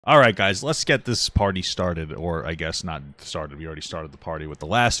All right, guys, let's get this party started, or I guess not started. We already started the party with the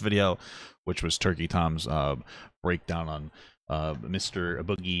last video, which was Turkey Tom's breakdown on Mr.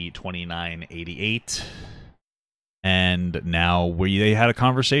 Boogie2988, and now they had a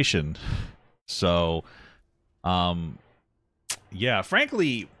conversation. So, yeah,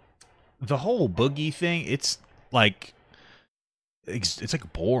 frankly, the whole Boogie thing, it's like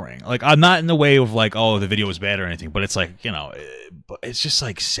boring. Like, I'm not in the way of like, oh, the video was bad or anything, but it's like, you know, it's just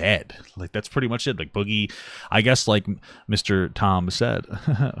like sad. Like, that's pretty much it. Like, Boogie, I guess, like Mr. Tom said,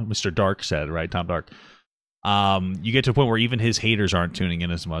 Mr. Dark said, right? Tom Dark. You get to a point where even his haters aren't tuning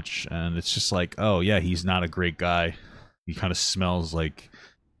in as much, and it's just like, oh yeah, he's not a great guy. He kind of smells like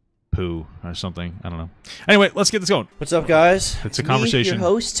poo or something. I don't know. Anyway, let's get this going. What's up, guys? It's a conversation. Me, your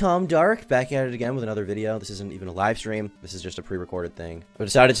host, Tom Dark, back at it again with another video. This isn't even a live stream. This is just a pre-recorded thing. I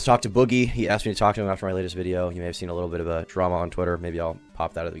decided to talk to Boogie. He asked me to talk to him after my latest video. You may have seen a little bit of a drama on Twitter. Maybe I'll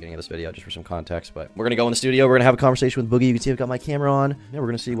pop that at the beginning of this video just for some context. But we're gonna go in the studio. We're gonna have a conversation with Boogie. You can see I've got my camera on. Yeah, we're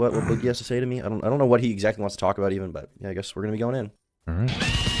gonna see what Boogie has to say to me. I don't know what he exactly wants to talk about even, but yeah, I guess we're gonna be going in. All right.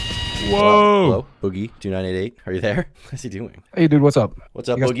 Whoa! Hello, Boogie2988. Are you there? What's he doing? Hey, dude, what's up? What's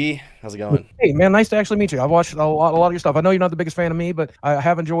up, Boogie? How's it going? Hey, man, nice to actually meet you. I've watched a lot of your stuff. I know you're not the biggest fan of me, but I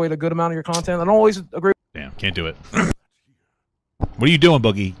have enjoyed a good amount of your content. I don't always agree. Damn, can't do it. What are you doing,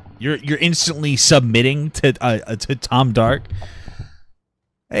 Boogie? You're instantly submitting to Tom Dark.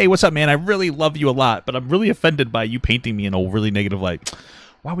 Hey, what's up, man? I really love you a lot, but I'm really offended by you painting me in a really negative light.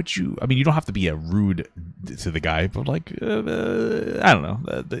 Why would you? I mean, you don't have to be a rude to the guy, but like, I don't know.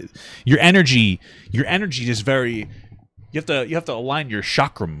 Your energy is very. You have to align your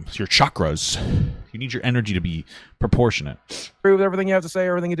chakras. You need your energy to be proportionate. Agree with everything you have to say,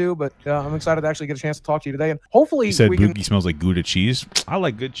 everything you do, but I'm excited to actually get a chance to talk to you today, and hopefully you said we Boogie smells like Gouda cheese. I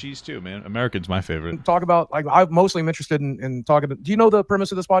like good cheese too, man. American's my favorite. Talk about, like, I'm mostly interested in talking. Do you know the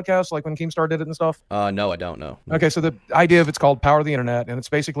premise of this podcast? Like when Keemstar did it and stuff? No, I don't know. Okay, so the idea of it's called Power of the Internet, and it's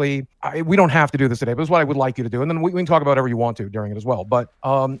basically we don't have to do this today, but it's what I would like you to do, and then we can talk about whatever you want to during it as well. But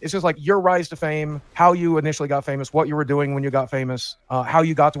it's just like your rise to fame, how you initially got famous, what you were doing when you got famous, how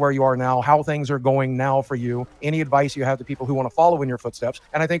you got to where you are now, how things are going now for you, any advice you have to people who want to follow in your footsteps.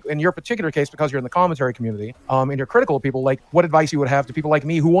 And I think in your particular case, because you're in the commentary community, and you're critical of people, like what advice you would have to people like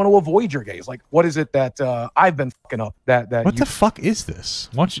me who want to avoid your gaze. Like, what is it that I've been fucking up that what the fuck is this?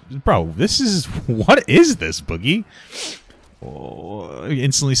 Bro, what is this, Boogie? Oh,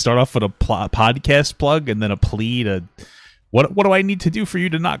 instantly start off with a podcast plug and then a plea to what do I need to do for you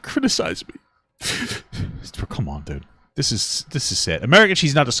to not criticize me? Come on, dude. This is sad. American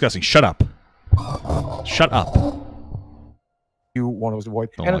cheese not disgusting. Shut up. Shut up. You want to avoid.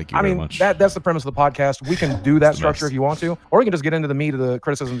 Don't and like you I very mean, much. that's the premise of the podcast. We can do that structure if you want to, or we can just get into the meat of the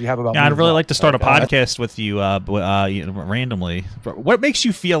criticisms you have about. Yeah, me I'd really well. like to start a podcast with you, randomly. What makes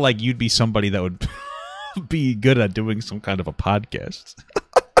you feel like you'd be somebody that would be good at doing some kind of a podcast?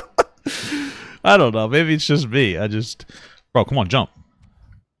 I don't know. Maybe it's just me. Bro, come on, jump.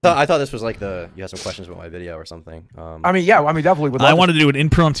 I thought this was like you had some questions about my video or something. I mean, yeah, I mean, definitely would love I wanted to do an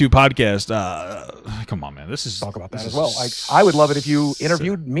impromptu podcast. Come on, man. Talk about that as well. Like, I would love it if you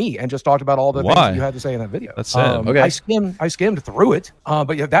interviewed me and just talked about all the things that you had to say in that video. That's sad. Okay. I skimmed through it,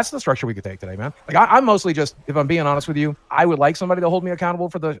 but yeah, that's the structure we could take today, man. Like, I'm mostly just, if I'm being honest with you, I would like somebody to hold me accountable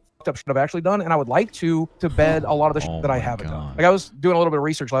for the fucked up shit I've actually done, and I would like to bed a lot of the shit that I haven't done. Like, I was doing a little bit of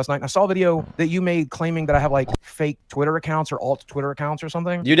research last night, and I saw a video that you made claiming that I have like fake Twitter accounts or alt Twitter accounts or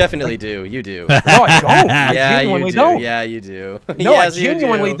something. You definitely do. You do. No, I don't. I yeah, genuinely you do. don't. Yeah, you do. No, yes, I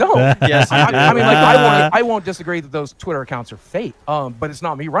genuinely don't. Yes, you do. I mean, like, I won't disagree that those Twitter accounts are fake. But it's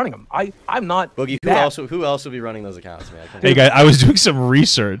not me running them. I'm not. Boogie, who else would be running those accounts, man? Hey guys, I was doing some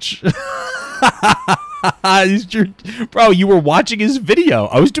research. Bro, you were watching his video.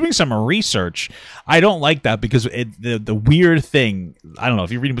 I was doing some research. I don't like that because the weird thing, I don't know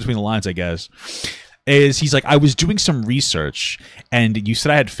if you're reading between the lines, I guess, is he's like, I was doing some research and you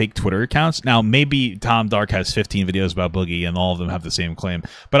said I had fake Twitter accounts. Now, maybe Tom Dark has 15 videos about Boogie and all of them have the same claim,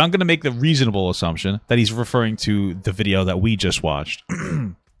 but I'm going to make the reasonable assumption that he's referring to the video that we just watched.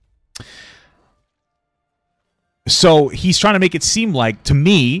 So he's trying to make it seem like, to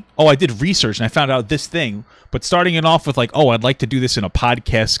me, oh, I did research and I found out this thing, but starting it off with like, oh, I'd like to do this in a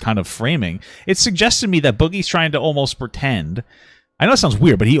podcast kind of framing, it suggests to me that Boogie's trying to almost pretend. I know it sounds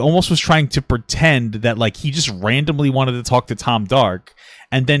weird, but he almost was trying to pretend that like he just randomly wanted to talk to Tom Dark,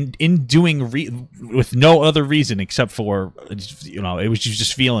 and then in doing with no other reason except for, you know, it was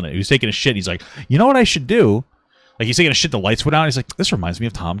just feeling it. He was taking a shit. He's like, you know what I should do? Like, he's taking a shit. The lights went out. He's like, this reminds me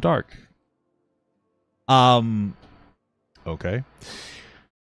of Tom Dark. Okay.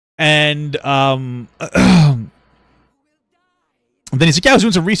 And And then he's like, yeah, I was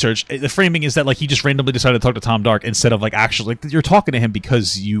doing some research. The framing is that like he just randomly decided to talk to Tom Dark instead of like actually like you're talking to him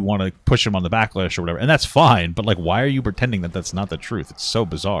because you want to push him on the backlash or whatever, and that's fine. But like, why are you pretending that that's not the truth? It's so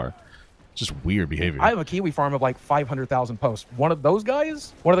bizarre. It's just weird behavior. I have a Kiwi farm of like 500,000 posts. One of those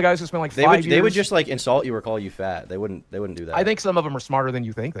guys, one of the guys who spent like 5 years. They would just like insult you or call you fat. They wouldn't do that. I think some of them are smarter than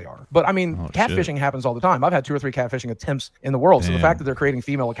you think they are. But I mean, catfishing happens all the time. I've had 2 or 3 catfishing attempts in the world. So the fact that they're creating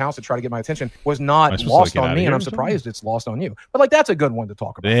female accounts to try to get my attention was not lost on me, and I'm surprised it's lost on you. But like, that's a good one to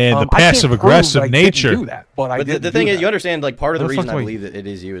talk about. The passive aggressive nature. Do that, but the thing is, you understand, like, part of the reason I believe that it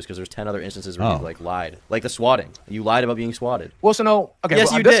is you is because there's 10 other instances where you like lied, like the swatting. You lied about being swatted. Well, so no. Okay.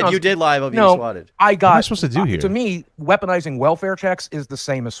 Yes, well, you did. You did lie about being swatted. I got. What am I supposed to do here? To me, weaponizing welfare checks is the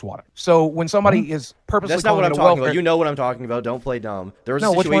same as swatting. So when somebody is purposely that's not what I'm talking about. You know what I'm talking about. Don't play dumb. There was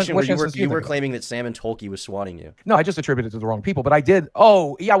a situation where you were claiming that Sam and Tolkien was swatting you. No, I just attributed it to the wrong people. But I did.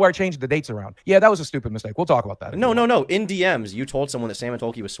 Oh, yeah, where I changed the dates around. Yeah, that was a stupid mistake. We'll talk about that. No. In DMs, you told someone that Sam and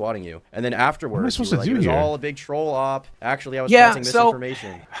Tolkien was swatting you, and then afterwards, you were like, it was all a big troll op. Actually, I was planting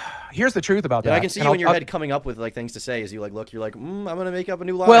misinformation. Here's the truth about that. I can see you in your head coming up with like things to say as you like look. You're like, I'm gonna make up a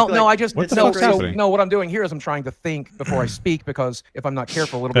new lie. Well, no, I just what what I'm doing here is I'm trying to think before I speak, because if I'm not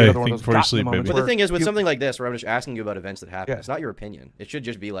careful, it'll be another one of those gotcha moments. But the thing is, with something like this, where I'm just asking you about events that happen, it's not your opinion. It should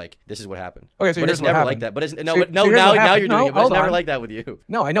just be like, this is what happened. Okay, so but here's it's never like that. But it's now you're doing it. But it's never like that with you.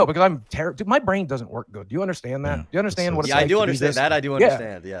 No, I know, because I'm terrible. Dude, my brain doesn't work good. Do you understand that? Do you understand what it's like? Yeah, I do understand that. I do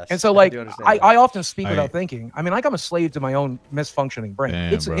understand. Yes. And so like, I often speak without thinking. I mean, like I'm a slave to my own misfunctioning brain.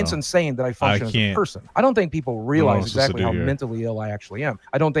 It's insane that I function as a person. I don't think people realize exactly how mentally ill I actually am.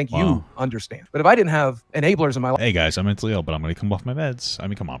 I don't think you understand. But if I didn't have enablers in my life, hey guys, I'm mentally ill, but I'm gonna come off my meds. I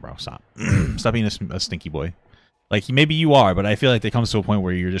mean, come on, bro, stop, stop being a stinky boy. Like maybe you are, but I feel like it comes to a point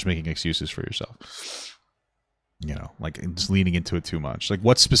where you're just making excuses for yourself. You know, like just leaning into it too much. Like,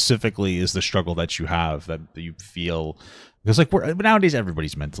 what specifically is the struggle that you have that you feel? Because like nowadays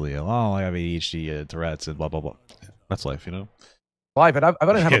everybody's mentally ill. Oh, I have ADHD, Tourette's, and blah blah blah. That's life, you know. Life, and I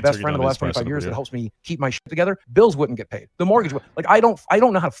didn't have a best friend in the last 25 years that helps me keep my shit together. Bills wouldn't get paid. The mortgage would. Like I don't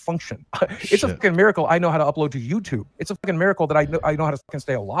know how to function. It's a fucking miracle I know how to upload to YouTube. It's a fucking miracle that I know how to fucking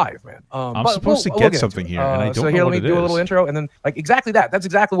stay alive, man. I'm supposed to get something here, and I don't know what it is. So here, let me do a little intro, and then like exactly that. That's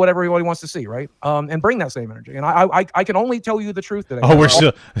exactly what everybody wants to see, right? And bring that same energy. And I can only tell you the truth today. Oh, we're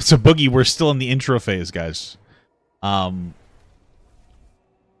still. It's a boogie. We're still in the intro phase, guys.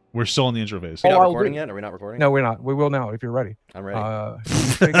 We're still in the intro phase. Are we not recording yet? Are we not recording? No, we're not. We will now if you're ready. I'm ready.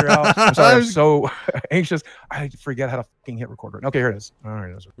 Figure out. I'm sorry. I'm so anxious. I forget how to fucking hit record. Okay, here it is. All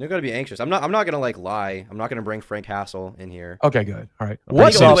right. You're gonna be anxious. I'm not gonna like lie. I'm not gonna bring Frank Hassel in here. Okay, good. All right.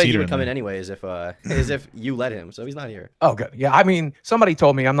 What the only way he would come in anyway is if you let him. So he's not here. Oh, good. Yeah. I mean, somebody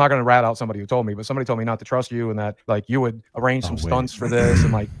told me, I'm not gonna rat out somebody who told me, but somebody told me not to trust you, and that like you would arrange some stunts for this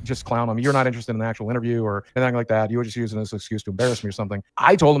and like just clown on me. You're not interested in the actual interview or anything like that. You were just using this excuse to embarrass me or something.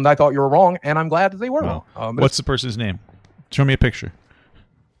 I told him that I thought you were wrong, and I'm glad that they were wrong. What's the person's name? Show me a picture.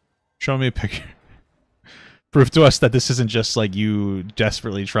 Show me a picture. Prove to us that this isn't just like you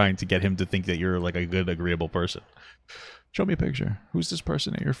desperately trying to get him to think that you're like a good, agreeable person. Show me a picture. Who's this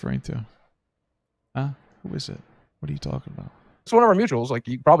person that you're referring to? Huh? Who is it? What are you talking about? It's one of our mutuals. Like,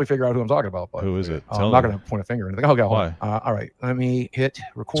 you probably figure out who I'm talking about. But who is it? I'm not going to point a finger or anything. Okay, why? All right. Let me hit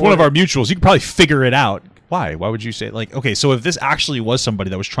record. It's one of our mutuals. You can probably figure it out. Why? Why would you say, like, okay, so if this actually was somebody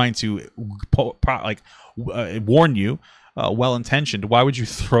that was trying to, warn you, well-intentioned, why would you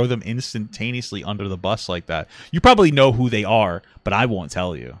throw them instantaneously under the bus like that? You probably know who they are, but I won't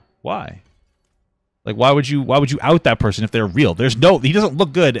tell you. Why? Like, why would you out that person if they're real? He doesn't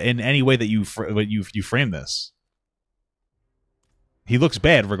look good in any way that you frame this. He looks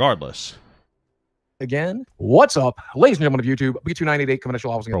bad regardless. Again, what's up, ladies and gentlemen of YouTube? Boogie2988 coming at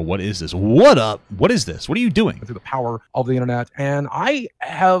you all. Bro, what is this? What up? What is this? What are you doing? Through the power of the internet, and I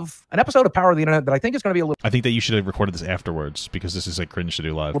have an episode of Power of the Internet that I think is going to be a little. I think that you should have recorded this afterwards because this is like cringe to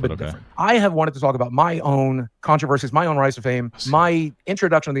do live. But okay. Different. I have wanted to talk about my own controversies, my own rise to fame, my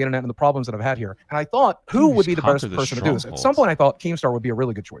introduction to the internet, and the problems that I've had here. And I thought, who would be the best person to do this? At some point, I thought Keemstar would be a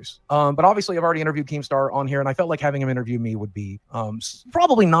really good choice. But obviously, I've already interviewed Keemstar on here, and I felt like having him interview me would be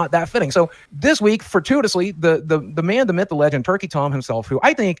probably not that fitting. So this week, fortuitously, the man, the myth, the legend, Turkey Tom himself, who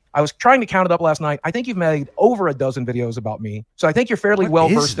I think, I was trying to count it up last night, I think you've made over a dozen videos about me. So I think you're fairly well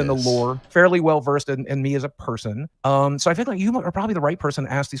versed in the lore, fairly well versed in me as a person. So I feel like you are probably the right person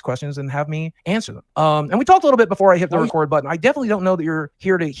to ask these questions and have me answer them. And we talked a little bit before I hit the record button. I definitely don't know that you're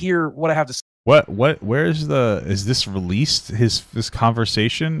here to hear what I have to say. Is this released, this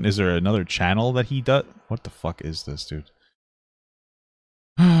conversation? Is there another channel that he does? What the fuck is this, dude?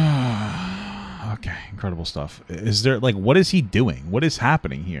 Okay, incredible stuff. Is there, like, what is he doing? What is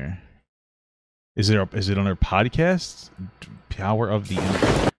happening here? Is it on our podcast? Power of the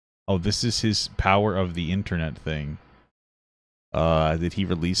internet. Oh, this is his power of the internet thing. Did he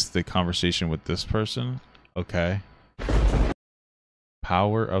release the conversation with this person? Okay.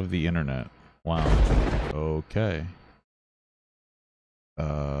 Power of the internet. Wow. Okay.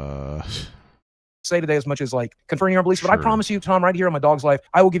 Say today as much as like confirming your beliefs, but I promise you, Tom, right here on My Dog's Life,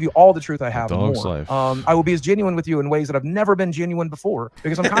 I will give you all the truth I have and more. Life. I will be as genuine with you in ways that I've never been genuine before,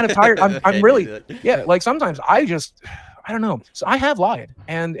 because I'm kind of tired. I'm really, yeah, like sometimes I don't know. So I have lied.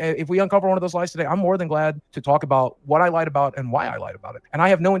 And if we uncover one of those lies today, I'm more than glad to talk about what I lied about and why I lied about it. And I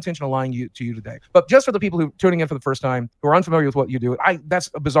have no intention of lying to you today. But just for the people who are tuning in for the first time, who are unfamiliar with what you do, that's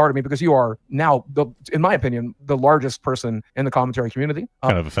bizarre to me, because you are now, in my opinion, the largest person in the commentary community.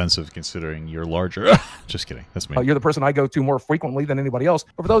 Kind of offensive considering you're larger. Just kidding. That's me. You're the person I go to more frequently than anybody else.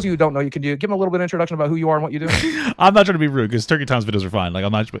 But for those of you who don't know, can you give them a little bit of introduction about who you are and what you do? I'm not trying to be rude, because Turkey Tom's videos are fine. Like,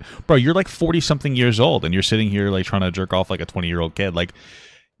 I'm not, bro, you're like 40-something years old, and you're sitting here like trying to jerk off like a 20-year-old kid. Like,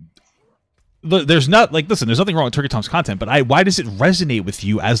 there's not, like, listen, there's nothing wrong with Turkey Tom's content, but why does it resonate with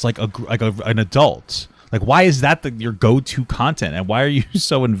you as like an adult? Like, why is that your go-to content, and why are you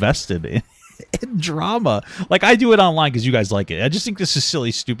so invested in drama? Like, I do it online because you guys like it. I just think this is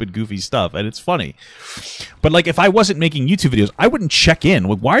silly, stupid, goofy stuff, and it's funny. But like, if I wasn't making YouTube videos, I wouldn't check in.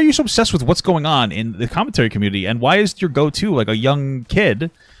 Like, why are you so obsessed with what's going on in the commentary community, and why is your go-to like a young kid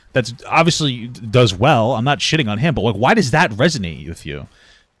that's obviously does well? I'm not shitting on him, but like, why does that resonate with you?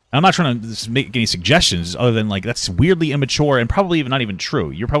 And I'm not trying to make any suggestions other than like, that's weirdly immature and probably even not even true.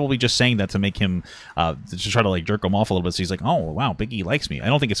 You're probably just saying that to make him to try to like jerk him off a little bit, so he's like, oh wow, Biggie likes me. I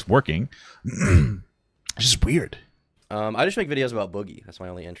don't think it's working. It's just weird. I just make videos about Boogie. That's my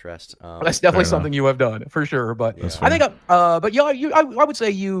only interest. That's definitely something you have done for sure. But yeah. I think, but yeah, I would say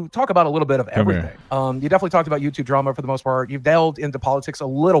you talk about a little bit of everything. You definitely talked about YouTube drama for the most part. You've delved into politics a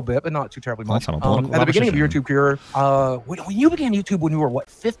little bit, but not too terribly much. At the beginning of your YouTube career, when you began YouTube when you were what,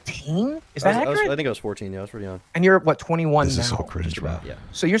 15? Is that accurate? I think I was 14. Yeah, I was pretty young. And you're what, 21 this now? This is so cringe, bro. Yeah.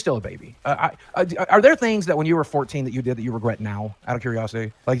 So you're still a baby. Are there things that when you were 14 that you did that you regret now, out of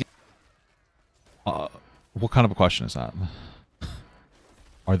curiosity? Like, what kind of a question is that?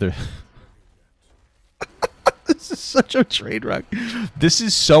 Are there... This is such a train wreck. This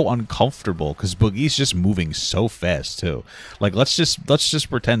is so uncomfortable because Boogie's just moving so fast too. Like, let's just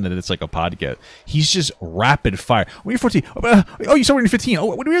pretend that it's like a podcast. He's just rapid fire. When you're 14, oh, you saw when you're 15.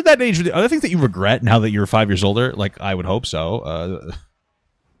 Oh, when you're at that age, are there things that you regret now that you're 5 years older? Like, I would hope so.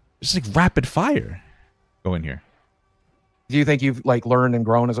 It's like rapid fire. Go in here. Do you think you've like learned and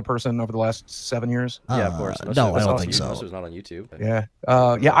grown as a person over the last 7 years? Yeah, of course. No, I don't think so. Most of it's not on YouTube. Yeah.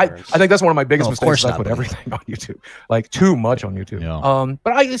 Yeah, I think that's one of my biggest mistakes. I put everything on YouTube, like too much on YouTube. Yeah.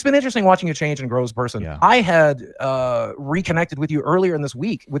 But it's been interesting watching you change and grow as a person. Yeah. I had reconnected with you earlier in this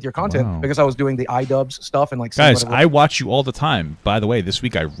week with your content because I was doing the iDubbbz stuff and like. Guys, I watch you all the time. By the way, this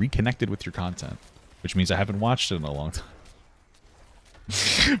week I reconnected with your content, which means I haven't watched it in a long time.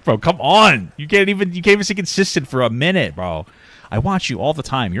 Bro, come on! You can't even stay consistent for a minute, bro. I watch you all the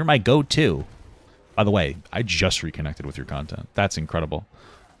time. You're my go-to. By the way, I just reconnected with your content. That's incredible,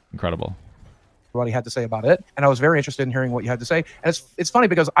 incredible. What he had to say about it, and I was very interested in hearing what you had to say. And it's funny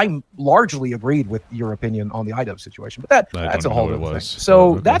because I largely agreed with your opinion on the iDubbbz situation, but that's a whole other thing.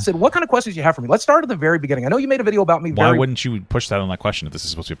 So that's it. What kind of questions do you have for me? Let's start at the very beginning. I know you made a video about me. Why wouldn't you push that on that question if this is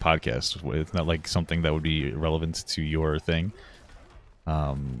supposed to be a podcast? It's not like something that would be relevant to your thing.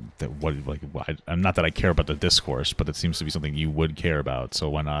 I'm not that I care about the discourse, but it seems to be something you would care about, so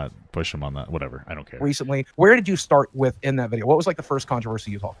why not push him on that? Whatever, I don't care. Recently, where did you start with in that video? What was like the first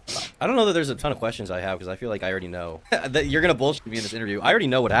controversy you talked about? I don't know that there's a ton of questions I have because I feel like I already know that you're gonna bullshit me in this interview. I already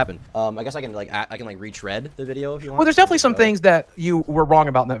know what happened. I guess I can retread the video if you want. Well, there's definitely some things that you were wrong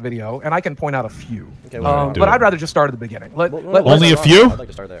about in that video, and I can point out a few. Okay, but I'd rather just start at the beginning. Only a few? I'd like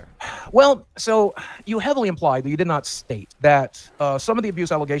to start there. Well, so you heavily implied, but you did not state that some of the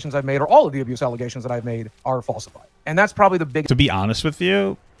abuse allegations I've made, or all of the abuse allegations that I've made, are falsified, and that's probably the biggest. To be honest with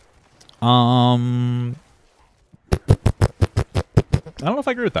you, I don't know if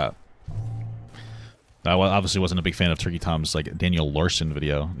I agree with that. I obviously wasn't a big fan of Turkey Tom's like Daniel Larson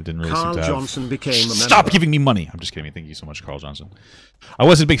video. It didn't really seem to have... Johnson became a member. Stop giving me money. I'm just kidding. Thank you so much, Carl Johnson. I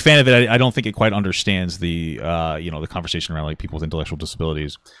wasn't a big fan of it. I don't think it quite understands the the conversation around like people with intellectual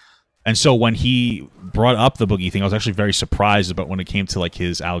disabilities. And so when he brought up the Boogie thing, I was actually very surprised about when it came to like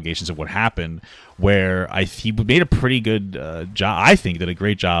his allegations of what happened, where he made a pretty good job. I think did a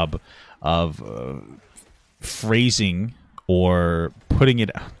great job of phrasing or putting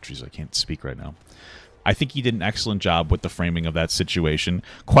it. Jeez, I can't speak right now. I think he did an excellent job with the framing of that situation,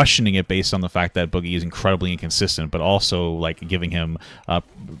 questioning it based on the fact that Boogie is incredibly inconsistent, but also like giving him a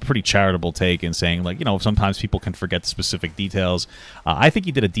pretty charitable take and saying like, you know, sometimes people can forget specific details. I think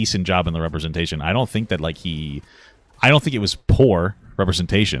he did a decent job in the representation. I don't think that like I don't think it was poor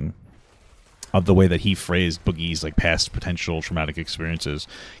representation of the way that he phrased Boogie's like past potential traumatic experiences,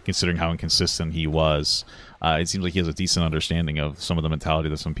 considering how inconsistent he was. It seems like he has a decent understanding of some of the mentality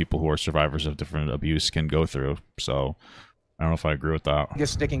that some people who are survivors of different abuse can go through. So I don't know if I agree with that. A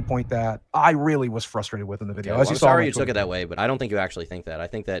sticking point that I really was frustrated with in the video. Okay, well, I'm sorry you took it that way, but I don't think you actually think that. I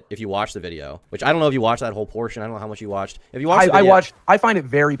think that if you watch the video, which I don't know if you watched that whole portion, I don't know how much you watched. If you watched, I find it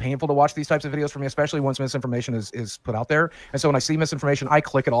very painful to watch these types of videos for me, especially once misinformation is put out there. And so when I see misinformation, I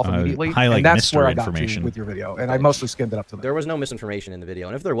click it off immediately, and that's where I got to with your video. And I mostly skimmed it up to that. There was no misinformation in the video,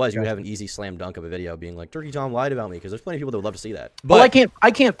 and if there was, you would have an easy slam dunk of a video being like, "Turkey Tom lied about me," because there's plenty of people that would love to see that. But well, I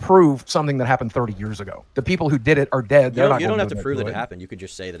can't prove something that happened 30 years ago. The people who did it are dead. You don't have to prove that it happened. You could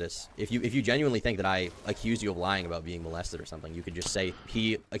just say that it's if you genuinely think that I accused you of lying about being molested or something, you could just say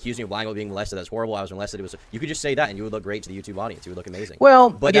he accused me of lying about being molested. That's horrible. I was molested. It was. You could just say that, and you would look great to the YouTube audience. You would look amazing. Well,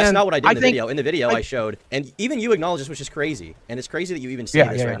 but again, that's not what I did in the video. In the video, I showed, and even you acknowledge this, which is crazy, and it's crazy that you even say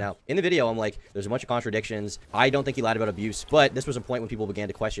this right now. In the video, I'm like, there's a bunch of contradictions. I don't think he lied about abuse, but this was a point when people began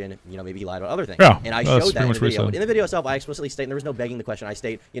to question, you know, maybe he lied about other things. Yeah, and I showed that in the video. But in the video itself, I explicitly state, and there was no begging the question. I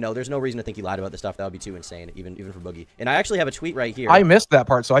state, you know, there's no reason to think he lied about this stuff. That would be too insane, even for Boogie. And I actually have a tweet right here. I missed that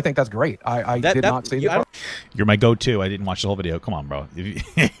part, so I think that's great. I did not see that. You're my go-to. I didn't watch the whole video. Come on, bro.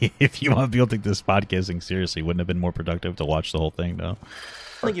 If you want people to take this podcasting seriously, wouldn't it have been more productive to watch the whole thing, though?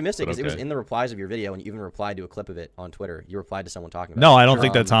 I think you missed it because it was in the replies of your video, and you even replied to a clip of it on Twitter. You replied to someone talking about it. No, I don't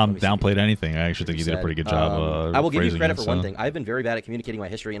think that Tom downplayed anything. I actually think he did a pretty good job. I will give you credit for one thing. I've been very bad at communicating my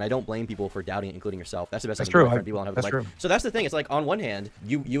history, and I don't blame people for doubting it, including yourself. That's the best I can do. That's true. So that's the thing. It's like, on one hand,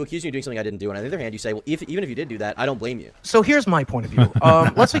 you accuse me of doing something I didn't do, and on the other hand, you say, well, even if you did do that, I don't blame you. So here's my point of view.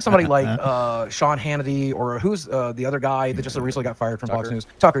 Let's take somebody like Sean Hannity, or who's the other guy that just recently got fired from Fox News?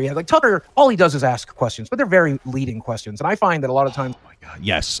 Tucker. Yeah, like Tucker, all he does is ask questions, but they're very leading questions. And I find that a lot of times...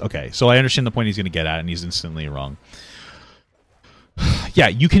 Yes. Okay. So I understand the point he's going to get at, and he's instantly wrong. Yeah,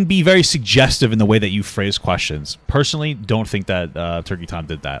 you can be very suggestive in the way that you phrase questions. Personally, don't think that Turkey Tom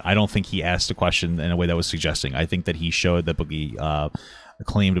did that. I don't think he asked a question in a way that was suggesting. I think that he showed that Boogie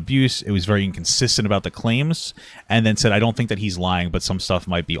claimed abuse. It was very inconsistent about the claims, and then said, I don't think that he's lying, but some stuff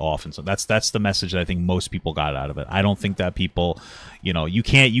might be off. And so that's the message that I think most people got out of it. I don't think that people, you know, you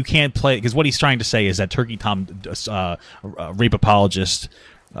can't play, because what he's trying to say is that Turkey Tom, rape apologist,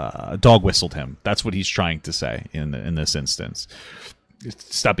 dog whistled him. That's what he's trying to say in this instance.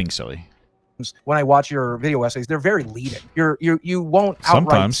 Stop being silly. When I watch your video essays, they're very leading. You won't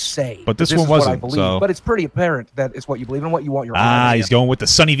outright say, but this one wasn't. What I believe, but it's pretty apparent that it's what you believe and what you want your. He's going with the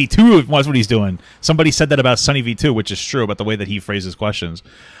Sunny V2. Was what he's doing. Somebody said that about Sunny V2, which is true about the way that he phrases questions.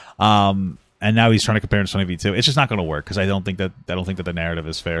 And now he's trying to compare to Sunny V2. It's just not going to work because I don't think that the narrative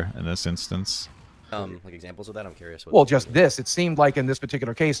is fair in this instance. Like examples of that, I'm curious. Well, just this. It seemed like in this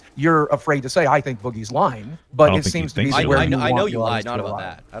particular case, you're afraid to say, I think Boogie's lying, but it seems to be where I know you lied, not about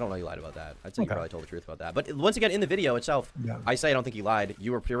that. I don't know you lied about that. I'd say you probably told the truth about that. But once again, in the video itself, I say I don't think he lied.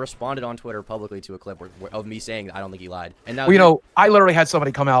 You responded on Twitter publicly to a clip of me saying I don't think he lied. And now, well, you know, I literally had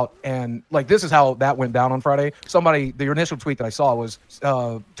somebody come out and, like, this is how that went down on Friday. The initial tweet that I saw was,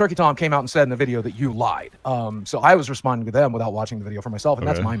 Turkey Tom came out and said in the video that you lied. So I was responding to them without watching the video for myself, and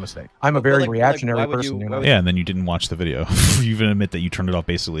that's my mistake. I'm a very reactionary person, you know? Yeah, and then you didn't watch the video. You even admit that you turned it off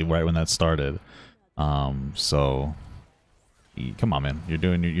basically right when that started. So come on, man.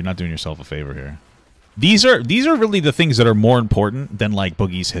 You're not doing yourself a favor here. These are really the things that are more important than like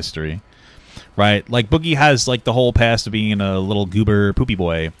Boogie's history. Right? Like Boogie has like the whole past of being a little goober poopy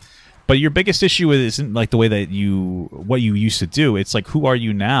boy. But your biggest issue isn't like the way that what you used to do. It's like, who are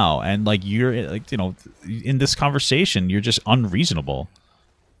you now? And like you're like, you know, in this conversation, you're just unreasonable.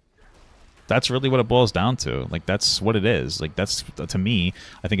 That's really what it boils down to. Like, that's what it is. Like, that's, to me,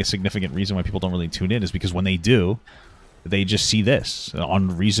 I think a significant reason why people don't really tune in is because when they do, they just see this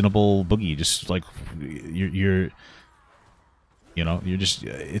unreasonable Boogie. Just like you're just,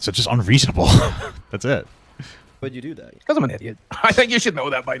 it's just unreasonable. That's it. Why'd you do that? Because I'm an idiot. I think you should know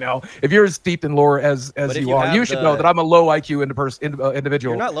that by now. If you're as steeped in lore as you are, you should know that I'm a low IQ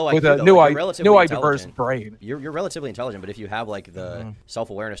individual. You're not low IQ, with a new diverse brain. You're relatively intelligent, but if you have like the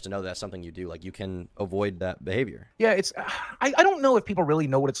self-awareness to know that's something you do, like you can avoid that behavior. Yeah, it's. I don't know if people really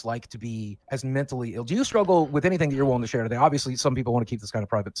know what it's like to be as mentally ill. Do you struggle with anything that you're willing to share today? Obviously, some people want to keep this kind of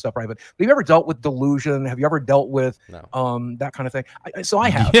private stuff private. But have you ever dealt with delusion? Have you ever dealt with that kind of thing? So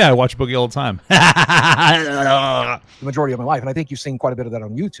I have. Yeah, I watch Boogie all the time. the majority of my life. And I think you've seen quite a bit of that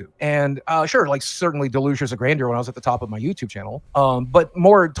on YouTube. And sure, like certainly delusions of grandeur when I was at the top of my YouTube channel, but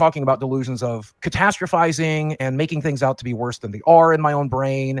more talking about delusions of catastrophizing and making things out to be worse than they are in my own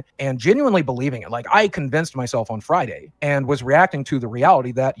brain and genuinely believing it. Like I convinced myself on Friday and was reacting to the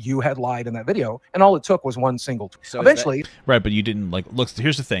reality that you had lied in that video. And all it took was one single tweet. So eventually. Right, but you didn't like, look,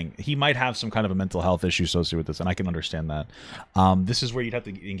 here's the thing. He might have some kind of a mental health issue associated with this, and I can understand that. This is where you'd have to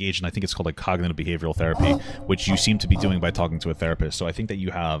engage in, I think it's called like cognitive behavioral therapy, which you seem to be doing by talking to a therapist. So I think that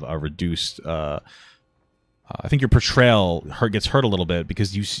you have a reduced, I think your portrayal gets hurt a little bit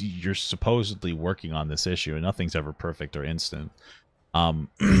because you're supposedly working on this issue, and nothing's ever perfect or instant. But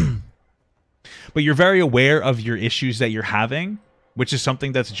you're very aware of your issues that you're having, which is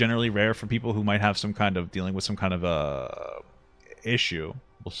something that's generally rare for people who might have some kind of dealing with some kind of a issue,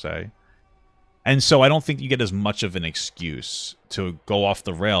 we'll say. And so I don't think you get as much of an excuse to go off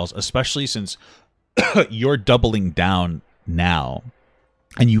the rails, especially since you're doubling down now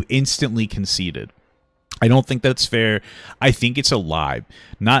and you instantly conceded. I don't think that's fair. I think it's a lie.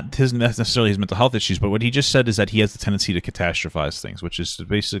 Not necessarily his mental health issues, but what he just said is that he has the tendency to catastrophize things, which is to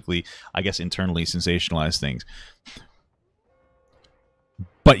basically, I guess, internally sensationalize things.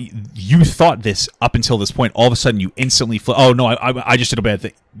 But you thought this up until this point. All of a sudden, you instantly oh, no, I just did a bad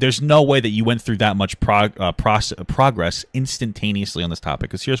thing. There's no way that you went through that much progress instantaneously on this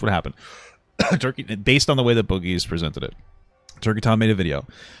topic. Because here's what happened. Turkey, based on the way that Boogie has presented it, Turkey Tom made a video.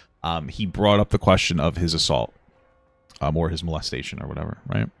 He brought up the question of his assault or his molestation or whatever,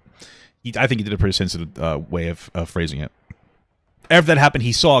 right? I think he did a pretty sensitive way of phrasing it. After that happened,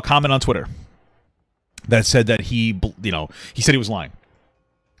 he saw a comment on Twitter that said that he said he was lying.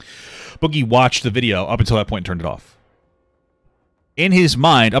 Boogie watched the video up until that point and turned it off. In his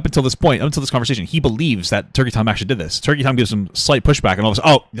mind, up until this point, up until this conversation, he believes that Turkey Tom actually did this. Turkey Tom gives him slight pushback, and all of a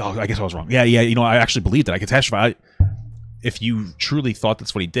sudden, oh, I guess I was wrong. Yeah, you know, I actually believed it. I catastrophized. If you truly thought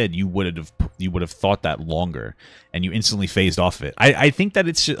that's what he did, you would have thought that longer, and you instantly phased off of it. I think that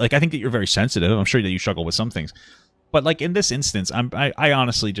it's like, I think that you're very sensitive. I'm sure that you struggle with some things, but like in this instance, I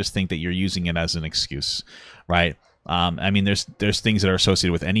honestly just think that you're using it as an excuse, right? I mean, there's things that are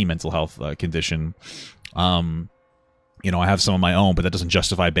associated with any mental health condition. You know, I have some of my own, but that doesn't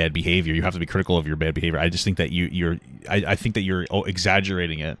justify bad behavior. You have to be critical of your bad behavior. I just think that I think that you're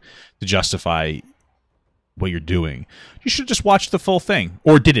exaggerating it to justify what you're doing. You should just watch the full thing,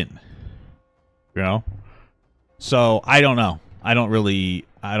 or didn't. You know? So I don't know. I don't really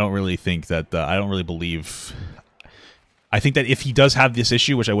think that. I don't really believe. I think that if he does have this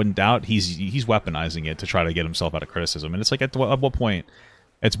issue, which I wouldn't doubt, he's weaponizing it to try to get himself out of criticism. And it's like, at what point,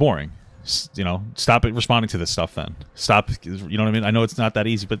 it's boring. You know, stop responding to this stuff then. Stop, you know what I mean? I know it's not that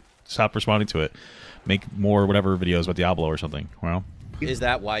easy, but stop responding to it. Make more whatever videos about Diablo or something. Well, is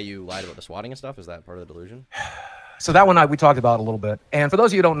that why you lied about the swatting and stuff? Is that part of the delusion? So that one we talked about a little bit. And for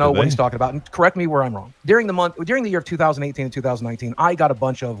those of you who don't know what he's talking about, and correct me where I'm wrong. During the year of 2018 and 2019, I got a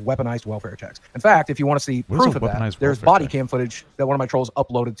bunch of weaponized welfare checks. In fact, if you want to see proof of that, there's body cam footage that one of my trolls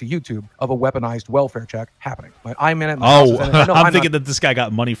uploaded to YouTube of a weaponized welfare check happening. I'm in it. I'm thinking that this guy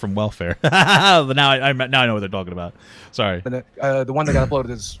got money from welfare. But now I know what they're talking about. Sorry. The one that got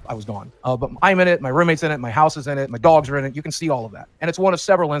uploaded is I was gone. But I'm in it. My roommate's in it. My house is in it. My dogs are in it. You can see all of that. And it's one of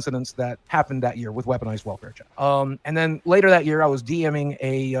several incidents that happened that year with weaponized welfare checks. And then later that year, I was DMing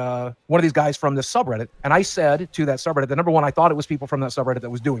one of these guys from this subreddit, and I said to that subreddit that, number one, I thought it was people from that subreddit that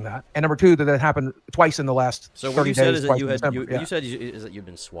was doing that, and number two, that it happened twice in the last 30 days. So what you said is that you've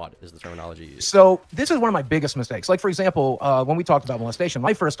been swatted, is the terminology you used. So this is one of my biggest mistakes. Like, for example, when we talked about molestation,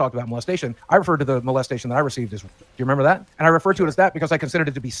 when I first talked about molestation, I referred to the molestation that I received as, do you remember that? And I referred to it as that because I considered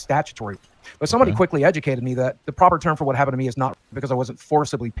it to be statutory. But somebody quickly educated me that the proper term for what happened to me is not because I wasn't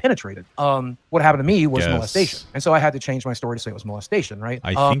forcibly penetrated. What happened to me was molestation. And so I had to change my story to say it was molestation, right?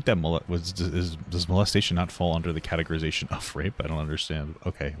 I think that does molestation not fall under the categorization of rape? I don't understand.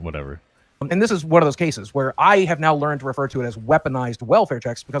 Okay, whatever. And this is one of those cases where I have now learned to refer to it as weaponized welfare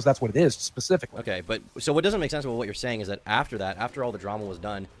checks because that's what it is specifically. Okay, but so what doesn't make sense about what you're saying is that after all the drama was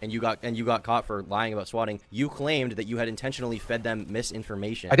done and you got caught for lying about swatting, you claimed that you had intentionally fed them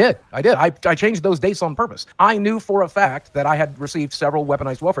misinformation. I did. I changed those dates on purpose. I knew for a fact that I had received several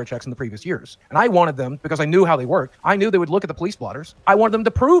weaponized welfare checks in the previous years. And I wanted them, because I knew how they worked, I knew they would look at the police blotters. I wanted them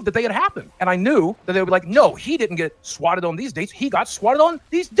to prove that they had happened. And I knew that they would be like, no, he didn't get swatted on these dates. He got swatted on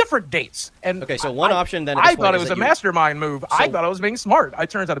these different dates. And okay, so one option then. I thought it was a mastermind move. I thought I was being smart. It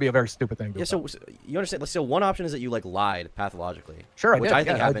turns out to be a very stupid thing. Yeah. So you understand? So one option is that you like lied pathologically. Sure, which I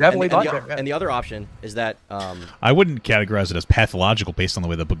think happened. I definitely lied. And the other option is that. I wouldn't categorize it as pathological based on the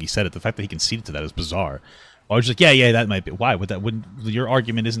way that Boogie said it. The fact that he conceded to that is bizarre. I was just like, yeah, that might be. Why would that? Wouldn't your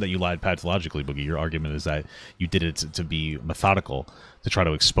argument isn't that you lied pathologically, Boogie? Your argument is that you did it to be methodical, to try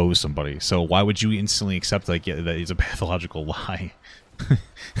to expose somebody. So why would you instantly accept like that it's a pathological lie?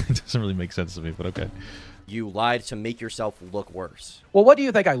 It doesn't really make sense to me, but okay. You lied to make yourself look worse. Well, what do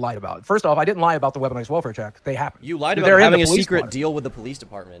you think I lied about? First off, I didn't lie about the weaponized welfare check. They happened. You lied about having a secret deal with the police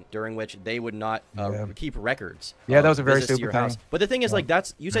department during which they would not keep records. Yeah, that was a very stupid thing. But the thing is, like,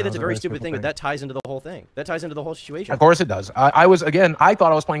 you say that's a very stupid thing, but that ties into the whole thing. That ties into the whole situation. Of course it does. I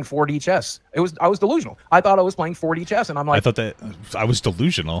thought I was playing 4D chess. I was delusional. I thought I was playing 4D chess, and I'm like, I thought that I was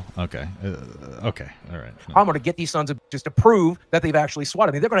delusional. Okay, okay, all right. No. I'm going to get these sons of just to prove that they've actually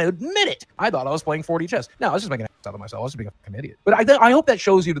swatted me. They're going to admit it. I thought I was playing 4D chess. No, I was just making an ass out of myself. I was just being a fucking idiot. But I hope that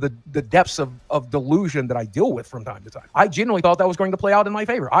shows you the depths of delusion that I deal with from time to time. I genuinely thought that was going to play out in my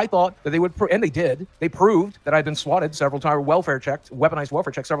favor. I thought that they would, and they did. They proved that I'd been swatted several times, weaponized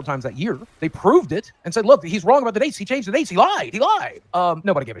welfare checked several times that year. They proved it and said, look, he's wrong about the dates. He changed the dates. He lied. He lied.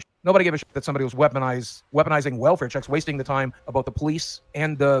 Nobody gave a shit. Nobody gave a shit that somebody was weaponizing welfare checks, wasting the time of both the police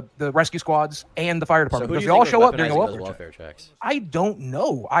and the rescue squads and the fire department. Because they all show up during a welfare checks. I don't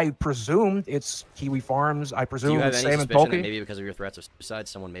know. I presumed it's Kiwi Farms. I presume it's Sam and Polky. Maybe because of your threats of suicide,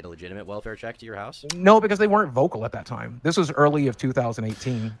 someone made a legitimate welfare check to your house? No, because they weren't vocal at that time. This was early of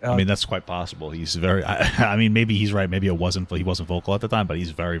 2018. I mean, that's quite possible. He's very. I mean, maybe he's right. Maybe he wasn't vocal at the time, but he's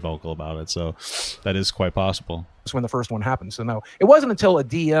very vocal about it. So that is quite possible. That's when the first one happened. So no, it wasn't until a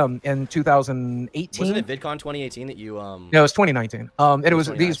DM in 2018. Wasn't it VidCon 2018 that you No, it was 2019. It was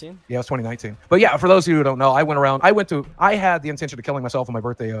these. Yeah, it was 2019. But yeah, for those of you who don't know, I had the intention of killing myself on my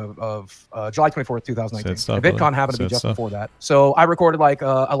birthday of July 24th, 2019. VidCon happened to be just before that. So I recorded like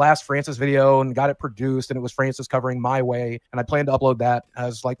a Last Francis video and got it produced, and it was Francis covering my way, and I planned to upload that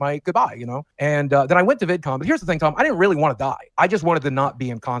as like my goodbye, you know. And then I went to VidCon. But here's the thing, Tom. I didn't really want to die. I just wanted to not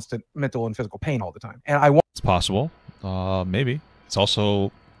be in constant mental and physical pain all the time. And it's possible. Maybe. It's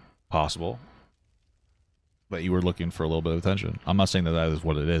also possible that you were looking for a little bit of attention. I'm not saying that is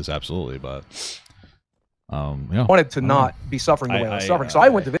what it is, absolutely, but yeah. I wanted to not be suffering the way I was suffering. So I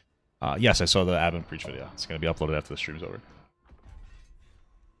went to yes, I saw the Adam Preach video. It's going to be uploaded after the stream's over.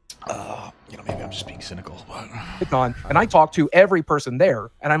 You know, maybe I'm just being cynical, but and I talked to every person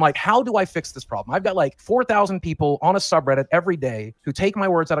there, and I'm like, how do I fix this problem? I've got like 4,000 people on a subreddit every day who take my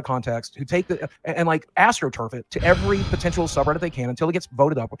words out of context, who take and like astroturf it to every potential subreddit they can until it gets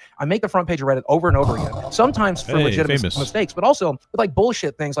voted up. I make the front page of Reddit over and over again, sometimes for legitimate mistakes, but also with like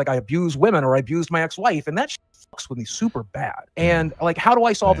bullshit things like I abuse women or I abused my ex-wife, and that shit fucks with me super bad. And like, how do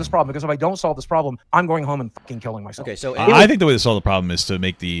I solve this problem? Because if I don't solve this problem, I'm going home and fucking killing myself. Okay, so I think the way to solve the problem is to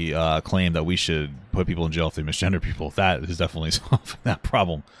make the claim that we should put people in jail if they misgender people. That is definitely solving that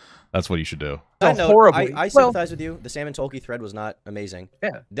problem. That's what you should do. I sympathize with you. The Sam and Tolkien thread was not amazing.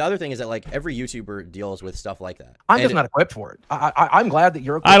 Yeah. The other thing is that like every YouTuber deals with stuff like that. I'm just not equipped for it. I'm glad that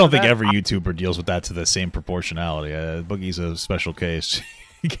you're equipped I don't think every YouTuber deals with that to the same proportionality. Boogie's a special case.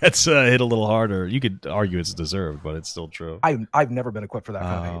 He gets hit a little harder. You could argue it's deserved, but it's still true. I've never been equipped for that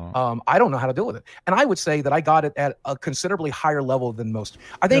kind of hate. I don't know how to deal with it, and I would say that I got it at a considerably higher level than most.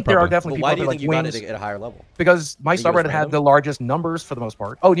 I think there are definitely people. Why do you think you got it at a higher level? Because my subreddit had the largest numbers for the most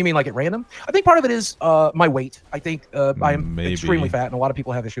part. Oh, you mean like at random? I think part of it is my weight. I think I am extremely fat, and a lot of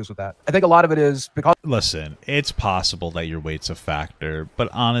people have issues with that. I think a lot of it is because. Listen, it's possible that your weight's a factor, but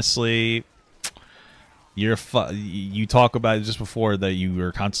honestly. You talk about it just before that you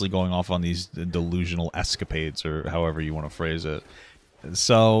were constantly going off on these delusional escapades or however you want to phrase it.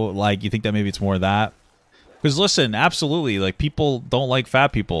 So, like, you think that maybe it's more of that? Because, listen, absolutely, like, people don't like fat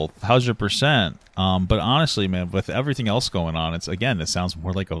people, 100%. But honestly, man, with everything else going on, it sounds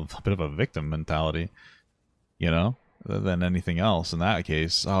more like a bit of a victim mentality, you know, than anything else in that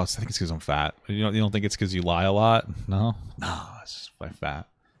case. Oh, I think it's because I'm fat. You don't think it's because you lie a lot? No, it's just like fat.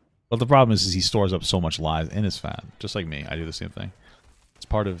 But the problem is he stores up so much lies in his fat. Just like me. I do the same thing. It's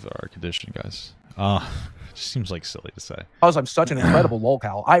part of our condition, guys. It just seems like silly to say. Because I'm such an incredible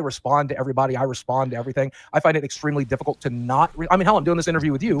lolcow. I respond to everybody. I respond to everything. I find it extremely difficult to not. I mean, hell, I'm doing this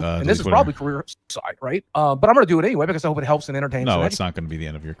interview with you, and this is probably career side, right? But I'm going to do it anyway because I hope it helps and entertains. No, it's not going to be the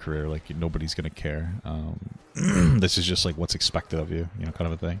end of your career. Like, nobody's going to care. This is just like what's expected of you, you know,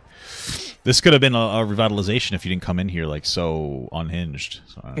 kind of a thing. This could have been a revitalization if you didn't come in here like so unhinged.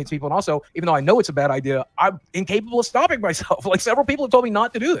 So, people, and also, even though I know it's a bad idea, I'm incapable of stopping myself. Like several people have told me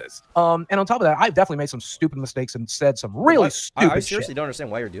not to do this. And on top of that, I've definitely made some stupid mistakes and said some really stupid I seriously shit. don't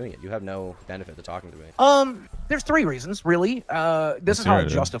understand why you're doing it. You have no benefit to talking to me. There's 3 reasons, really. This is how I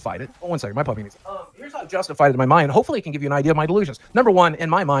justified it. Oh, 1 second, my puppy needs. Here's how I justified it in my mind. Hopefully, it can give you an idea of my delusions. Number 1, in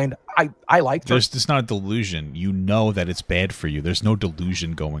my mind, I like. It's not a delusion. You know that it's bad for you. There's no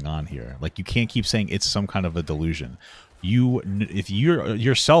delusion going on here. Like, you can't keep saying it's some kind of a delusion. If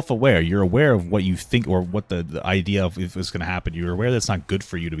you're self-aware, you're aware of what you think or what the idea of if it's going to happen. You're aware that it's not good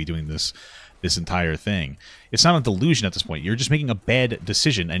for you to be doing this entire thing. It's not a delusion at this point. You're just making a bad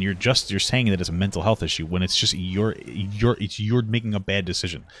decision, and you're saying that it's a mental health issue when it's just you're making a bad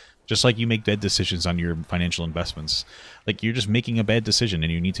decision. Just like you make bad decisions on your financial investments. Like, you're just making a bad decision,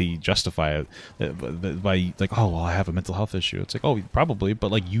 and you need to justify it by, like, oh, well, I have a mental health issue. It's like, oh, probably,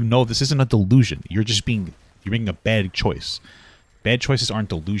 but, like, you know this isn't a delusion. You're making a bad choice. Bad choices aren't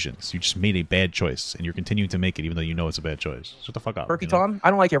delusions. You just made a bad choice, and you're continuing to make it even though you know it's a bad choice. Shut the fuck up. Turkey Tom, I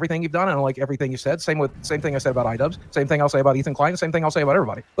don't like everything you've done. I don't like everything you said. Same thing I said about iDubbbz. Same thing I'll say about Ethan Klein. Same thing I'll say about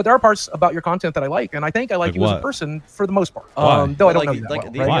everybody. But there are parts about your content that I like, and I think I like you as a person for the most part. Though I don't know you that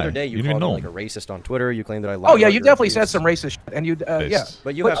well. The other day, you called me like a racist on Twitter. You claimed that I lied. Oh yeah, you definitely said some racist shit, and you yeah.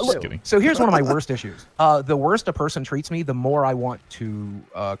 But you have too. So here's one of my worst issues. The worse a person treats me, the more I want to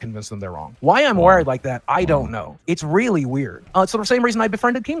convince them they're wrong. Why I'm wired like that, I don't know. It's really weird. It's the same reason I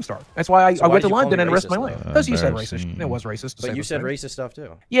befriended Keemstar. That's why I went to London and risked my life. Because you said racist. It was racist. But you said racist stuff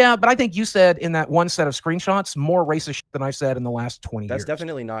too. Yeah, but I think you said in that one set of screenshots more racist shit than I've said in the last 20 years. That's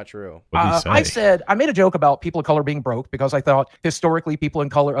definitely not true. I made a joke about people of color being broke because I thought historically people of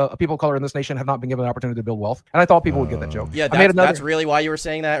color in this nation have not been given the opportunity to build wealth, and I thought people would get that joke. Yeah, that's really why you were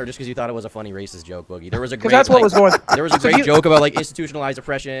saying that, or just because you thought it was a funny racist joke, Boogie? There was a great that's what was going. There was a great joke about like institutionalized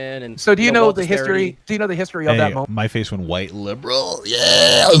oppression and. So do you know the history? Do you know the history of that moment? My face went white liberal.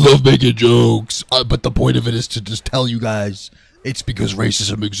 Yeah, I love making jokes, but the point of it is to just tell you guys it's because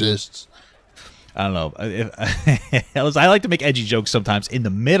racism exists. I don't know. I like to make edgy jokes sometimes in the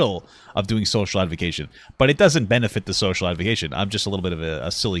middle of doing social advocation, but it doesn't benefit the social advocation. I'm just a little bit of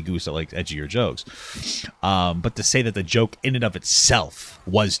a silly goose that likes edgier jokes. But to say that the joke in and of itself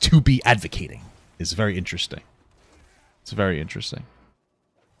was to be advocating is very interesting. It's very interesting.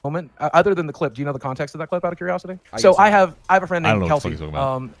 Moment other than the clip, do you know the context of that clip out of curiosity? I have a friend named Kelsey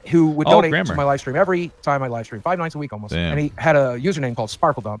who would donate to my live stream every time I live stream, 5 nights a week almost. Damn. And he had a username called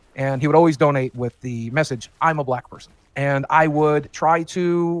Sparkle Dump, and he would always donate with the message, I'm a black person. And I would try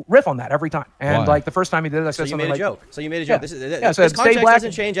to riff on that every time. And like the first time he did it, I said something like, So you made a joke. Yeah. This context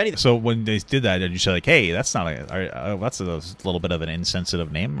doesn't change anything. So when they did that, did you say like, hey, that's not that's a little bit of an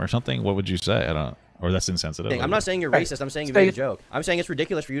insensitive name or something? What would you say? I don't. Or that's insensitive. I'm not saying you're racist. I'm saying you made a joke. I'm saying it's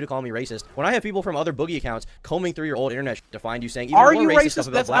ridiculous for you to call me racist. When I have people from other Boogie accounts combing through your old internet to find you saying even are more you racist stuff racist?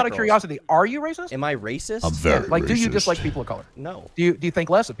 about That's black out of curiosity. Are you racist? Am I racist? I'm very like, racist. do you dislike people of color? No. Do you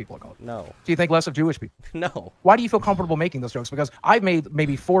think less of people of color? No. Do you think less of Jewish people? No. Why do you feel comfortable making those jokes? Because I've made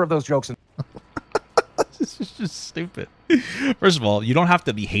maybe 4 of those jokes. This is just stupid. First of all, you don't have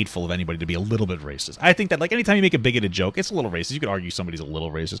to be hateful of anybody to be a little bit racist. I think that like anytime you make a bigoted joke, it's a little racist. You could argue somebody's a little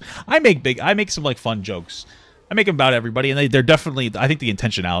racist. I make some like fun jokes. I make them about everybody, and they're definitely. I think the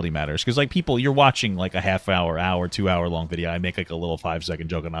intentionality matters because like people, you're watching like a half-hour, 2-hour long video. I make like a little 5-second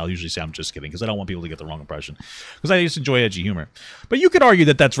joke, and I'll usually say I'm just kidding because I don't want people to get the wrong impression. Because I just enjoy edgy humor. But you could argue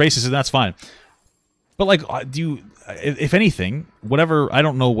that that's racist, and that's fine. But like, if anything, whatever, I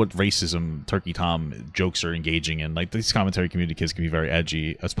don't know what racism Turkey Tom jokes are engaging in. Like these commentary community kids can be very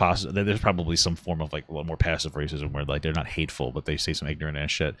edgy. As possible, there's probably some form of like a little more passive racism where like they're not hateful, but they say some ignorant ass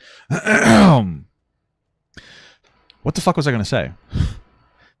shit. What the fuck was I gonna say?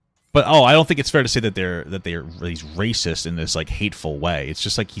 But I don't think it's fair to say that he's racist in this like hateful way. It's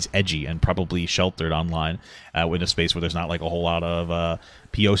just like he's edgy and probably sheltered online in a space where there's not like a whole lot of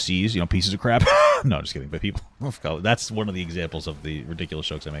POCs, you know, pieces of crap. No, just kidding. But people of color. That's one of the examples of the ridiculous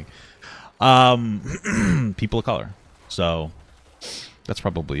jokes I make. People of color. So that's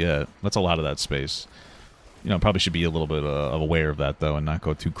probably it. That's a lot of that space. You know, probably should be a little bit aware of that though, and not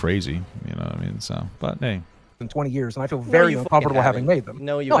go too crazy. You know what I mean? So, but hey. In 20 years, and I feel very uncomfortable having made them.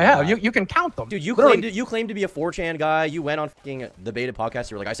 No, I have. You can count them. Dude, you claimed to be a 4chan guy. You went on fucking the beta podcast.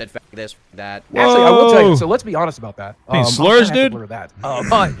 You were like, I said this, that. Actually, I will tell you. So let's be honest about that. Slurs, dude.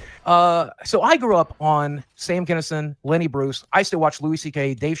 So I grew up on Sam Kinison, Lenny Bruce. I still watch Louis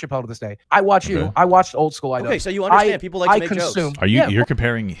C.K., Dave Chappelle to this day. I watch you. I watched old school iDubbbz. Okay, so you understand people like to make jokes. Are you're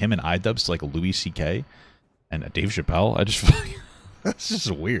comparing him and iDubbbz to like Louis C.K. and Dave Chappelle? I just that's just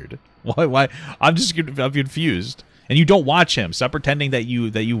weird. Why? I'm confused. And you don't watch him. Stop pretending that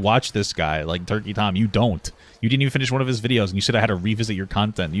you watch this guy like Turkey Tom. You don't. You didn't even finish one of his videos, and you said I had to revisit your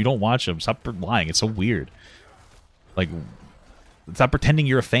content. You don't watch him. Stop lying. It's so weird. Like, Stop pretending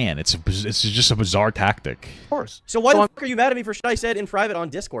you're a fan. It's just a bizarre tactic. Of course. So why the fuck are you mad at me for shit I said in private on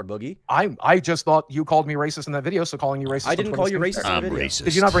Discord, Boogie? I just thought you called me racist in that video, so calling you racist. I didn't call you racist in the I'm video. racist.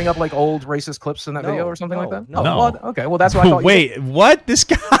 Did you not bring up like old racist clips in that video or something like that? No. Well, okay, well that's what I thought. Wait, what? This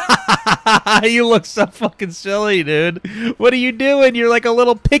guy? You look so fucking silly, dude. What are you doing? You're like a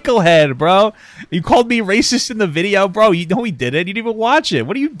little picklehead, bro. You called me racist in the video, bro. You know he didn't. You didn't even watch it.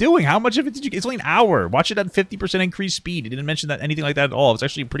 What are you doing? How much of it did you? It's only an hour. Watch it at 50% increased speed. He didn't mention that anything like that at all. It's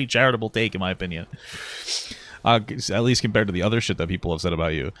actually a pretty charitable take, in my opinion. At least compared to the other shit that people have said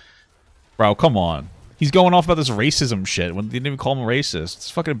about you, bro. Come on. He's going off about this racism shit when they didn't even call him racist. It's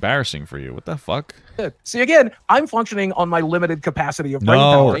fucking embarrassing for you. What the fuck? See, again, I'm functioning on my limited capacity of brain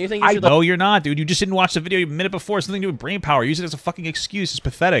power. No, you're not, dude. You just didn't watch the video a minute before. It's nothing to do with brain power. Use it as a fucking excuse. It's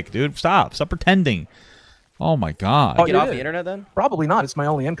pathetic, dude. Stop pretending. Oh my god. Get off the internet then? Probably not. It's my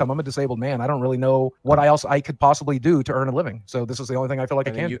only income. I'm a disabled man. I don't really know what else I could possibly do to earn a living. So this is the only thing I feel like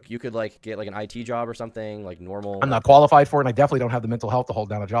I can do. You could like get like an IT job or something, like normal. I'm not qualified for it, and I definitely don't have the mental health to hold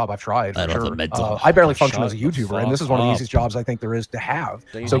down a job. I've tried. For sure. I barely function as a YouTuber, and this is one of the easiest jobs I think there is to have.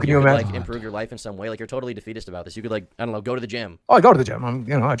 So can you imagine? Like improve your life in some way? Like you're totally defeatist about this. You could like, I don't know, go to the gym. Oh, I go to the gym.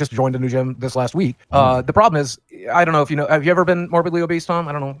 I just joined a new gym this last week. The problem is, I don't know if you know. Have you ever been morbidly obese, Tom?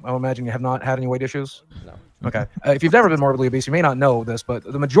 I don't know. I imagine you have not had any weight issues. No. Okay. If you've never been morbidly obese, you may not know this, but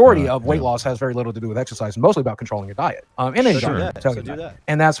the majority of weight loss has very little to do with exercise, mostly about controlling your diet. And do that.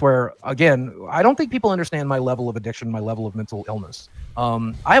 And that's where, again, I don't think people understand my level of addiction, my level of mental illness.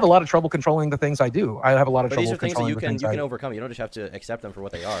 I have a lot of trouble controlling the things I do. I have a lot of trouble controlling the things you can overcome. You don't just have to accept them for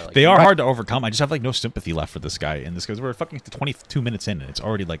what they are. Like, they are hard to overcome. I just have like no sympathy left for this guy in this because we're fucking 22 minutes in and it's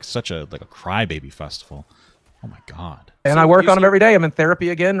already like such a crybaby festival. Oh my god. And I work on them every day. I'm in therapy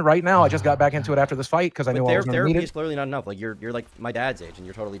again right now. I just got back into it after this fight because I knew I was going to need it. Therapy is clearly not enough. Like you're like my dad's age and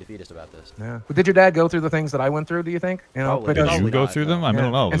you're totally defeatist about this. Yeah. But did your dad go through the things that I went through, do you think? Did you go through them? I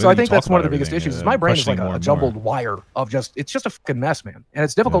don't know. And so I think that's one of the biggest issues is my brain is like a jumbled wire of it's just a fucking mess, man. And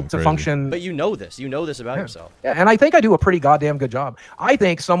it's difficult to function. But you know this. You know this about yourself. Yeah, and I think I do a pretty goddamn good job. I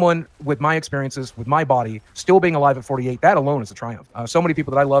think someone with my experiences, with my body, still being alive at 48, that alone is a triumph. So many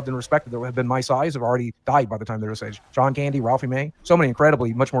people that I loved and respected that have been my size have already died by the time they're this age. John Candy, Ralphie May, so many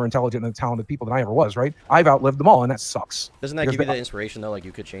incredibly much more intelligent and talented people than I ever was, right? I've outlived them all, and that sucks. Doesn't that give you the inspiration, though? Like,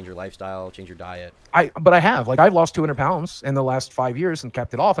 you could change your lifestyle, change your diet. But I have. Like, I've lost 200 pounds in the last 5 years and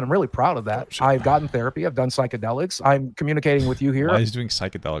kept it off, and I'm really proud of that. I've gotten therapy. I've done psychedelics. I'm communicating with you here. Why is doing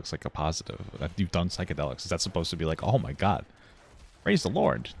psychedelics like a positive? If you've done psychedelics, is that supposed to be like, oh my god, praise the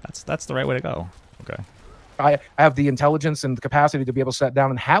Lord? That's the right way to go. Okay. I have the intelligence and the capacity to be able to sit down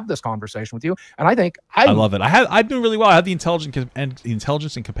and have this conversation with you, and I think I love it. I've been really well. I have the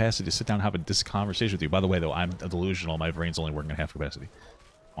intelligence and capacity to sit down and have this conversation with you. By the way, though, I'm delusional. My brain's only working at half capacity.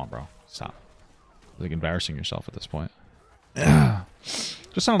 Come on, bro, stop. Like embarrassing yourself at this point.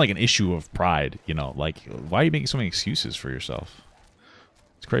 Just sounded like an issue of pride. Like why are you making so many excuses for yourself?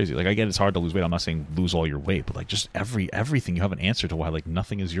 It's crazy. Like I get it's hard to lose weight. I'm not saying lose all your weight, but like just everything you have an answer to why like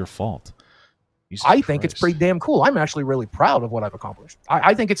nothing is your fault. I think it's pretty damn cool. I'm actually really proud of what I've accomplished.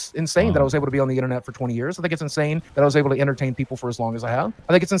 I think it's insane that I was able to be on the internet for 20 years. I think it's insane that I was able to entertain people for as long as I have.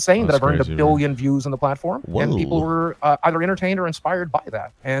 I think it's insane that I've earned 1 billion views on the platform, and people were either entertained or inspired by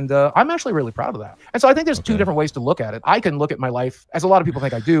that. And I'm actually really proud of that. And so I think there's two different ways to look at it. I can look at my life as a lot of people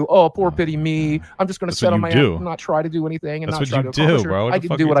think I do. Oh, poor pity me. I'm just going to sit on my ass and not try to do anything and not try to accomplish it. I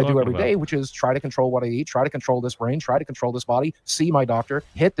can do what I do every day, which is try to control what I eat, try to control this brain, try to control this body, see my doctor,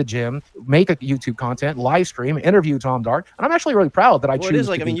 hit the gym, make a YouTube content, live stream, interview Tom Dart, and I'm actually really proud that I choose. It is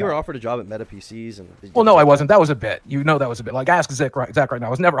like, I mean, you were offered a job at Meta PCs, and well, no, I wasn't. That was a bit. That was a bit. Like ask Zach right now. I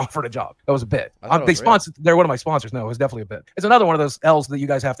was never offered a job. That was a bit. They sponsored. They're one of my sponsors. No, it was definitely a bit. It's another one of those L's that you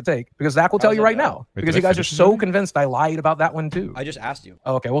guys have to take because Zach will tell you right now because you guys are so convinced I lied about that one too. I just asked you.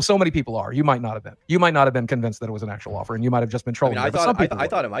 Oh, okay, well, so many people are. You might not have been. You might not have been convinced that it was an actual offer, and you might have just been trolling. I thought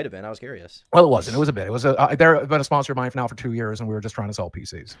it might have been. I was curious. Well, it wasn't. It was a bit. It was they've been a sponsor of mine now for 2 years, and we were just trying to sell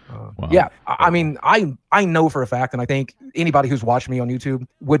PCs. Yeah, I mean, I know for a fact, and I think anybody who's watched me on YouTube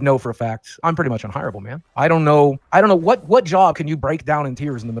would know for a fact I'm pretty much unhireable, man. I don't know what job can you break down in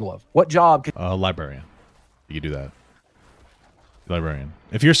tears in the middle of? What job can librarian. You could do that. Librarian.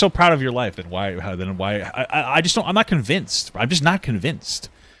 If you're so proud of your life, then why I just don't I'm not convinced. I'm just not convinced.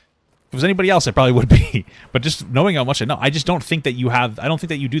 If it was anybody else, I probably would be. But just knowing how much I know, I just don't think that you have I don't think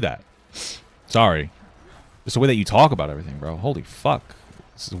that you do that. Sorry. It's the way that you talk about everything, bro. Holy fuck.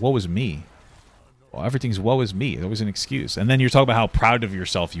 This is woe is me. Well, everything's woe is me. It's always an excuse. And then you're talking about how proud of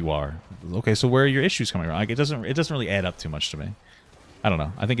yourself you are. Okay, so where are your issues coming from? Like, it doesn't really add up too much to me. I don't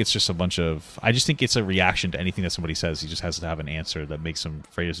know. I think it's just a bunch of... I just think it's a reaction to anything that somebody says. He just has to have an answer that makes him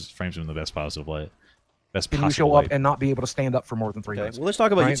frames him in the best positive light. Best can you possible show up way. and not be able to stand up for more than 3 minutes? Well, let's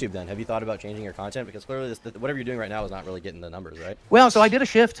talk about right? YouTube then. Have you thought about changing your content? Because clearly, whatever you're doing right now is not really getting the numbers, right? Well, so I did a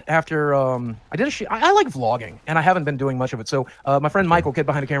shift after I like vlogging, and I haven't been doing much of it. So my friend Michael, kid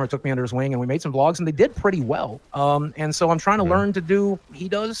behind the camera, took me under his wing, and we made some vlogs, and they did pretty well. And so I'm trying to learn to do he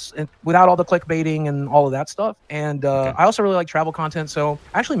does, and without all the clickbaiting and all of that stuff. And I also really like travel content. So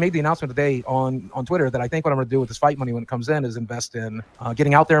I actually made the announcement today on Twitter that I think what I'm going to do with this fight money when it comes in is invest in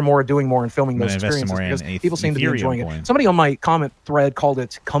getting out there more, doing more, and filming those experiences because people seem to be enjoying it. Somebody on my comment thread called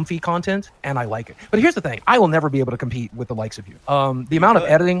it comfy content, and I like it. But here's the thing: I will never be able to compete with the likes of you. The amount of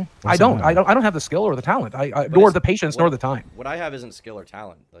editing, I don't have the skill or the talent, nor the patience nor the time. What I have isn't skill or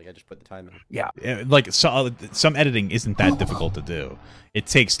talent. Like I just put the time in. Yeah. Like some editing isn't that difficult to do. It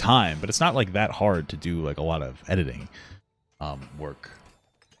takes time, but it's not like that hard to do like a lot of editing work.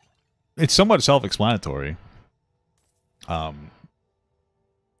 It's somewhat self-explanatory.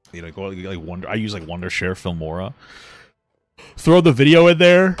 You know, go like Wonder. I use like Wondershare Filmora. Throw the video in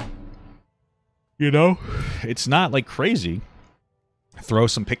there. You know, it's not like crazy. Throw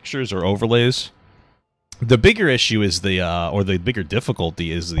some pictures or overlays. The bigger issue is or the bigger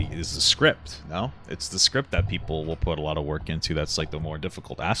difficulty is the script. No, it's the script that people will put a lot of work into. That's like the more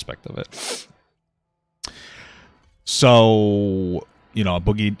difficult aspect of it. So, you know,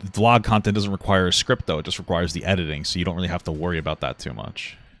 Boogie vlog content doesn't require a script though. It just requires the editing, so you don't really have to worry about that too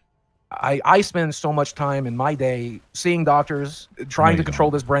much. I spend so much time in my day seeing doctors, trying to control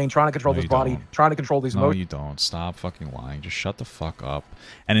this brain, trying to control this body, trying to control these emotions. No, you don't. Stop fucking lying. Just shut the fuck up.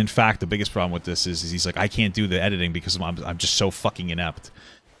 And in fact, the biggest problem with this is he's like, I can't do the editing because I'm just so fucking inept.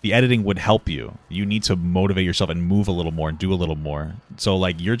 The editing would help you. You need to motivate yourself and move a little more and do a little more. So,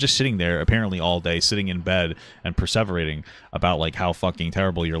 like, you're just sitting there apparently all day, sitting in bed and perseverating about, like, how fucking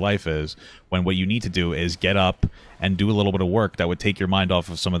terrible your life is, when what you need to do is get up and do a little bit of work that would take your mind off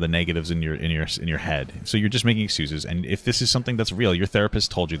of some of the negatives in your head. So you're just making excuses. And if this is something that's real, your therapist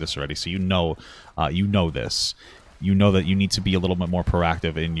told you this already, so you know this. You know that you need to be a little bit more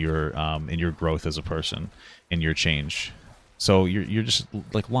proactive in your growth as a person, in your change. So you're just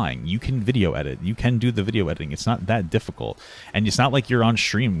like lying. You can video edit. You can do the video editing. It's not that difficult. And it's not like you're on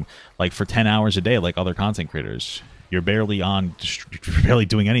stream like for 10 hours a day like other content creators. You're barely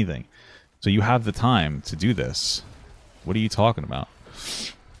doing anything. So you have the time to do this. What are you talking about?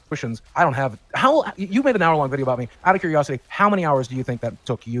 I don't have you made an hour-long video about me. Out of curiosity, how many hours do you think that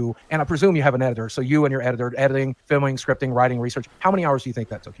took you? And I presume you have an editor, so you and your editor, editing, filming, scripting, writing, research. How many hours do you think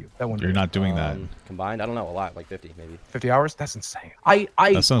that took you? That one. You're not doing that combined. I don't know, a lot, like 50 maybe. 50 hours? That's insane. I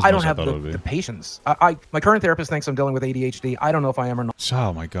don't have the patience. My current therapist thinks I'm dealing with ADHD. I don't know if I am or not.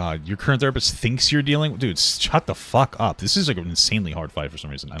 Oh my god, your current therapist thinks you're dealing with, dude. Shut the fuck up. This is like an insanely hard fight for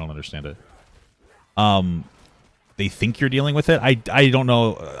some reason. I don't understand it. They think you're dealing with it. I don't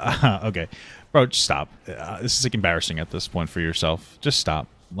know. Okay, bro, just stop. This is like embarrassing at this point for yourself. Just stop.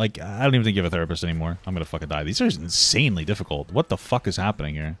 Like, I don't even think you have a therapist anymore. I'm gonna fucking die. These are insanely difficult. What the fuck is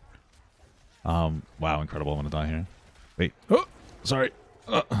happening here? Wow, incredible. I'm gonna die here. Wait. Oh, sorry.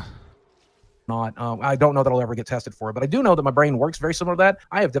 I don't know that I'll ever get tested for it, but I do know that my brain works very similar to that.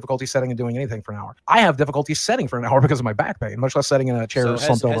 I have difficulty setting and doing anything for an hour. I have difficulty setting for an hour because of my back pain, much less setting in a chair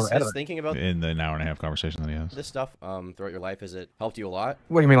slumped over. Has thinking about in the hour-and-a-half conversation that he has this stuff throughout your life, has it helped you a lot?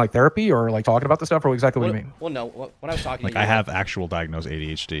 What do you mean, like therapy or like talking about the stuff, or exactly what do you mean? Well, no. When I was talking, like, I have actual diagnosed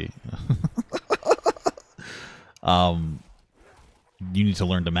ADHD. You need to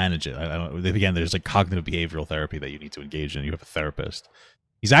learn to manage it. I don't, again, there's like cognitive behavioral therapy that you need to engage in. You have a therapist.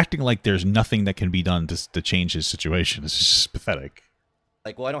 He's acting like there's nothing that can be done to change his situation. It's just pathetic.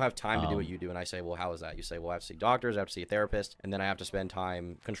 Like, well, I don't have time to do what you do. And I say, well, how is that? You say, well, I have to see doctors, I have to see a therapist, and then I have to spend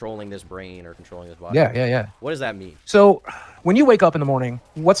time controlling this brain or controlling this body. Yeah. What does that mean? So when you wake up in the morning,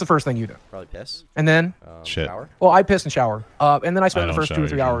 what's the first thing you do? Probably piss. And then? Shit. Shower. Well, I piss and shower. And then I spend the first 2 or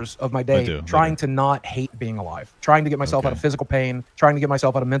 3 hours of my day trying to not hate being alive, trying to get myself out of physical pain, trying to get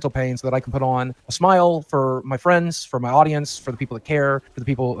myself out of mental pain so that I can put on a smile for my friends, for my audience, for the people that care, for the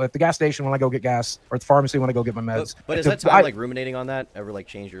people at the gas station when I go get gas, or at the pharmacy when I go get my meds. But is that time, like, ruminating on that ever, like,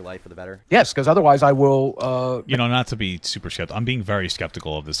 change your life for the better? Yes, because otherwise I will... you know, not to be super skeptical. I'm being very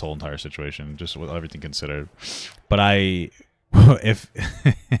skeptical of this whole entire situation, just with everything considered. But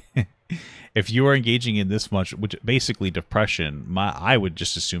if you are engaging in this much, which basically depression, I would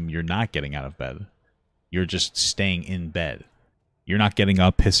just assume you're not getting out of bed. You're just staying in bed. You're not getting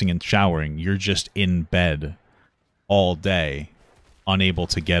up, pissing, and showering. You're just in bed all day, unable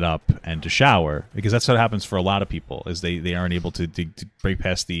to get up and to shower, because that's what happens for a lot of people, is they aren't able to break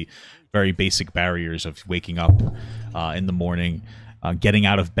past the very basic barriers of waking up in the morning, getting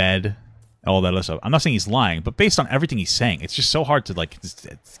out of bed, all that other stuff. I'm not saying he's lying, but based on everything he's saying, it's just so hard to like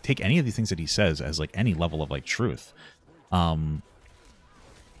take any of the things that he says as like any level of like truth.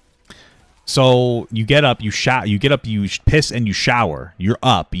 So you get up, you piss and you shower. You're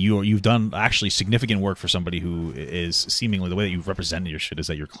up. You've done actually significant work for somebody who is seemingly, the way that you've represented your shit is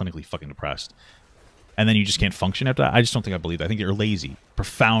that you're clinically fucking depressed. And then you just can't function after that. I just don't think I believe that. I think you're lazy,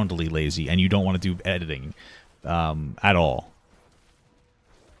 profoundly lazy, and you don't want to do editing at all.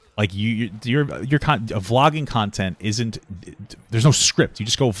 Like your vlogging content isn't. There's no script. You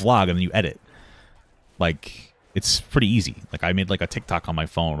just go vlog and then you edit. Like. It's pretty easy. Like I made like a TikTok on my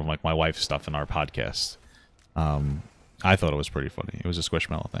phone of like my wife's stuff in our podcast. I thought it was pretty funny. It was a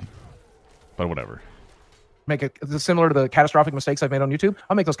Squishmallow thing, but whatever. Make it similar to the catastrophic mistakes I've made on YouTube.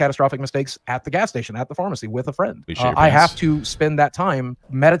 I'll make those catastrophic mistakes at the gas station, at the pharmacy with a friend. I have to spend that time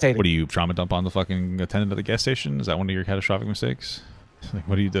meditating. What do you trauma dump on the fucking attendant at the gas station? Is that one of your catastrophic mistakes? Like,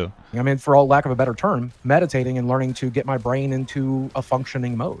 what do you do? I mean, for all lack of a better term, meditating and learning to get my brain into a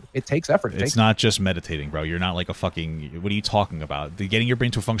functioning mode. It takes effort. It's not just meditating, bro. You're not like a fucking... What are you talking about? Getting your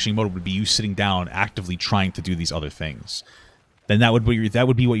brain to a functioning mode would be you sitting down, actively trying to do these other things. Then that would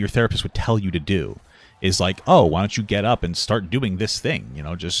be what your therapist would tell you to do. Is like, oh, why don't you get up and start doing this thing? You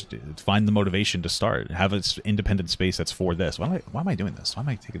know, just find the motivation to start. Have an independent space that's for this. Why am I doing this? Why am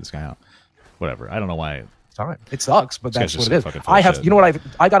I taking this guy out? Whatever. I don't know why... Time. It sucks, but that's what it is. I have, you know what,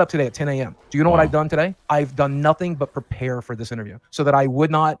 I got up today at 10 a.m. Do you know what I've done today? I've done nothing but prepare for this interview so that I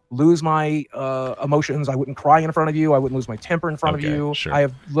would not lose my emotions. I wouldn't cry in front of you. I wouldn't lose my temper in front of you. Sure. I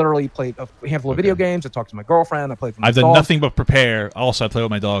have literally played a handful of video games. I talked to my girlfriend. I played with my I've done nothing but prepare. Also, I play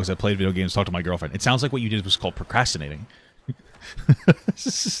with my dogs. I played video games, talked to my girlfriend. It sounds like what you did was called procrastinating.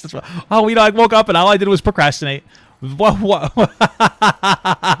 Oh, you know, I woke up and all I did was procrastinate. What?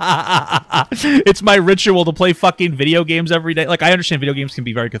 It's my ritual to play fucking video games every day. Like, I understand video games can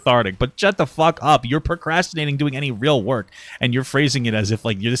be very cathartic, but shut the fuck up. You're procrastinating doing any real work, and you're phrasing it as if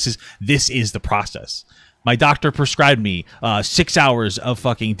like this is the process. My doctor prescribed me 6 hours of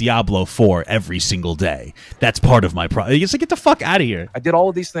fucking Diablo 4 every single day. That's part of my It's like, get the fuck out of here. I did all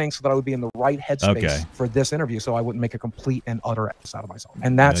of these things so that I would be in the right headspace for this interview, so I wouldn't make a complete and utter ass out of myself.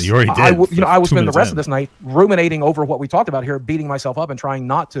 And that's you already did. I would spend the rest of this night ruminating over what we talked about here, beating myself up and trying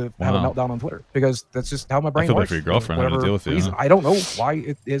not to have a meltdown on Twitter, because that's just how my brain works. I feel bad for your girlfriend having to deal with it. I don't know why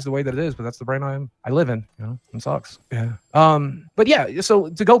it is the way that it is, but that's the brain I live in. You know, it sucks. Yeah. But yeah, so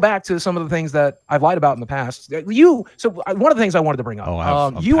to go back to some of the things that I've lied about in the past, so one of the things I wanted to bring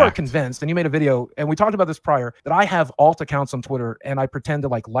up, you are convinced, and you made a video, and we talked about this prior, that I have alt accounts on Twitter, and I pretend to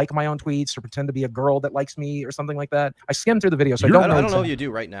like my own tweets, or pretend to be a girl that likes me, or something like that. I skimmed through the video, so I don't know if you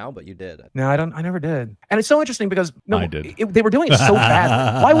do right now, but you did. No, I never did. And it's so interesting because they were doing it so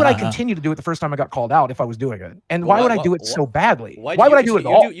badly. Why would I continue to do it the first time I got called out if I was doing it? And why would I do it so badly? Why would I do it at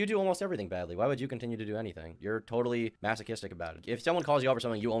all? You do almost everything badly. Why would you continue to do anything? You're totally masochistic about it. If someone calls you out for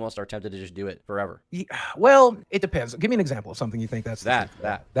something, you almost are tempted to just do it forever. Well, it depends. Give me an example of something you think that's that.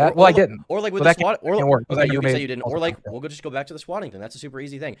 Well, I didn't. Or like with the SWAT, or you can say you didn't. Or like we'll just go back to the swatting thing. That's a super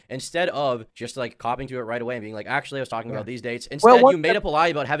easy thing. Instead of just like copying to it right away and being like, actually, I was talking about these dates. Instead, you made up a lie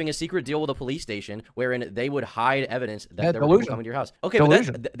about having a secret deal with a police station wherein they would hide evidence that there were people coming to your house. Okay,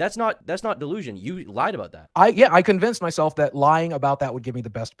 but that's not delusion. You lied about that. I convinced myself that lying about that would give me the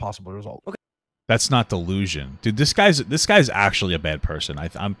best possible result. Okay. That's not delusion, dude. This guy's actually a bad person.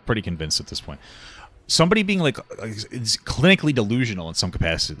 I'm pretty convinced at this point. Somebody being like is clinically delusional in some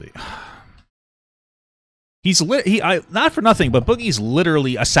capacity. Not for nothing, but Boogie's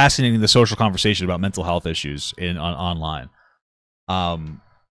literally assassinating the social conversation about mental health issues online.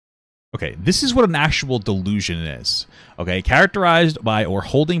 Okay, this is what an actual delusion is. Okay, characterized by or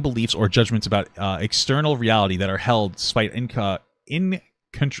holding beliefs or judgments about external reality that are held despite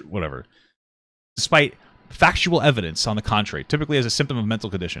despite factual evidence on the contrary, typically as a symptom of mental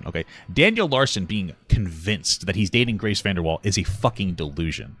condition. Okay, Daniel Larson being convinced that he's dating Grace Vanderwall is a fucking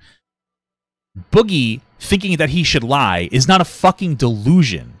delusion. Boogie thinking that he should lie is not a fucking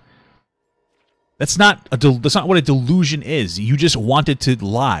delusion. That's not what a delusion is. You just wanted to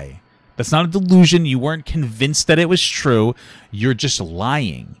lie. That's not a delusion. You weren't convinced that it was true. You're just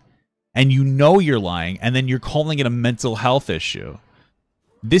lying. And you know you're lying, and then you're calling it a mental health issue.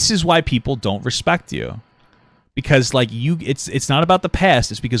 This is why people don't respect you. Because like it's not about the past.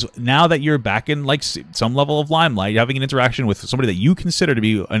 It's because now that you're back in like some level of limelight, having an interaction with somebody that you consider to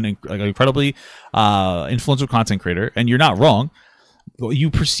be an incredibly influential content creator, and you're not wrong, you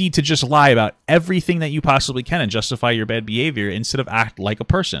proceed to just lie about everything that you possibly can and justify your bad behavior instead of act like a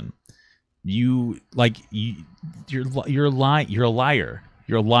person. You're a liar.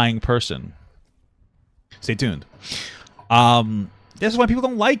 You're a lying person. Stay tuned. This is why people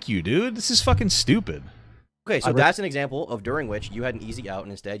don't like you, dude. This is fucking stupid. Okay, so that's an example of during which you had an easy out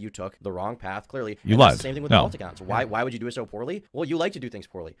and instead you took the wrong path, clearly. You lied. The same thing with the alt accounts. Why would you do it so poorly? Well, you like to do things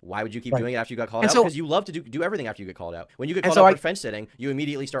poorly. Why would you keep doing it after you got called out? Because you love to do everything after you get called out. When you get called out for fence sitting, you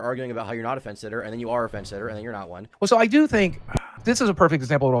immediately start arguing about how you're not a fence sitter, and then you are a fence sitter, and then you're not one. Well, so I do think this is a perfect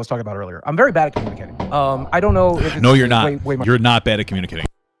example of what I was talking about earlier. I'm very bad at communicating. I don't know if it's... No, you're not. You're not bad at communicating.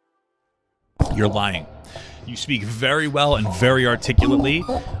 You're lying. You speak very well and very articulately.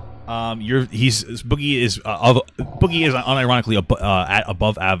 Boogie is unironically at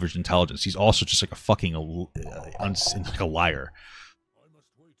above average intelligence. He's also just like a fucking like a liar.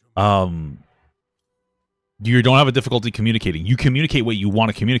 You don't have a difficulty communicating. You communicate what you want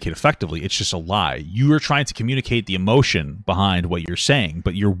to communicate effectively. It's just a lie. You are trying to communicate the emotion behind what you're saying,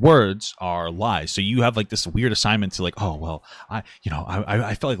 but your words are lies. So you have like this weird assignment to like, oh well, I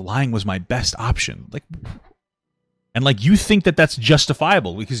felt like lying was my best option. Like. And, like, you think that that's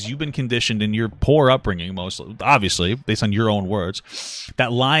justifiable because you've been conditioned in your poor upbringing, mostly, obviously, based on your own words,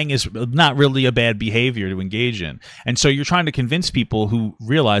 that lying is not really a bad behavior to engage in. And so you're trying to convince people who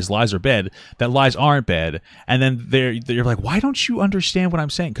realize lies are bad that lies aren't bad. And then they're like, why don't you understand what I'm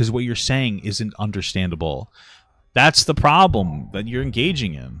saying? Because what you're saying isn't understandable. That's the problem that you're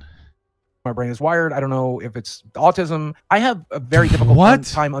engaging in. My brain is wired. I don't know if it's autism. I have a very difficult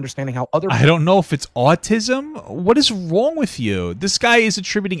time understanding how other people... I don't know if it's autism. What is wrong with you? This guy is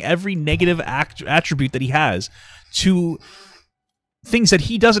attributing every negative attribute that he has to things that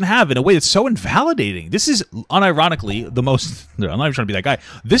he doesn't have in a way that's so invalidating. This is unironically the most... I'm not even trying to be that guy.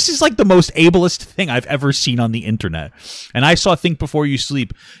 This is like the most ableist thing I've ever seen on the internet. And I saw Think Before You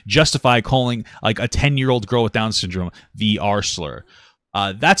Sleep justify calling like a 10-year-old girl with Down syndrome the R slur.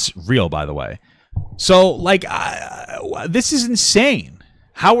 That's real, by the way. So, like, this is insane.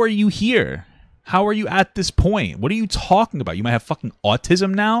 How are you here? How are you at this point? What are you talking about? You might have fucking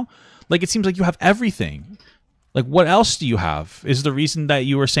autism now? Like, it seems like you have everything. Like, what else do you have? Is the reason that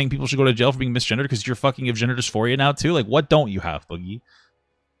you were saying people should go to jail for being misgendered because you're fucking of gender dysphoria now, too? Like, what don't you have, Boogie?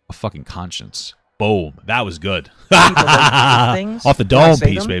 A fucking conscience. Boom. That was good. Off the dome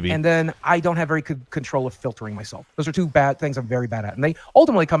piece, baby. And then I don't have very good control of filtering myself. Those are two bad things I'm very bad at. And they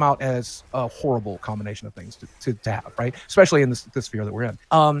ultimately come out as a horrible combination of things to have, right? Especially in this sphere that we're in.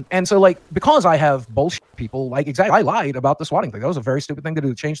 And so, like, because I have bullshit people, like, exactly, I lied about the swatting thing. That was a very stupid thing to do.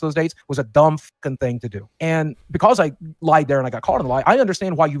 To change those dates was a dumb fucking thing to do. And because I lied there and I got caught in the lie, I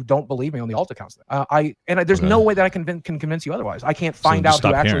understand why you don't believe me on the alt accounts. There's no way that I can convince you otherwise. I can't find out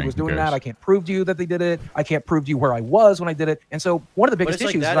who actually was doing that. I can't prove to you that they did it. I can't prove to you where I was when I did it. And so one of the biggest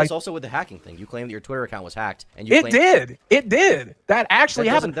issues is also with the hacking thing. You claim that your Twitter account was hacked, and it did. That actually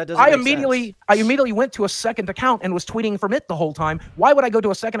happened. I immediately went to a second account and was tweeting from it the whole time. Why would I go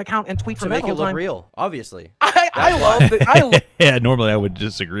to a second account and tweet from it the whole time? To make it look real, obviously. I love it. Yeah, normally I would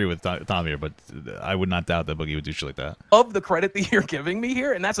disagree with Tom here, but I would not doubt that Boogie would do shit like that. Of the credit that you're giving me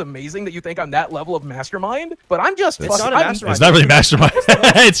here, and that's amazing that you think I'm that level of mastermind, but I'm just... It's not a mastermind. It's not really mastermind.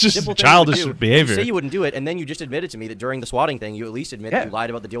 It's just childish behavior. You say you wouldn't do it, and then you just admitted to me that during the swatting thing, you at least admit that you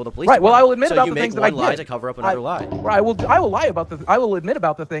lied about the deal with the police. Right. Well, I will admit about the things that I did. So you make one lie to cover up another lie. Right. I will admit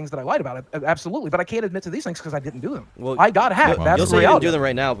about the things that I lied about. Absolutely. But I can't admit to these things because I didn't do them. Well, I got hacked. That's you'll say you didn't do them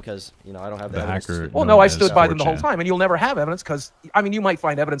right now because I don't have the evidence. Well, no, I stood by them the whole time, and you'll never have evidence because you might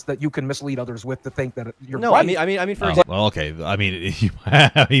find evidence that you can mislead others with to think that you're right. No, I mean, for example. Well, okay. I mean,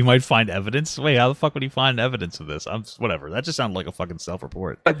 you might find evidence. Wait, how the fuck would he find evidence of this? Whatever. That just sounded like a fucking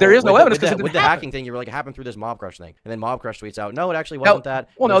self-report. But there is no evidence with the hacking thing. You were like, it happened through this Mob Crush thing, and then Mob Crush tweets out, no, it actually wasn't that.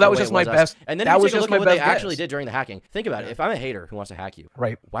 Well, no, that was just my best. And then you take a look at what they actually did during the hacking. Think about it. If I'm a hater who wants to hack you,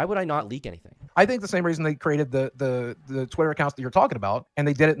 right? Why would I not leak anything? I think the same reason they created the Twitter accounts that you're talking about, and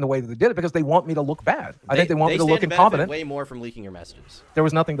they did it in the way that they did it because they want me to look bad. I think they want me to look incompetent. Way more from leaking your messages. There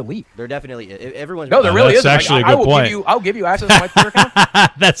was nothing to leak. There definitely everyone's. No, there really is. That's actually a good point. I'll give you access to my Twitter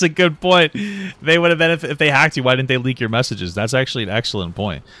account. That's a good point. They would have been if they hacked you. Why didn't they leak your messages? That's actually an excellent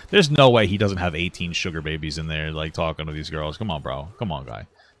point. There's no way he doesn't have 18 sugar babies in there like talking to these girls. Come on, bro. Come on, guy.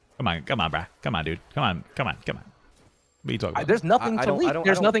 Come on, bro. Come on, dude. Come on. What are you talking about? There's nothing to leak.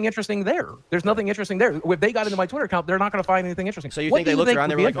 There's nothing interesting there. There's nothing interesting there. If they got into my Twitter account, they're not going to find anything interesting. So you think they looked around,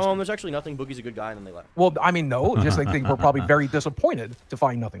 they were like, oh, there's actually nothing. Boogie's a good guy, and then they left. Well, I mean, no. Just they think we're probably very disappointed to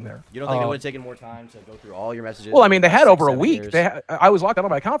find nothing there. You don't think it would have taken more time to go through all your messages? Well, I mean, they had over a week. I was locked out of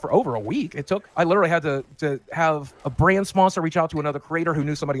my account for over a week. I literally had to have a brand sponsor reach out to another creator who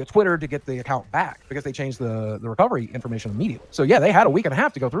knew somebody at Twitter to get the account back because they changed the recovery information immediately. So yeah, they had a week and a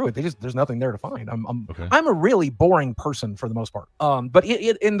half to go through it. There's nothing there to find. I'm a really boring person. person for the most part. But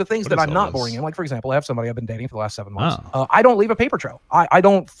in the things that I'm not boring in, like for example, I have somebody I've been dating for the last 7 months. I don't leave a paper trail. I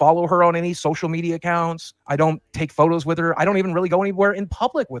don't follow her on any social media accounts. I don't take photos with her. I don't even really go anywhere in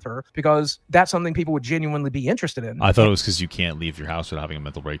public with her because that's something people would genuinely be interested in. I thought it was because you can't leave your house without having a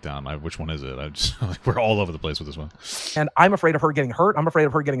mental breakdown. Which one is it? I just like, we're all over the place with this one. And I'm afraid of her getting hurt. I'm afraid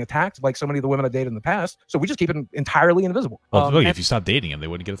of her getting attacked, like so many of the women I dated in the past. So we just keep it entirely invisible. Well, if you stop dating him, they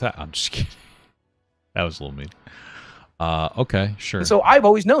wouldn't get attacked. I'm just kidding. That was a little mean. Okay, sure. And so I've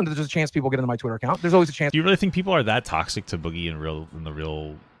always known that there's a chance people get into my Twitter account. There's always a chance. Do you really think people are that toxic to Boogie in the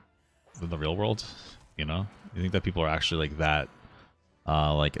real world? You know, you think that people are actually like that,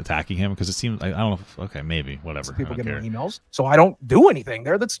 like attacking him? Because it seems I don't know. Okay, maybe whatever. People get their emails, so I don't do anything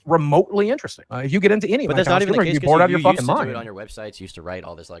there that's remotely interesting. If you get into any, but that's not even the case. You're bored out of your fucking mind. You used to do it on your websites. You used to write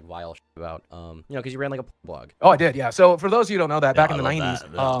all this like vile shit about, you know, because you ran like a blog. Oh, I did, yeah. So for those of you who don't know that, back in the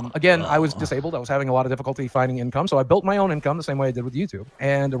 90s, again, I was disabled. I was having a lot of difficulty finding income, so I built my own income the same way I did with YouTube.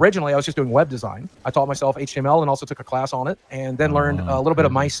 And originally, I was just doing web design. I taught myself HTML and also took a class on it, and then learned a little bit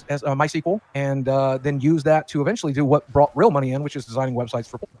of MySQL, and then used that to eventually do what brought real money in, which is designing websites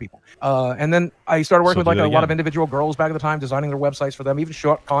for people. And then I started working with like a lot of individual girls back at the time, designing their websites for them, even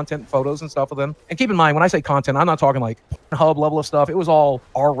short content, photos and stuff with them. And keep in mind, when I say content, I'm not talking like hub level of stuff. It was all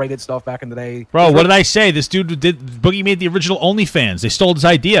R-rated stuff back in the day. Bro, what did I say? This dude Boogie made the original OnlyFans. They stole his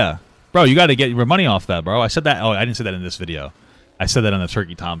idea. Bro, you got to get your money off that, bro. I said that. Oh, I didn't say that in this video. I said that in the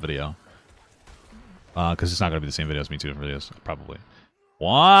Turkey Tom video. Because it's not going to be the same video as me, two different videos, probably.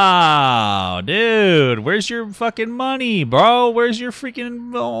 Wow, dude, where's your fucking money, bro? Where's your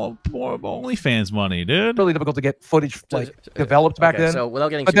freaking OnlyFans money, dude? Really difficult to get footage like developed back then. So without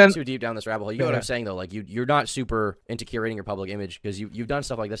getting too deep down this rabbit hole, you know what I'm saying though? Like you're not super into curating your public image because you've done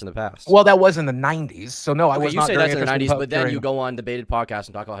stuff like this in the past. Well, that was in the 90s, so no, I was not. You say that's in the 90s, but then you go on debated podcasts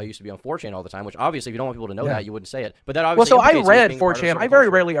and talk about how you used to be on 4chan all the time, which obviously if you don't want people to know that, you wouldn't say it. But that obviously well, so I read 4chan. I very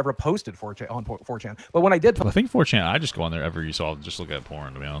rarely ever posted 4chan on 4chan, but when I did, I think 4chan, I just go on there every so I'll just look at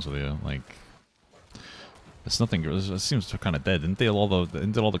porn, to be honest with you. Like, it's nothing. It seems kind of dead. Didn't all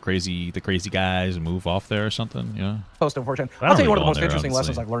the crazy guys move off there or something? Yeah. Post on 4chan. I'll tell you one of the most interesting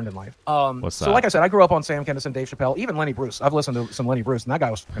lessons I've learned in life. What's that? So like I said, I grew up on Sam Kinison, Dave Chappelle, even Lenny Bruce. I've listened to some Lenny Bruce, and that guy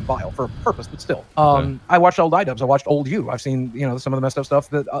was fucking vile for a purpose, but still. I watched old iDubbbz. I watched old you. I've seen some of the messed up stuff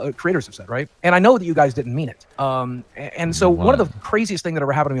that creators have said, right? And I know that you guys didn't mean it. And so one of the craziest things that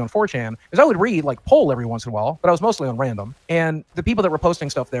ever happened to me on 4chan is I would read like poll every once in a while, but I was mostly on random. And the people that were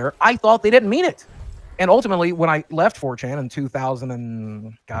posting stuff there, I thought they didn't mean it. And ultimately, when I left 4chan in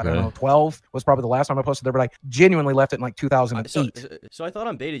 2012 was probably the last time I posted there, but I genuinely left it in like 2008. So I thought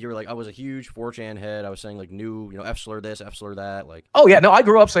on Baited, you were like, I was a huge 4chan head. I was saying like new, F slur this, F slur that. Like, oh yeah, no, I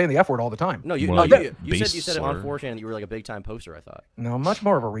grew up saying the F word all the time. No, you said it on 4chan that you were like a big time poster. I thought. No, much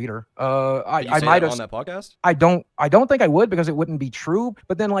more of a reader. I might have on that podcast. I don't think I would because it wouldn't be true.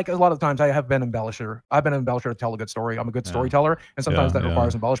 But then like a lot of times I have been embellisher. I've been an embellisher to tell a good story. I'm a good storyteller, and sometimes that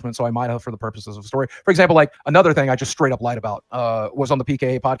requires embellishment. So I might have for the purposes of a story. For example, like another thing I just straight up lied about was on the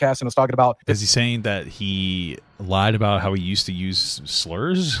PKA podcast and was talking about. Is he saying that he lied about how he used to use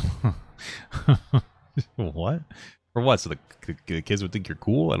slurs? What? For what? So the kids would think you're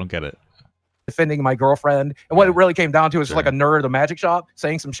cool? I don't get it. Defending my girlfriend, and what it really came down to is just like a nerd at a magic shop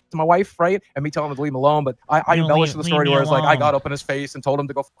saying some shit to my wife, right? And me telling him to leave him alone. But I embellished the story where it's like I got up in his face and told him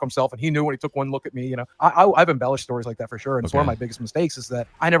to go fuck himself, and he knew when he took one look at me. I've embellished stories like that for sure. And it's one of my biggest mistakes is that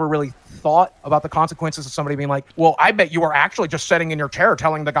I never really thought about the consequences of somebody being like, "Well, I bet you were actually just sitting in your chair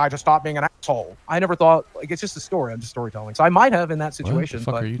telling the guy to stop being an asshole." I never thought like it's just a story. I'm just storytelling. So I might have in that situation,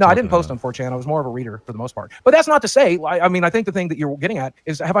 but no, I didn't post on 4chan. I was more of a reader for the most part. But that's not to say. I mean, I think the thing that you're getting at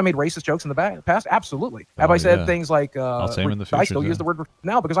is, have I made racist jokes in the past? Absolutely. Have I said things like, I'll say them in the future, I still use the word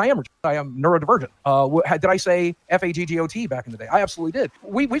now because I am neurodivergent. Did I say FAGGOT back in the day? I absolutely did.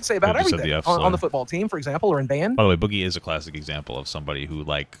 We'd say about everything on the football team, for example, or in band. By the way, Boogie is a classic example of somebody who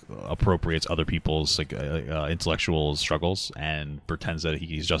like appropriates other people's like intellectual struggles and pretends that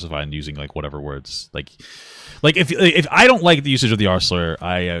he's justified in using like whatever words. Like if I don't like the usage of the R slur,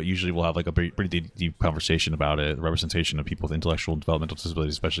 I usually will have like a pretty deep conversation about it, the representation of people with intellectual and developmental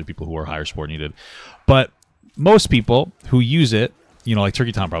disabilities, especially people who are higher support needed. But most people who use it, like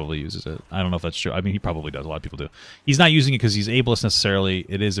Turkey Tom probably uses it. I don't know if that's true. I mean, he probably does. A lot of people do. He's not using it because he's ableist necessarily.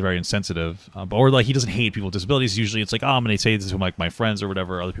 It is very insensitive. Or like he doesn't hate people with disabilities. Usually it's like, oh, I'm going to say this to like my friends or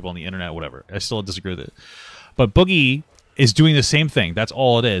whatever, other people on the internet, whatever. I still disagree with it. But Boogie is doing the same thing. That's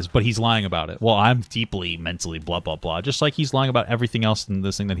all it is. But he's lying about it. Well, I'm deeply mentally blah, blah, blah. Just like he's lying about everything else in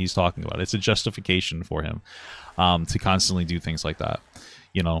this thing that he's talking about. It's a justification for him to constantly do things like that.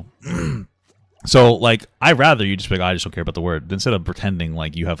 So, like, I'd rather you just be like, I just don't care about the word, instead of pretending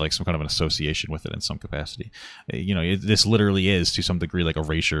like you have like some kind of an association with it in some capacity. You know, this literally is to some degree like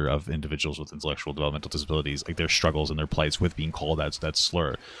erasure of individuals with intellectual developmental disabilities, like their struggles and their plights with being called that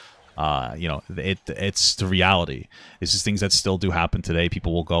slur. You know, it's the reality. It's just things that still do happen today.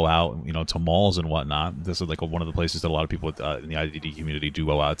 People will go out, you know, to malls and whatnot. This is like one of the places that a lot of people in the IDD community do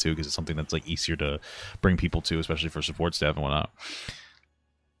go out to, because it's something that's like easier to bring people to, especially for support staff and whatnot.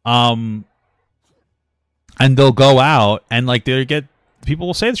 And they'll go out and like people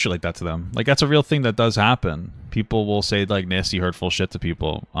will say shit like that to them. Like, that's a real thing that does happen. People will say like nasty, hurtful shit to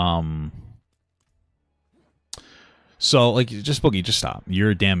people. So like, just Boogie, just stop.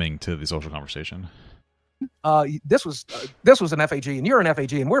 You're damning to the social conversation. This was an FAG, and you're an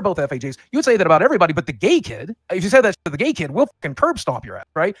FAG, and we're both FAGs. You would say that about everybody, but the gay kid, if you said that to the gay kid, we'll fucking curb stomp your ass,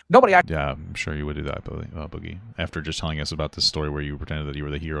 right? Nobody. Yeah, I'm sure you would do that, Boogie. After just telling us about this story where you pretended that you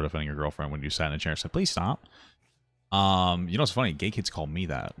were the hero defending your girlfriend when you sat in a chair and said, "Please stop." You know what's funny? Gay kids call me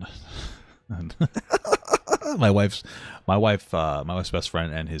that. my wife's best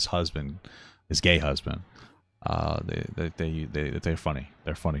friend and his husband, his gay husband. They're funny.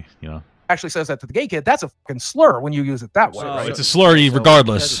 They're funny, you know. Actually says that to the gay kid, that's a fucking slur when you use it that way. So, right? It's a slur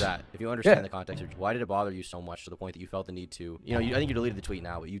regardless. Because of that, if you understand the context, why did it bother you so much to the point that you felt the need to, you know, I think you deleted the tweet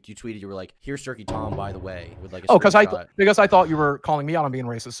now, but you tweeted, you were like, "Here's Turkey Tom, by the way," with like a because I thought you were calling me out on being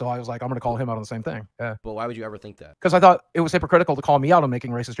racist, so I was like, I'm going to call him out on the same thing. Yeah. But why would you ever think that? Because I thought it was hypocritical to call me out on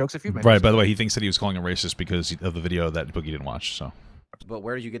making racist jokes if you made. Right. By the way, he thinks that he was calling him racist because of the video that Boogie didn't watch. So. But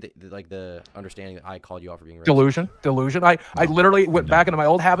where did you get the understanding that I called you out for being racist? Delusion. I literally went back into my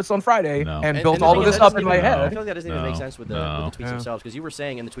old habits on Friday and built all of this up in my head. I feel like that doesn't even make sense with the tweets themselves, because you were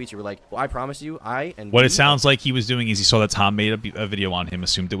saying in the tweets, you were like, "Well, I promise you, what it sounds like he was doing is he saw that Tom made a video on him,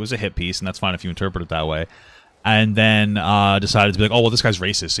 assumed it was a hit piece, and that's fine if you interpret it that way. And then decided to be like, oh, well, this guy's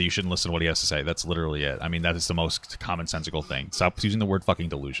racist, so you shouldn't listen to what he has to say. That's literally it. I mean, that is the most commonsensical thing. Stop using the word fucking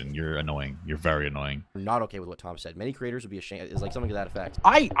delusion. You're annoying. You're very annoying. I'm not okay with what Tom said. Many creators would be ashamed. It's like something to that effect.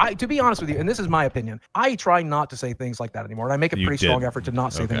 To be honest with you, and this is my opinion, I try not to say things like that anymore. And I make a pretty strong effort to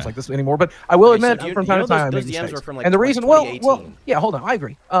not say things like this anymore. But I will admit, from time to time, I make mistakes. Like, and the reason, well, yeah, hold on, I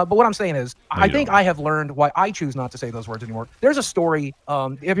agree. But what I'm saying is, I think I have learned why I choose not to say those words anymore. There's a story.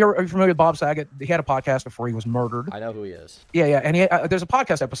 If you're familiar with Bob Saget, he had a podcast before he was murdered. I know who he is. Yeah, and there's a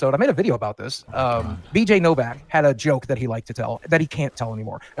podcast episode. I made a video about this. BJ Novak had a joke that he liked to tell that he can't tell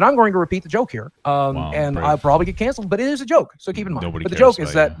anymore, and I'm going to repeat the joke here. And I'll probably get canceled, but it is a joke, so keep in mind. But the joke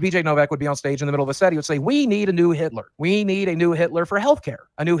is that BJ Novak would be on stage in the middle of a set. He would say, "We need a new Hitler. We need a new Hitler for healthcare,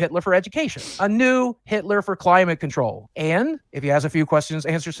 a new Hitler for education, a new Hitler for climate control. And if he has a few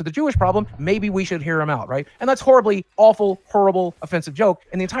answers to the Jewish problem, maybe we should hear him out, right?" And that's horribly awful, horrible, offensive joke.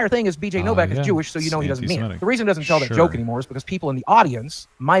 And the entire thing is BJ Novak is Jewish, so you know he doesn't mean it. The reason he doesn't tell that joke anymore is because people in the audience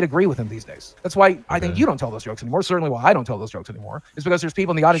might agree with him these days. That's why I think you don't tell those jokes anymore. Certainly why I don't tell those jokes anymore is because there's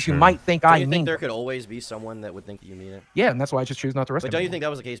people in the audience who might think I mean it. Do you think there could always be someone that would think that you mean it? Yeah, and that's why I just choose not to risk it. But don't you think that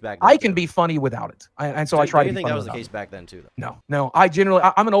was the case back then? I can be funny without it. And so I try to be funny. Do you think that was the case back then too? No.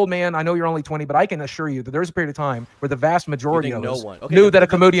 I'm an old man. I know you're only 20, but I can assure you that there's a period of time where the vast majority of us knew that a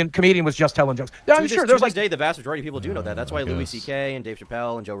comedian was just telling jokes. I'm sure there's like the vast majority of people do know that. That's why Louis C.K. and Dave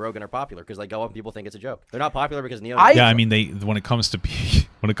Chappelle and Joe Rogan are popular, because they go up and people think it's a joke. They're not popular because yeah, I mean, when it comes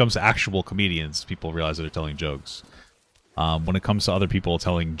to actual comedians, people realize that they're telling jokes. When it comes to other people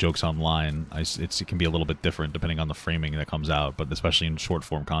telling jokes online, it can be a little bit different depending on the framing that comes out, but especially in short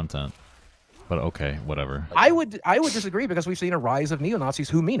form content. But okay, whatever. I would disagree, because we've seen a rise of neo-Nazis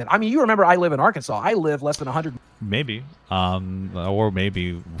who mean it. I mean, you remember I live in Arkansas. I live less than 100. Maybe, or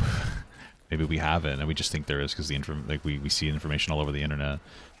maybe we haven't, and we just think there is because we see information all over the internet.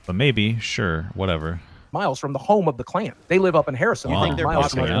 But maybe, sure, whatever. Miles from the home of the Klan. They live up in Harrison. You think they're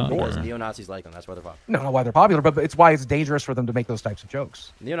popular because neo-Nazis like them? That's why they're popular. No, why they're popular, but it's why it's dangerous for them to make those types of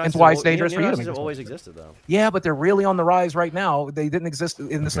jokes. It's why it's dangerous for you to make Neo-Nazis have always existed, though. Yeah, but they're really on the rise right now. They didn't exist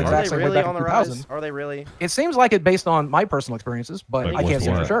in this exact same way back in 2000. Are they really? It seems like it based on my personal experiences, but I can't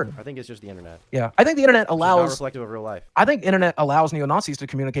say for sure. I think it's just the internet. Yeah, I think the internet allows. It's not reflective of real life. I think internet allows neo-Nazis to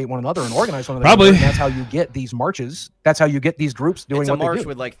communicate one another and organize one another. Probably. And that's how you get these marches. That's how you get these groups doing what they do. It's a march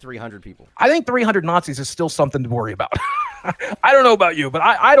with like 300 people. I think 300 Nazis is still something to worry about. I don't know about you, but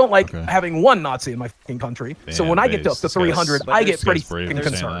I don't like having one Nazi in my fucking country. So when I get to 300, I get pretty fucking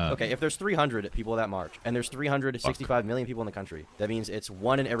concerned. Okay, if there's 300 people that march, and there's 365 million people in the country, that means it's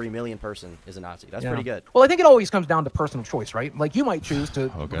 1 in every million person is a Nazi. That's pretty good. Well, I think it always comes down to personal choice, right? Like, you might choose to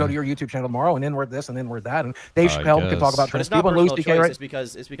go to your YouTube channel tomorrow and inward this and inward that, and Dave Chappelle can talk about trans people and Louis C.K., right?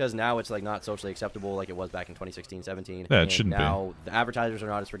 It's because now it's like not socially acceptable like it was back in 2016, 17. Yeah, it shouldn't be. Now the advertisers are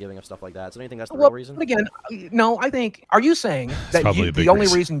not as forgiving of stuff like that. So do you think that's the real reason? Again, no, I think, are you you saying that the only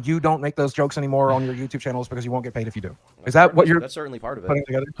reason you don't make those jokes anymore on your YouTube channel is because you won't get paid if you do? Is that what you're? That's certainly part of it. Putting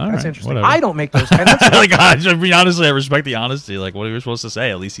together? All that's right, interesting. whatever. I don't make those. And that's like, I mean, honestly, I respect the honesty. Like, what are you supposed to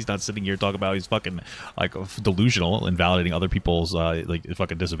say? At least he's not sitting here talking about he's fucking like delusional, invalidating other people's like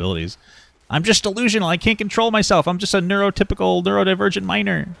fucking disabilities. I'm just delusional. I can't control myself. I'm just a neurotypical neurodivergent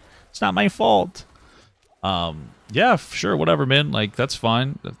minor. It's not my fault. Yeah, sure, whatever, man. Like, that's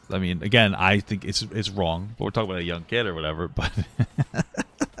fine. I mean, again, I think it's wrong. But we're talking about a young kid or whatever. But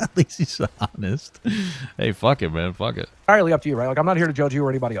at least he's honest. Hey, fuck it, man. Fuck it. Entirely up to you, right? Like, I'm not here to judge you or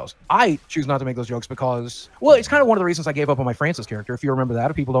anybody else. I choose not to make those jokes because, well, it's kind of one of the reasons I gave up on my Francis character. If you remember that,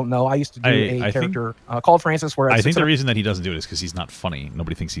 if people don't know, I used to do a character called Francis. Where I think the reason that he doesn't do it is because he's not funny.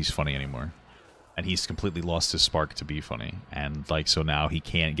 Nobody thinks he's funny anymore. And he's completely lost his spark to be funny. And, like, so now he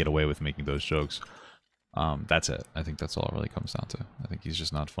can't get away with making those jokes. That's it. I think that's all it really comes down to. I think he's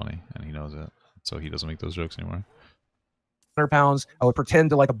just not funny, and he knows it. So he doesn't make those jokes anymore. 100 pounds. I would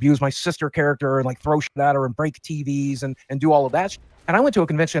pretend to, like, abuse my sister character and, like, throw shit at her and break TVs and do all of that. And I went to a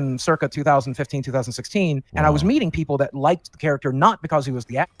convention circa 2015, 2016, and I was meeting people that liked the character not because he was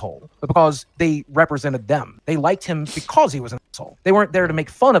the asshole, but because they represented them. They liked him because he was an asshole. They weren't there to make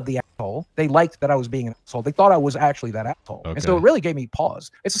fun of the asshole. They liked that I was being an asshole. They thought I was actually that asshole. Okay. And so it really gave me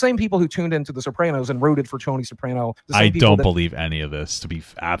pause. It's the same people who tuned into The Sopranos and rooted for Tony Soprano. I don't believe any of this, to be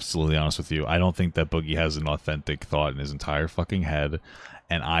absolutely honest with you. I don't think that Boogie has an authentic thought in his entire fucking head.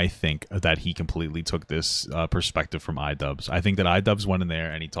 And I think that he completely took this perspective from iDubbbz. I think that iDubbbz went in there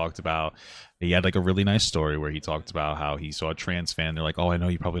and he talked about, he had like a really nice story where he talked about how he saw a trans fan. They're like, oh, I know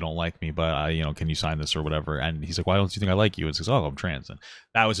you probably don't like me, but you know, can you sign this or whatever? And he's like, why don't you think I like you? And he says, oh, I'm trans. And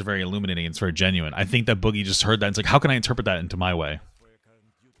that was very illuminating. It's very genuine. I think that Boogie just heard that. And it's like, how can I interpret that into my way?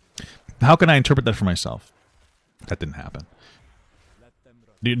 How can I interpret that for myself? That didn't happen.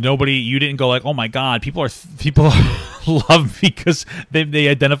 Nobody, you didn't go like, oh my god, people love me because they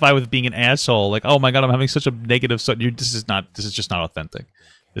identify with being an asshole. Like, oh my god, I'm having such a negative. This is just not authentic.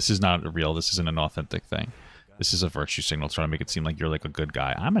 This is not real. This isn't an authentic thing. This is a virtue signal trying to make it seem like you're like a good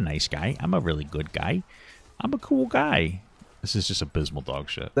guy. I'm a nice guy. I'm a really good guy. I'm a cool guy. This is just abysmal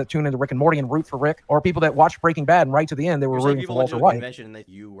dog shit. That tune into Rick and Morty and root for Rick, or people that watch Breaking Bad and right to the end they were rooting for Walter White. That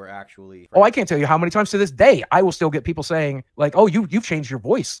you were actually. Oh, I can't tell you how many times to this day I will still get people saying like, "Oh, you've changed your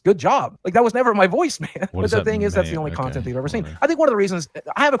voice. Good job." Like that was never my voice, man. But the thing is, that's the only content you've ever seen. I think one of the reasons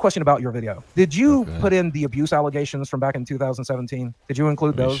I have a question about your video. Did you put in the abuse allegations from back in 2017? Did you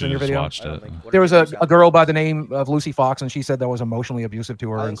include those in your video? There was a girl by the name of Lucy Fox, and she said that was emotionally abusive to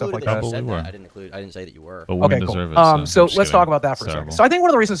her and stuff like that. I didn't say that you were. Okay, cool. So let's talk about that for a second. So I think one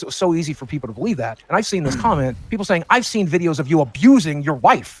of the reasons it was so easy for people to believe that, and I've seen this comment, people saying, I've seen videos of you abusing your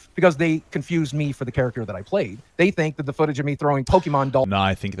wife because they confused me for the character that I played. They think that the footage of me throwing Pokemon dolls. No,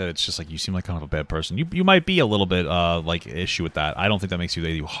 I think that it's just like you seem like kind of a bad person. You might be a little bit like issue with that. I don't think that makes you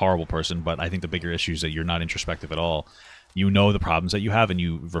a horrible person, but I think the bigger issue is that you're not introspective at all. You know the problems that you have, and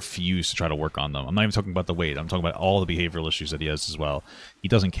you refuse to try to work on them. I'm not even talking about the weight. I'm talking about all the behavioral issues that he has as well. He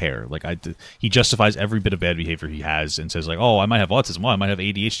doesn't care. Like he justifies every bit of bad behavior he has and says like, "Oh, I might have autism. Oh, I might have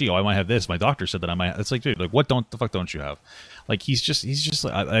ADHD. Oh, I might have this. My doctor said that I might." It's like, dude, like what the fuck don't you have? Like he's just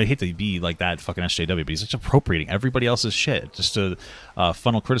like, I hate to be like that fucking SJW, but he's just appropriating everybody else's shit just to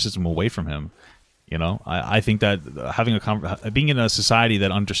funnel criticism away from him. You know, I think that having being in a society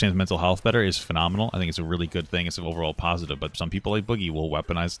that understands mental health better is phenomenal. I think it's a really good thing. It's an overall positive. But some people like Boogie will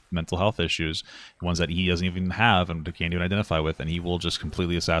weaponize mental health issues, ones that he doesn't even have and can't even identify with, and he will just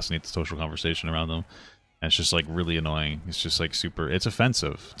completely assassinate the social conversation around them. And it's just like really annoying. It's just like it's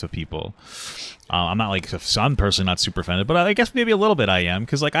offensive to people. I'm not like, I'm personally not super offended, but I guess maybe a little bit I am,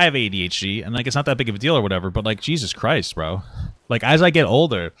 because like I have ADHD and like it's not that big of a deal or whatever, but like Jesus Christ, bro. Like as I get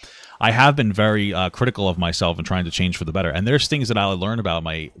older, I have been very critical of myself and trying to change for the better. And there's things that I learn about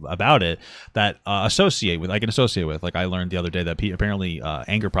it that I can associate with. Like I learned the other day that apparently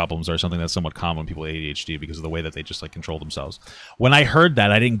anger problems are something that's somewhat common when people with ADHD because of the way that they just like control themselves. When I heard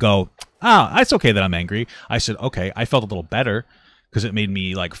that, I didn't go, it's okay that I'm angry. I said, okay, I felt a little better because it made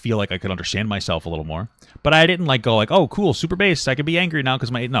me like feel like I could understand myself a little more. But I didn't like go like, oh, cool, super based. I could be angry now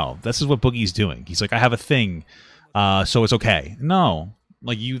because no, this is what Boogie's doing. He's like, I have a thing, so it's okay. No.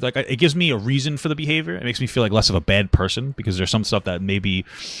 Like it gives me a reason for the behavior. It makes me feel like less of a bad person because there's some stuff that maybe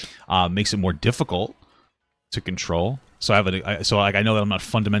makes it more difficult to control. So I know that I'm not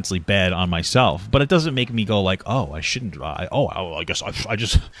fundamentally bad on myself, but it doesn't make me go like, oh, I shouldn't. I guess I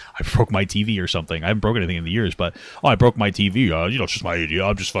broke my TV or something. I haven't broken anything in the years, but I broke my TV. You know, it's just my idea.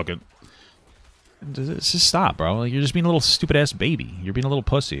 I'm just fucking. Just stop, bro. Like, you're just being a little stupid ass baby. You're being a little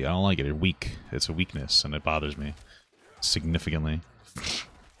pussy. I don't like it. You're weak. It's a weakness, and it bothers me significantly.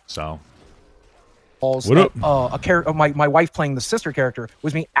 So What up? A character, my wife playing the sister character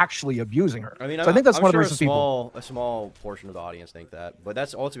was me actually abusing her. I mean, so I think that's I'm one of the sure reasons people. a small portion of the audience think that, but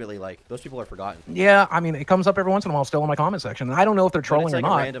that's ultimately like those people are forgotten. Yeah, I mean, it comes up every once in a while still in my comment section, and I don't know if they're trolling it's like or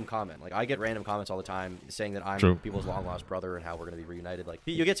not. A random comment. Like I get random comments all the time saying that I'm people's long lost brother and how we're gonna be reunited. Like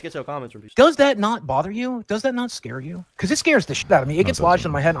you get schizo comments from people. Does that not bother you? Does that not scare you? Because it scares the shit out of me. It gets lodged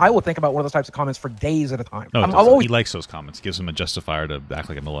in my head, and I will think about one of those types of comments for days at a time. No, he likes those comments. Gives him a justifier to act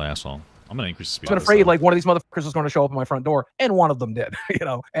like a little asshole. I'm gonna increase the speed. I've been afraid like one of these motherfuckers was going to show up at my front door, and one of them did. You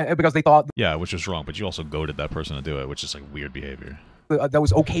know, and because they thought. Yeah, which was wrong, but you also goaded that person to do it, which is like weird behavior. That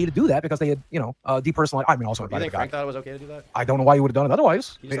was okay to do that because they had, you know, depersonalized. I mean, also. Do you think Frank thought it was okay to do that? I don't know why you would have done it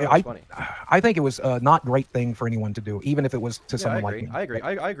otherwise. Funny. I think it was not a great thing for anyone to do, even if it was to someone like me. I agree.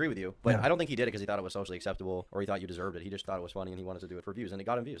 I agree with you, but I don't think he did it because he thought it was socially acceptable or he thought you deserved it. He just thought it was funny and he wanted to do it for views, and it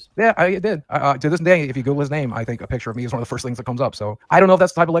got him views. Yeah, it did. To this day, if you Google his name, I think a picture of me is one of the first things that comes up. So I don't know if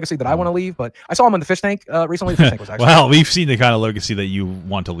that's the type of legacy that I want to leave, but I saw him in the fish tank recently. The fish tank was actually well, we've seen the kind of legacy that you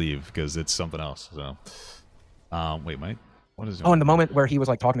want to leave because it's something else. So, wait, Mike. What is it? Oh, in the moment where he was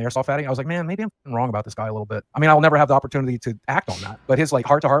like talking to Airsoft Fatty, I was like, man, maybe I'm wrong about this guy a little bit. I mean, I'll never have the opportunity to act on that. But his like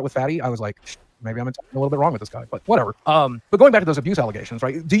heart to heart with Fatty, I was like, maybe I'm a little bit wrong with this guy, but whatever. But going back to those abuse allegations,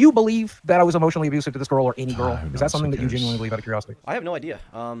 right? Do you believe that I was emotionally abusive to this girl or any girl? Is that something that you genuinely believe out of curiosity? I have no idea.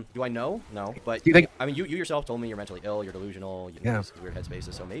 Do I know? No. But do you think? I mean, you yourself told me you're mentally ill, you're delusional, you know, these weird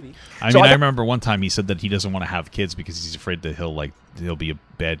headspaces, so maybe. I mean, I remember one time he said that he doesn't want to have kids because he's afraid that he'll be a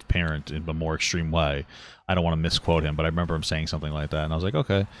bad parent in a more extreme way. I don't want to misquote him, but I remember him saying something like that, and I was like,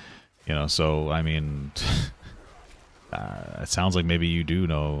 okay, you know. So I mean, it sounds like maybe you do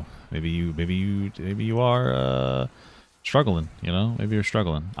know. Maybe you are struggling. You know, maybe you're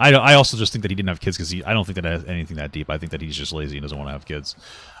struggling. I also just think that he didn't have kids because I don't think that it has anything that deep. I think that he's just lazy and doesn't want to have kids.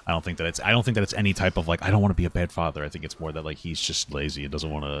 I don't think that it's any type of like I don't want to be a bad father. I think it's more that like he's just lazy and doesn't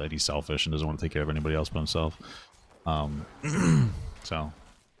want to. And he's selfish and doesn't want to take care of anybody else but himself. So.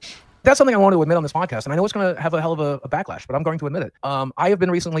 That's something I want to admit on this podcast, and I know it's going to have a hell of a backlash, but I'm going to admit it. I have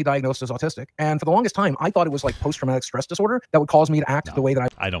been recently diagnosed as autistic, and for the longest time, I thought it was like post-traumatic stress disorder that would cause me to act the way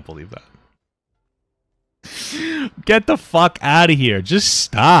that I don't believe that. Get the fuck out of here. Just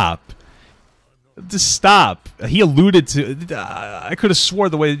stop. Just stop. He alluded to... I could have swore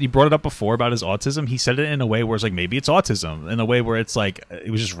the way that he brought it up before about his autism, he said it in a way where it's like, maybe it's autism. In a way where it's like,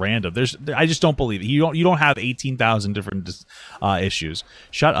 it was just random. I just don't believe it. You don't have 18,000 different issues.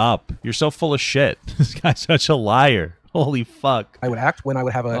 Shut up. You're so full of shit. This guy's such a liar. Holy fuck. I would act when I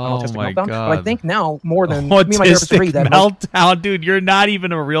would have an autistic meltdown. God. But I think now, more than autistic me and my therapist agree that... meltdown, dude, you're not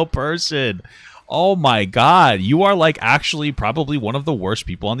even a real person. Oh my god, you are like actually probably one of the worst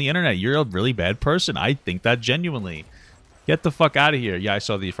people on the internet. You're a really bad person. I think that genuinely. Get the fuck out of here. Yeah, I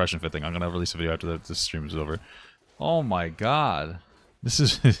saw the Fresh and Fit thing. I'm gonna release a video after this stream is over. Oh my god. This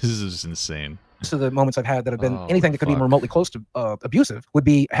is insane. So the moments I've had that have been anything that could be remotely close to abusive would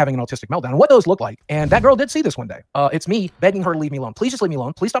be having an autistic meltdown. And what those look like. And that girl did see this one day. It's me begging her to leave me alone. Please just leave me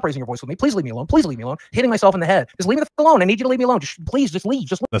alone. Please stop raising your voice with me. Please leave me alone. Please leave me alone. Hitting myself in the head. Just leave me the fuck alone. I need you to leave me alone. Please just leave.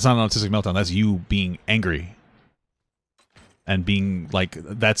 Just leave. That's not an autistic meltdown. That's you being angry. And being like,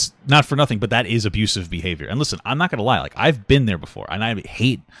 that's not for nothing, but that is abusive behavior. And listen, I'm not going to lie. Like, I've been there before. And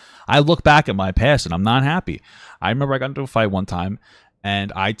I look back at my past and I'm not happy. I remember I got into a fight one time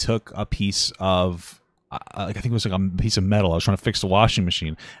and I took a piece of... I think it was like a piece of metal. I was trying to fix the washing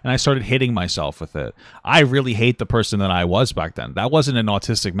machine, and I started hitting myself with it. I really hate the person that I was back then. That wasn't an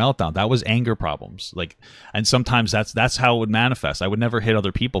autistic meltdown. That was anger problems. Like, and sometimes that's how it would manifest. I would never hit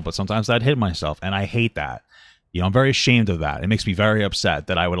other people, but sometimes I'd hit myself, and I hate that. You know, I'm very ashamed of that. It makes me very upset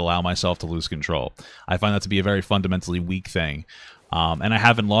that I would allow myself to lose control. I find that to be a very fundamentally weak thing. And I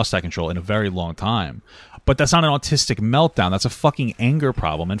haven't lost that control in a very long time. But that's not an autistic meltdown. That's a fucking anger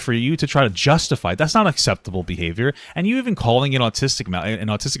problem. And for you to try to justify, that's not acceptable behavior. And you even calling it an autistic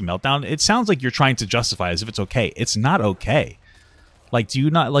meltdown, it sounds like you're trying to justify as if it's okay. It's not okay. Like, do you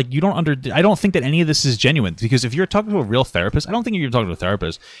not, like, you don't I don't think that any of this is genuine, because if you're talking to a real therapist, I don't think you're talking to a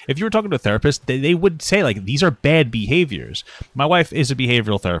therapist. If you were talking to a therapist, they would say, like, these are bad behaviors. My wife is a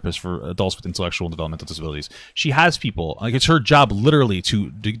behavioral therapist for adults with intellectual and developmental disabilities. She has people, like, it's her job literally to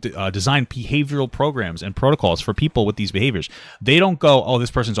design behavioral programs and protocols for people with these behaviors. They don't go, oh,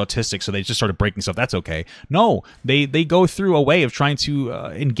 this person's autistic, so they just started breaking stuff. That's okay. No, they go through a way of trying to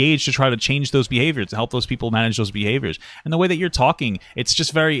engage to try to change those behaviors, to help those people manage those behaviors. And the way that you're talking, it's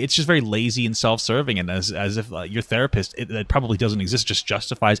just very lazy and self-serving, and as if your therapist, it probably doesn't exist, just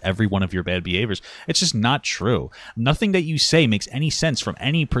justifies every one of your bad behaviors. It's just not true. Nothing that you say makes any sense from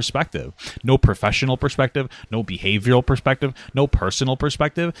any perspective. No professional perspective, no behavioral perspective, no personal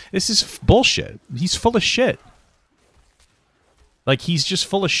perspective. This is bullshit. He's full of shit. Like, he's just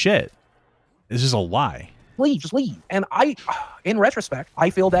full of shit. This is a lie. Leave, just leave. And in retrospect, I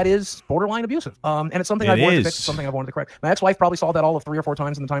feel that is borderline abusive. And it's something I've wanted to fix, it's something I've wanted to correct. My ex-wife probably saw that all of 3 or 4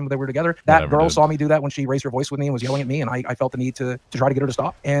 times in the time that we were together. That girl saw me do that when she raised her voice with me and was yelling at me, and I felt the need to try to get her to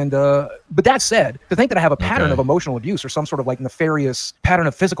stop. And but that said, to think that I have a pattern of emotional abuse or some sort of like nefarious pattern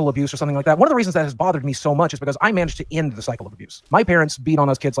of physical abuse or something like that, one of the reasons that has bothered me so much is because I managed to end the cycle of abuse. My parents beat on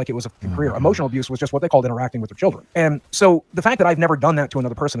us kids like it was a career. Emotional abuse was just what they called interacting with their children. And so the fact that I've never done that to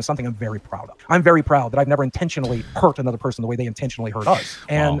another person is something I'm very proud of. I'm very proud that I've never intentionally hurt another person the way they intentionally hurt us.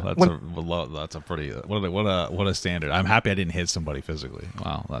 And wow, that's a pretty what a standard. I'm happy I didn't hit somebody physically.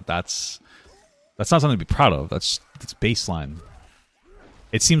 Wow, that's not something to be proud of. That's baseline.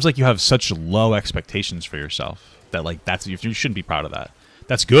 It seems like you have such low expectations for yourself that like you shouldn't be proud of that.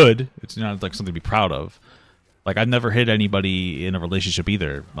 That's good. It's not like something to be proud of. Like I've never hit anybody in a relationship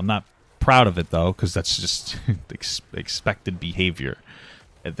either. I'm not proud of it though, because that's just expected behavior.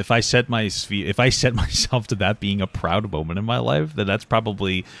 If I set myself to that being a proud moment in my life, then that's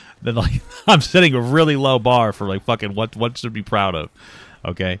probably like I'm setting a really low bar for like fucking what should be proud of.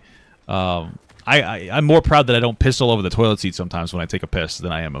 Okay, I'm more proud that I don't piss all over the toilet seat sometimes when I take a piss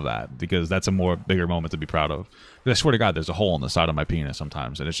than I am of that, because that's a bigger moment to be proud of. Because I swear to God, there's a hole in the side of my penis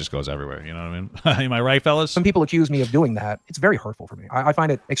sometimes, and it just goes everywhere. You know what I mean? Am I right, fellas? When people accuse me of doing that, it's very hurtful for me. I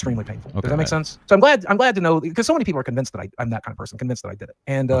find it extremely painful. Does that make sense? So I'm glad to know, because so many people are convinced that I'm that kind of person, convinced that I did it,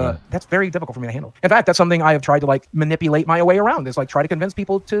 and that's very difficult for me to handle. In fact, that's something I have tried to like manipulate my way around. Is like try to convince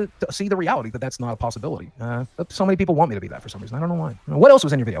people to see the reality that that's not a possibility. But so many people want me to be that for some reason. I don't know why. What else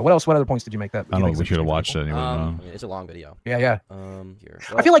was in your video? What other points did you make that? I don't know. We should have watched it anyway. It's a long video. Yeah. Here.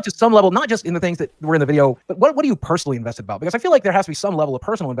 Well, I feel like to some level, not just in the things that were in the video, but what are you personally invested about? Because I feel like there has to be some level of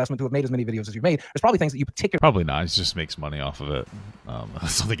personal investment to have made as many videos as you've made. There's probably things that you particularly probably not. He just makes money off of it. I don't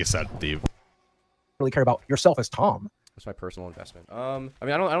think it's that deep. Really care about yourself as Tom. It's my personal investment. I mean,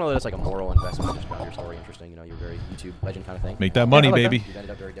 I don't know that it's like a moral investment. I just found your story interesting. You know, you're very YouTube legend kind of thing. Make that money, like baby. You ended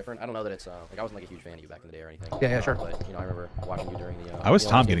up very different. I don't know that it's like I wasn't like a huge fan of you back in the day or anything. Yeah, sure. But you know, I remember watching you during the. I was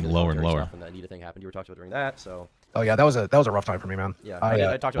Tom getting lower and lower. And the Anita thing happened. You were talking about during that, so. Oh yeah, that was a rough time for me, man. Yeah,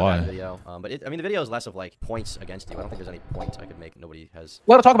 I talked about that in the video. But I mean, the video is less of like points against you. I don't think there's any points I could make. Nobody has.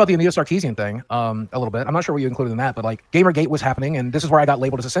 Well, to talk about the Anita Sarkeesian thing, a little bit. I'm not sure what you included in that, but like Gamergate was happening, and this is where I got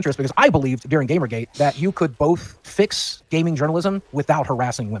labeled as a centrist because I believed during Gamergate that you could both fix gaming journalism without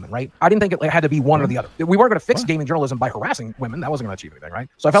harassing women, right? I didn't think it had to be one or the other. We weren't going to fix gaming journalism by harassing women. That wasn't going to achieve anything, right?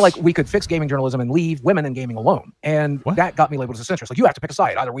 So I felt like we could fix gaming journalism and leave women in gaming alone, and that got me labeled as a centrist. Like you have to pick a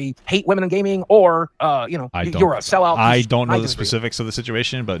side. Either we hate women in gaming, or you know, you're a sellout. I don't know the specifics of the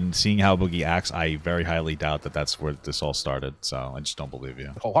situation, but in seeing how Boogie acts, I very highly doubt that that's where this all started. So I just don't believe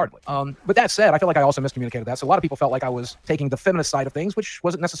you wholeheartedly. But that said, I feel like I also miscommunicated that. So a lot of people felt like I was taking the feminist side of things, which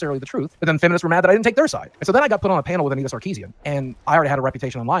wasn't necessarily the truth. But then feminists were mad that I didn't take their side. And so then I got put on a panel with Anita Sarkeesian, and I already had a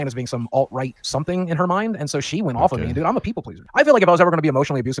reputation online as being some alt-right something in her mind, and so she went off on me. And dude, I'm a people pleaser. I feel like if I was ever going to be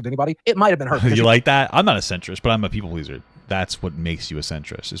emotionally abusive to anybody, it might have been her. You like that? I'm not a centrist, but I'm a people pleaser. That's what makes you a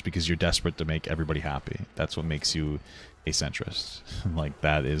centrist, is because you're desperate to make everybody happy. That's what makes you a centrist. Like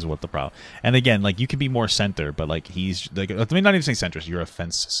that is what the problem. And again, like you can be more center, but like he's like, I mean, not even saying centrist. You're a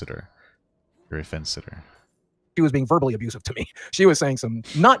fence sitter. You're a fence sitter. She was being verbally abusive to me. She was saying some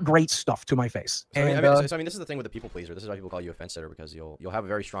not great stuff to my face. So, and, I mean, this is the thing with the people pleaser. This is why people call you a fence sitter, because you'll have a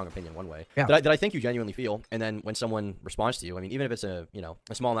very strong opinion one way that I think you genuinely feel, and then when someone responds to you, I mean, even if it's a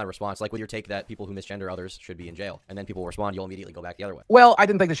small amount of response, like with your take that people who misgender others should be in jail, and then people respond, you'll immediately go back the other way. Well, I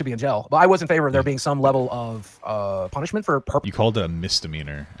didn't think they should be in jail, but I was in favor of there being some level of punishment for purpose. You called it a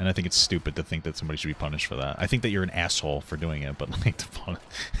misdemeanor, and I think it's stupid to think that somebody should be punished for that. I think that you're an asshole for doing it, but like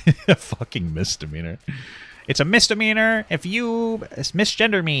a fucking misdemeanor. It's a misdemeanor if you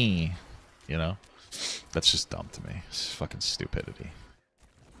misgender me. You know? That's just dumb to me. It's fucking stupidity.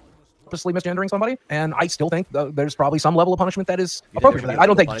 Purposely misgendering somebody, and I still think there's probably some level of punishment that is appropriate for that. I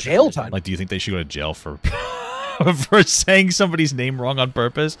don't think jail time. Like, do you think they should go to jail for for saying somebody's name wrong on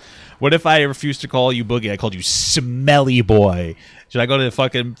purpose? What if I refuse to call you Boogie? I called you Smelly Boy. Should I go to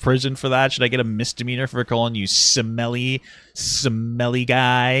fucking prison for that? Should I get a misdemeanor for calling you smelly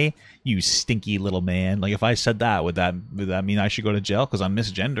guy? You stinky little man. Like, if I said that, would that mean I should go to jail because I'm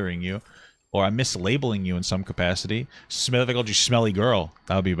misgendering you, or I'm mislabeling you in some capacity? If I called you smelly girl,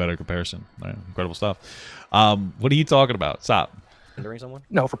 that would be a better comparison. Right, incredible stuff. What are you talking about? Stop. Misgendering someone?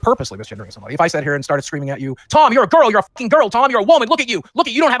 No, for purposely misgendering somebody. If I sat here and started screaming at you, Tom, you're a girl, you're a fucking girl, Tom, you're a woman, look at you,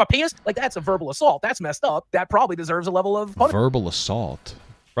 you don't have a penis. Like, that's a verbal assault. That's messed up. That probably deserves a level of punishment. Verbal assault.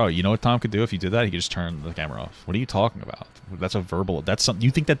 Bro, you know what Tom could do if you did that? He could just turn the camera off. What are you talking about? That's a verbal. That's something.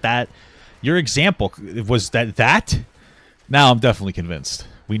 You think that your example was that? Now I'm definitely convinced.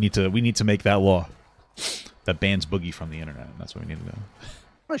 We need to make that law that bans Boogie from the internet. That's what we need to do.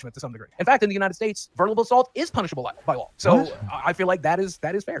 punishment to some degree. In fact, in the United States, verbal assault is punishable by law. So I feel like that is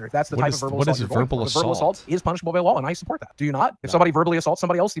fair. If that's the type of verbal assault. What is verbal assault? Verbal assault is punishable by law, and I support that. Do you not? If somebody verbally assaults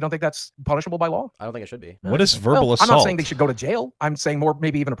somebody else, you don't think that's punishable by law? I don't think it should be. What is verbal assault? I'm not saying they should go to jail. I'm saying more,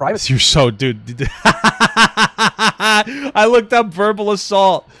 maybe even a private. You're so, dude. I looked up verbal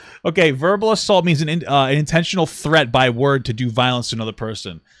assault. Okay, verbal assault means an intentional threat by word to do violence to another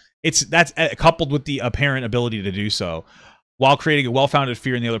person. That's coupled with the apparent ability to do so, while creating a well-founded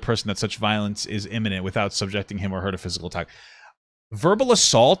fear in the other person that such violence is imminent without subjecting him or her to physical attack. Verbal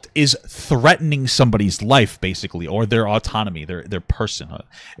assault is threatening somebody's life, basically, or their autonomy, their personhood.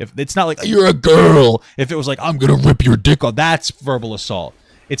 If it's not like, you're a girl. If it was like, I'm gonna rip your dick off, that's verbal assault.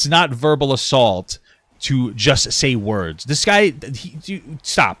 It's not verbal assault to just say words. This guy,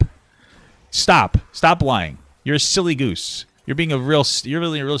 stop lying. You're a silly goose. You're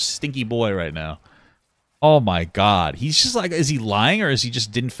really a real stinky boy right now. Oh my God, he's just like, is he lying or is he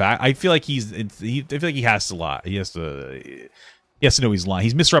just didn't fact? I feel like I feel like he has to lie. He has to know he's lying.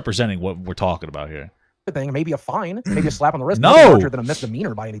 He's misrepresenting what we're talking about here. Thing, maybe a fine, maybe a slap on the wrist, no, larger than a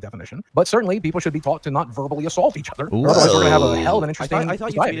misdemeanor by any definition. But certainly, people should be taught to not verbally assault each other. Otherwise, we're going to have a hell of an interesting. I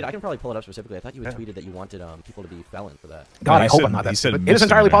thought you tweeted. I can probably pull it up specifically. I thought you had tweeted that you wanted people to be felon for that. God, I hope I'm not that stupid. It is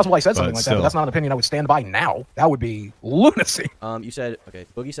entirely possible I said something like that, but that's not an opinion I would stand by now. That would be lunacy. You said, okay,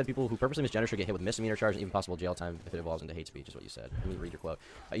 Boogie said people who purposely misgender should get hit with misdemeanor charge and even possible jail time if it evolves into hate speech, is what you said. Let me read your quote.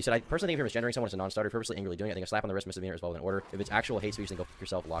 You said, I personally think if you're misgendering someone, it's a non-starter. Purposely angrily doing it, I think a slap on the wrist misdemeanor is well in order. If it's actual hate speech, then go f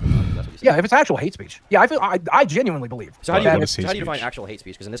yourself, lock them up. That's what you said. Yeah, if it's actual hate speech. Yeah, I genuinely believe. So how do you define actual hate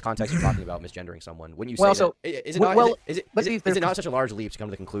speech? Because in this context, you're talking about misgendering someone. Wouldn't you say is it not such a large leap to come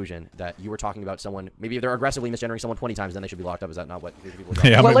to the conclusion that you were talking about someone, maybe if they're aggressively misgendering someone 20 times, then they should be locked up? Is that not what people are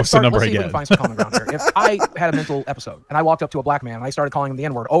talking about? Well, let's see if we can find some common ground here. If I had a mental episode and I walked up to a black man and I started calling him the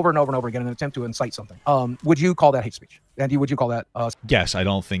N-word over and over and over again in an attempt to incite something, would you call that hate speech? And would you call that? Yes, I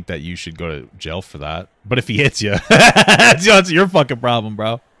don't think that you should go to jail for that. But if he hits you, that's your fucking problem,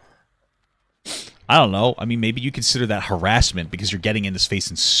 bro. I don't know. I mean, maybe you consider that harassment because you're getting in his face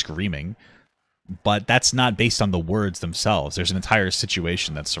and screaming, but that's not based on the words themselves. There's an entire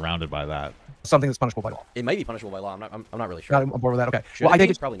situation that's surrounded by that. Something that's punishable by law. It might be punishable by law. I'm not really sure. I'm bored with that. Okay. Well, I think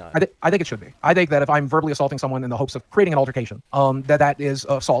it's probably not. I think it should be. I think that if I'm verbally assaulting someone in the hopes of creating an altercation, that is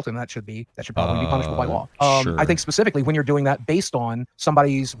assault, and that should probably be punishable by law. Sure. I think specifically when you're doing that based on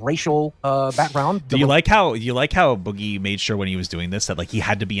somebody's racial background. Do you like how Boogie made sure when he was doing this that like he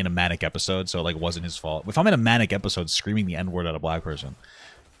had to be in a manic episode, so like it wasn't his fault. If I'm in a manic episode screaming the N-word at a black person,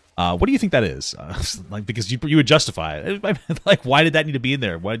 what do you think that is? Like, because you would justify it. Like, why did that need to be in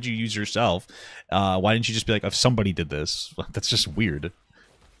there? Why did you use yourself? Why didn't you just be like, if somebody did this? That's just weird.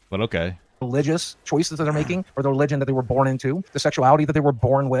 But okay. Religious choices that they're making, or the religion that they were born into, the sexuality that they were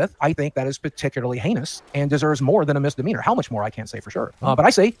born with, I think that is particularly heinous and deserves more than a misdemeanor. How much more, I can't say for sure. But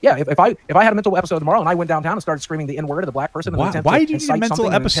I say, yeah, if I had a mental episode tomorrow and I went downtown and started screaming the N-word at the black person, why do you need a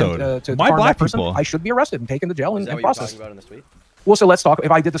mental episode? Why black people? I should be arrested and taken to jail and processed. Is that what you're talking about in this tweet? Well, so let's talk.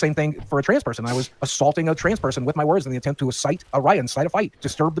 If I did the same thing for a trans person, I was assaulting a trans person with my words in the attempt to incite a riot, incite a fight,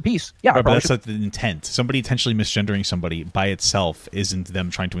 disturb the peace. Yeah, right, but that's not the intent. Somebody intentionally misgendering somebody by itself isn't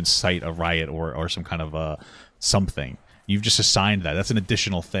them trying to incite a riot or some kind of something. You've just assigned that. That's an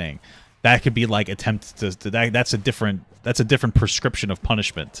additional thing. That could be like attempt to that's a different prescription of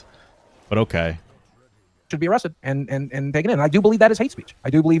punishment. But okay. Should be arrested and taken in. And I do believe that is hate speech. I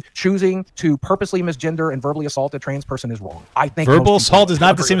do believe choosing to purposely misgender and verbally assault a trans person is wrong. I think verbal assault is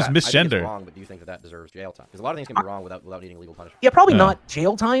not the same as misgender. I think it's wrong, but do you think that deserves jail time? Because a lot of things can be wrong without needing legal punishment. Yeah, probably not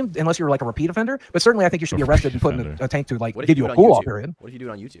jail time unless you're like a repeat offender. But certainly, I think you should be arrested and put in a tank to like give you a cool-off period. What if you do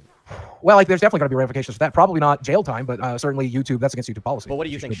it on YouTube? Well, like there's definitely going to be ramifications for that. Probably not jail time, but certainly YouTube. That's against YouTube policy. But what do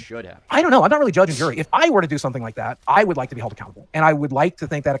you think should happen? I don't know. I'm not really judge and jury. If I were to do something like that, I would like to be held accountable, and I would like to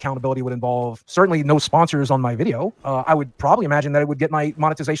think that accountability would involve certainly no sponsors on my video. I would probably imagine that it would get my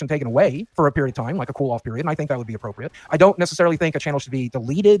monetization taken away for a period of time, like a cool-off period, and I think that would be appropriate. I don't necessarily think a channel should be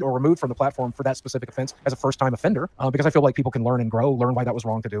deleted or removed from the platform for that specific offense as a first-time offender, because I feel like people can learn and grow, learn why that was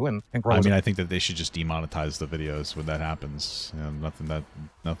wrong to do, and grow. I mean, I think that they should just demonetize the videos when that happens. You know,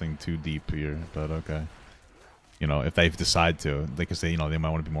 nothing too deep here, but okay. You know, if they decide to, because they might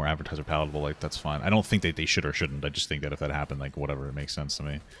want to be more advertiser palatable, like that's fine. I don't think that they should or shouldn't. I just think that if that happened, like whatever, it makes sense to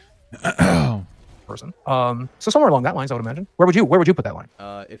me. Person. So somewhere along that lines, I would imagine. Where would you put that line?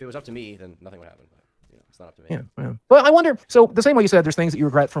 If it was up to me, then nothing would happen. But, you know. It's not up to me. Yeah. But I wonder, so the same way you said there's things that you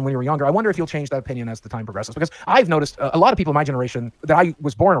regret from when you were younger, I wonder if you'll change that opinion as the time progresses, because I've noticed a lot of people in my generation that I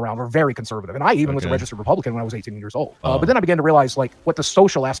was born around were very conservative, and I even was a registered Republican when I was 18 years old. But then I began to realize like what the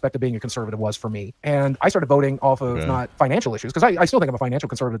social aspect of being a conservative was for me, and I started voting off of not financial issues, because I still think I'm a financial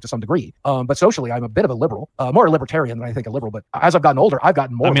conservative to some degree, but socially I'm a bit of a liberal, more a libertarian than I think a liberal. But as I've gotten older, I've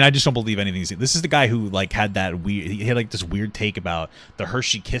gotten more. I mean, I just don't believe anything. This is the guy who like had that weird. He had like this weird take about the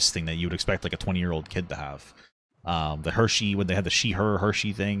Hershey Kiss thing that you would expect like a 20-year-old kid to have. The Hershey, when they had the she-her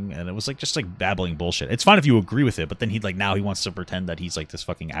Hershey thing, and it was like just like babbling bullshit. It's fine if you agree with it, but then he like now he wants to pretend that he's like this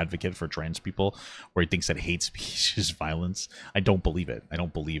fucking advocate for trans people, where he thinks that hate speech is violence. I don't believe it. I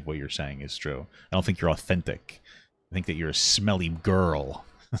don't believe what you're saying is true. I don't think you're authentic. I think that you're a smelly girl.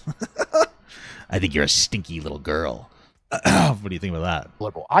 I think you're a stinky little girl. What do you think about that?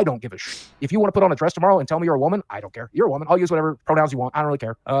 Liberal. I don't give a shit. If you want to put on a dress tomorrow and tell me you're a woman, I don't care. You're a woman. I'll use whatever pronouns you want. I don't really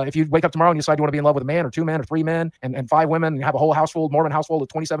care. If you wake up tomorrow and you decide you want to be in love with a man or 2 men or 3 men and 5 women and you have a whole household, Mormon household of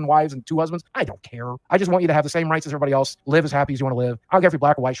 27 wives and 2 husbands, I don't care. I just want you to have the same rights as everybody else. Live as happy as you want to live. I don't care if you're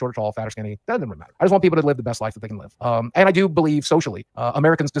black or white, short or tall, fat or skinny. That doesn't really matter. I just want people to live the best life that they can live. And I do believe socially,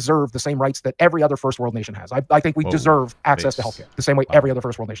 Americans deserve the same rights that every other first world nation has. I think we deserve access to healthcare the same way every other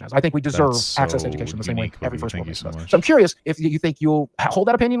first world nation has. I think we deserve access to education the same way every first world nation does. So I'm curious if you think you'll hold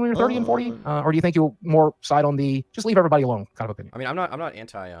that opinion when you're 30 and 40, or do you think you'll more side on the just leave everybody alone kind of opinion? I mean, I'm not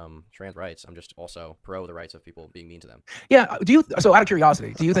anti trans rights. I'm just also pro the rights of people being mean to them. Yeah. So out of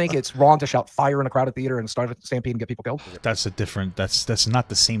curiosity, do you think it's wrong to shout fire in a crowded theater and start a stampede and get people killed? That's a different. That's not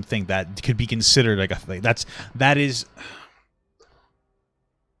the same thing. That could be considered like that is.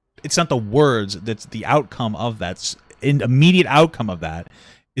 It's not the words. That's the outcome of that. Immediate outcome of that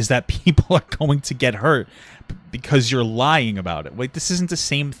is that people are going to get hurt because you're lying about it. Like, this isn't the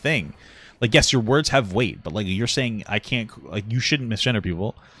same thing. Like, yes, your words have weight, but like you're saying, I can't, like, you shouldn't misgender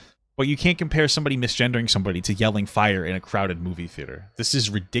people, but you can't compare somebody misgendering somebody to yelling fire in a crowded movie theater. This is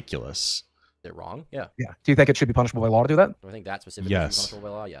ridiculous. Is it wrong? Yeah. Yeah. Do you think it should be punishable by law to do that? Do I think that specifically should be punishable by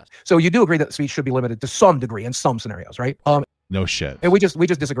law? Yes. So you do agree that speech should be limited to some degree in some scenarios, right? No shit. And we just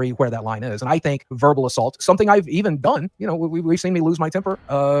disagree where that line is. And I think verbal assault, something I've even done, you know, we've seen me lose my temper.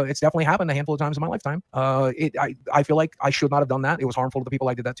 It's definitely happened a handful of times in my lifetime. I feel like I should not have done that. It was harmful to the people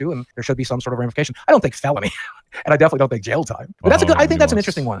I did that to, and there should be some sort of ramification. I don't think felony, and I definitely don't think jail time. But that's a good. I think that's an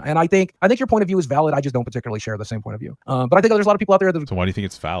interesting one, and I think your point of view is valid. I just don't particularly share the same point of view. But I think there's a lot of people out there that. So why do you think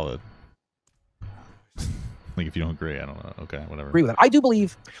it's valid? Like, if you don't agree, I don't know. Okay, whatever. Agree with that. I do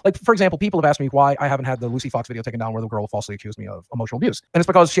believe, like, for example, people have asked me why I haven't had the Lucy Fox video taken down where the girl falsely accused me of emotional abuse. And it's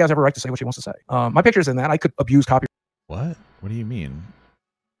because she has every right to say what she wants to say. My picture's in that. I could abuse copyright. What? What do you mean?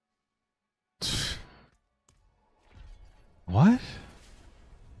 What?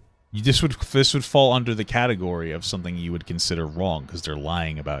 This would fall under the category of something you would consider wrong because they're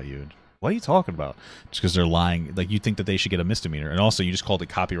lying about you. What are you talking about? Just because they're lying, like you think that they should get a misdemeanor, and also you just called it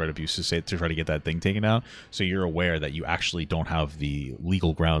copyright abuse to try to get that thing taken out. So you're aware that you actually don't have the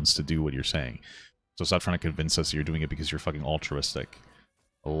legal grounds to do what you're saying. So stop trying to convince us that you're doing it because you're fucking altruistic.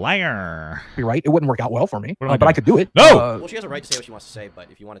 Liar. Right? It wouldn't work out well for me, but I could do it. No. Well, she has a right to say what she wants to say, but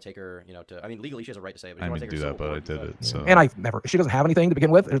if you want to take her, you know, I mean, legally she has a right to say it. But I didn't do that, but I did it. So. And she doesn't have anything to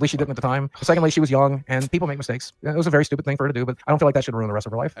begin with, or at least she didn't at the time. Secondly, she was young, and people make mistakes. It was a very stupid thing for her to do, but I don't feel like that should ruin the rest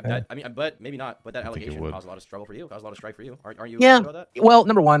of her life. I mean, but maybe not. But that allegation caused a lot of struggle for you. Caused a lot of strife for you. Aren't you? Yeah. About that? Well,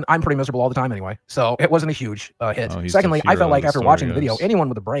 number one, I'm pretty miserable all the time anyway, so it wasn't a huge hit. Secondly, I felt like after watching the video, anyone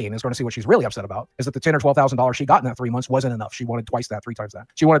with a brain is going to see what she's really upset about is that the $10,000 or $12,000 she got in that 3 months wasn't enough. She wanted twice that, 3 times that.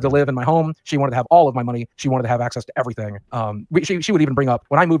 She wanted to live in my home. She wanted to have all of my money. She wanted to have access to everything. She would even bring up,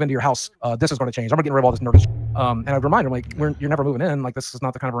 when I move into your house, this is going to change. I'm going to get rid of all this nerdy shit. And I'd remind her, like, you're never moving in. Like, this is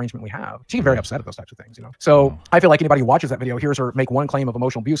not the kind of arrangement we have. She get very upset at those types of things, you know? So I feel like anybody who watches that video, hears her make one claim of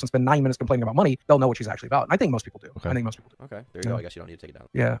emotional abuse and spend 9 minutes complaining about money, they'll know what she's actually about. And I think most people do. Okay. I think most people do. Okay, there you go. I guess you don't need to take it down.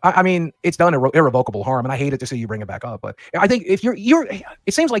 Yeah. I mean, it's done irrevocable harm, and I hate it to see you bring it back up. But I think if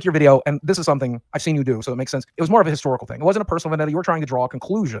it seems like your video, and this is something I've seen you do, so it makes sense. It was more of a historical thing. It wasn't a personal vendetta. You were trying to draw a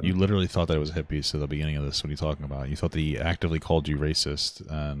conclusion. You literally thought that it was a hit piece at the beginning of this. What are you talking about? You thought that he actively called you racist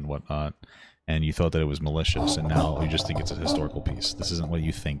and whatnot, and you thought that it was malicious, and now you just think it's a historical piece. This isn't what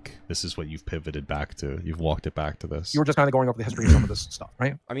you think. This is what you've pivoted back to. You've walked it back to this. You were just kind of going over the history of some of this stuff,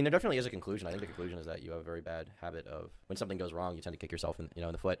 right? I mean, there definitely is a conclusion. I think the conclusion is that you have a very bad habit of when something goes wrong, you tend to kick yourself in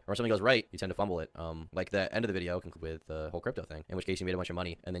the foot, or when something goes right, you tend to fumble it. Like the end of the video with the whole crypto thing, in which case you made a bunch of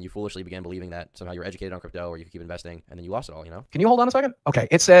money, and then you foolishly began believing that somehow you're educated on crypto, or you could keep investing, and then you lost it all. You know? Can you hold on a second? Okay,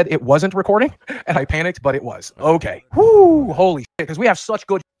 it said it wasn't recording, and I panicked, but it was. Okay. Whoo! Holy shit! Because we have such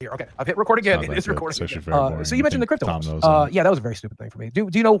good here. Okay, I've hit record again. not that It's good, recording especially again. very boring. So you I mentioned the think crypto Tom ones. knows. Yeah, that was a very stupid thing for me. Do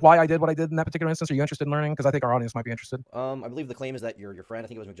you know why I did what I did in that particular instance? Are you interested in learning? Because I think our audience might be interested. I believe the claim is that your friend, I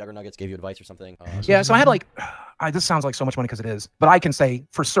think it was McJuggernuggets, gave you advice or something. Yeah, so I had like, this sounds like so much money because it is, but I can say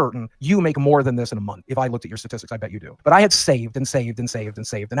for certain you make more than this in a month. If I looked at your statistics, I bet you do. But I had saved and saved and saved and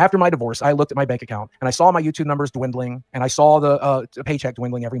saved. And after my divorce, I looked at my bank account and I saw my YouTube numbers dwindling and I saw the paycheck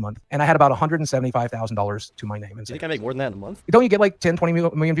dwindling every month. And I had about $175,000 to my name. And Do you think I make more than that in a month? don't you get like 10, 20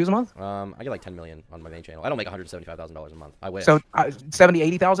 million views a month? I get like 10 million on my main channel. I don't make $175,000 a month. I wish. So 70,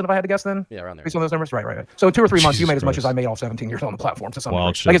 80,000 if I had to guess then? Yeah, around there. Based on those numbers? Right. So 2 or 3 months, you Jesus made as much as Christ. I made off 17 years on the platform to some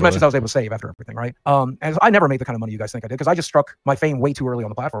Wild degree. shit, Like as much brother. as I was able to save after everything, right? And I never made the kind of money you guys think I did because I just struck my fame way too early on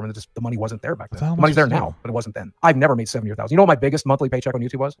the platform and the money wasn't there back What the then. hell The money's was there this now, but it wasn't then. I've never made 70 or 1,000. You know what my biggest monthly paycheck on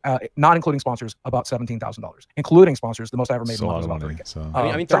YouTube was? Not including sponsors, about $17,000. Including sponsors, the most I ever made It's a in a lot month of was money. about 30K. So.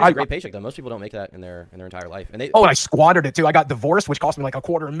 I mean, So 30 is a great paycheck though. Most people don't make that in their entire life. And they and I squandered it too. I got divorced, which cost me like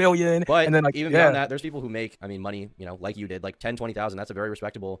 $250,000. But and then like, even beyond that, there's people who make, I mean, money, you know, like you did, like 10, 20,000. That's a very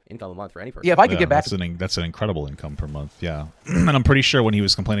respectable income a month for any person. Yeah, if I could get back. That's an incredible income per month. Yeah, and I'm pretty sure when he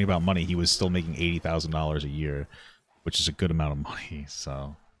was complaining about money, he was still making $80,000 a year, which is a good amount of money.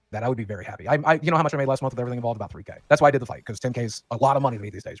 So. That I would be very happy. You know how much I made last month with everything involved? About 3K. That's why I did the fight, because 10K is a lot of money to me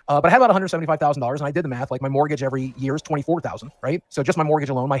these days. But I had about $175,000, and I did the math. Like my mortgage every year is $24,000, right? So just my mortgage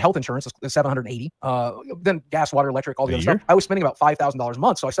alone, my health insurance is $780. Then gas, water, electric, all the other stuff. I was spending about $5,000 a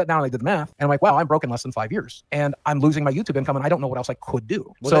month. So I sat down and I did the math, and I'm like, wow, I'm broke in less than 5 years, and I'm losing my YouTube income, and I don't know what else I could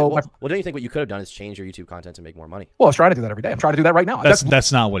do. Well, don't you think what you could have done is change your YouTube content to make more money? Well, I was trying to do that every day. I'm trying to do that right now.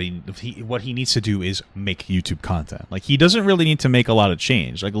 That's not what what he needs to do is make YouTube content. Like he doesn't really need to make a lot of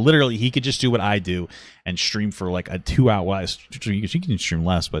change. Like literally, he could just do what I do and stream for like a 2 hour. You can stream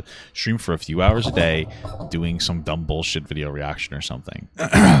less, but stream for a few hours a day, doing some dumb bullshit video reaction or something.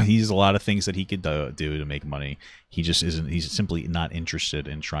 He's a lot of things that he could do to make money. He just isn't. He's simply not interested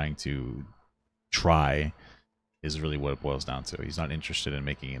in trying to try. Is really what it boils down to. He's not interested in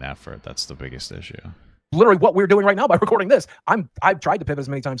making an effort. That's the biggest issue. Literally what we're doing right now by recording this. I've tried to pivot as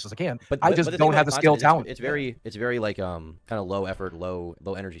many times as I can, but I just don't have the skill, talent. It's very like kind of low effort, low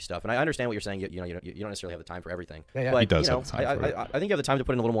energy stuff. And I understand what you're saying. You don't necessarily have the time for everything. Yeah. But he does have the time for it. I think you have the time to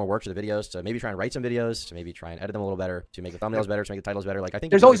put in a little more work to the videos, to maybe try and write some videos, to maybe try and edit them a little better, to make the thumbnails better, to make the titles better. Like I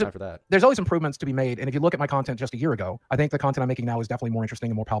think there's always time for that. There's always improvements to be made. And if you look at my content just a year ago, I think the content I'm making now is definitely more interesting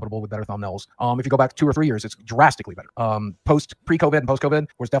and more palatable with better thumbnails. If you go back 2 or 3 years, it's drastically better. Pre-COVID and post-COVID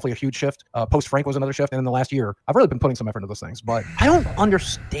was definitely a huge shift. Post-Frank was another shift, and in the last year, I've really been putting some effort into those things, but I don't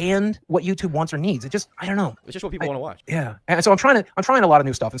understand what YouTube wants or needs. It just, I don't know. It's just what people want to watch. Yeah, and so I'm trying a lot of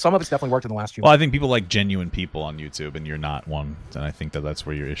new stuff, and some of it's definitely worked in the last few. Well, I think people like genuine people on YouTube, and you're not one. And I think that's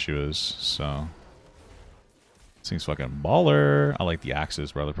where your issue is. So. Seems fucking baller. I like the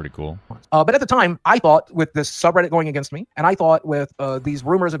axes, bro. They're pretty cool. But at the time, I thought with this subreddit going against me, and I thought with these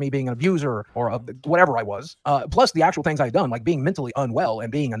rumors of me being an abuser or whatever I was, plus the actual things I'd done, like being mentally unwell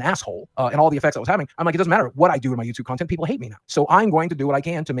and being an asshole, and all the effects I was having, I'm like, it doesn't matter what I do in my YouTube content. People hate me now. So I'm going to do what I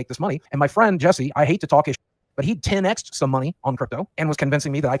can to make this money. And my friend, Jesse, I hate to talk his but he 10x'd some money on crypto and was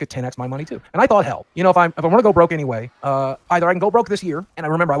convincing me that I could 10x my money too. And I thought, hell, if I want to go broke anyway, either I can go broke this year, and I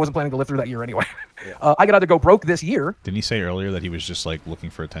remember I wasn't planning to live through that year anyway. Yeah. I could either go broke this year. Didn't he say earlier that he was just like looking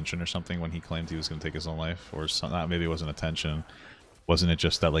for attention or something when he claimed he was going to take his own life, or something? Maybe it wasn't attention. Wasn't it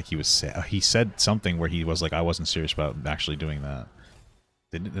just that like he said something where he was like, I wasn't serious about actually doing that?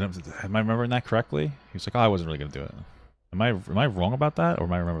 Am I remembering that correctly? He was like, oh, I wasn't really going to do it. Am I wrong about that, or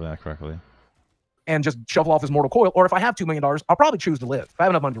am I remembering that correctly? And just shuffle off his mortal coil, or if I have $2 million, I'll probably choose to live. If I have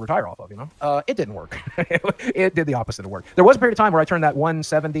enough money to retire off of, it didn't work. It did the opposite of work. There was a period of time where I turned that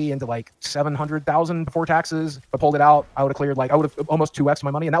 170 into like 700,000 before taxes. If I pulled it out, I would have cleared I would have almost 2x my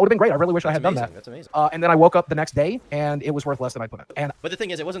money, and that would have been great. I really wish I had done that. That's amazing. And then I woke up the next day, and it was worth less than I put in. But the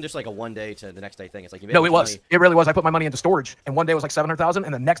thing is, it wasn't just like a one day to the next day thing. It's like you made no, it was. Money. It really was. I put my money into storage, and one day it was like 700,000,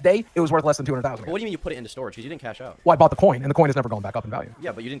 and the next day it was worth less than 200,000. What do you mean you put it into storage? Because you didn't cash out. Well, I bought the coin, and the coin has never gone back up in value.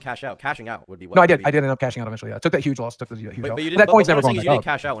 Yeah, but you didn't cash out. Cashing out would be what? No, I did. I did end up cashing out eventually. Yeah. I took that huge loss. Took the huge loss. But you didn't. That coin's never gone back up. You didn't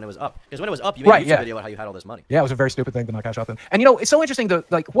cash out when it was up. Because when it was up, you made a YouTube video about how you had all this money. Yeah, it was a very stupid thing to not cash out then. And it's so interesting to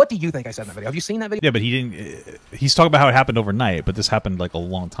what do you think I said in that video? Have you seen that video? Yeah, but he didn't. He's talking about how it happened overnight, but this happened like a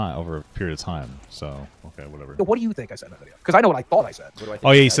long time, over a period of time. So okay, whatever. What do you think I said in that video? Because I know what I thought I said.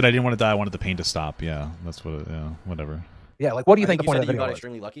 Oh yeah, he said I didn't want to die. I wanted the pain to stop. Yeah, that's what. Yeah, whatever. Yeah, like what do you think the you point said of the that you video got was?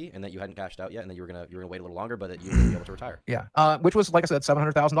 extremely lucky and that you hadn't cashed out yet, and that you were gonna wait a little longer, but that you would be able to retire. Yeah, which was, like I said,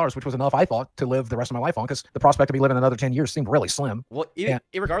 $700,000, which was enough, I thought, to live the rest of my life on, because the prospect of me living another 10 years seemed really slim. Well,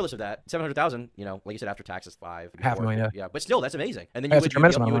 regardless of that, 700,000, you know, like you said, after taxes, $500,000, yeah, but still, that's amazing. And then that's a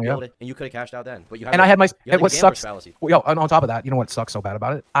tremendous amount of money, and you could have cashed out then. But you had, and I had my, you had what sucks, fallacy. well, yo, on top of that, you know what sucks so bad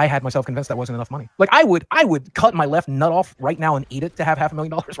about it? I had myself convinced that wasn't enough money. Like I would cut my left nut off right now and eat it to have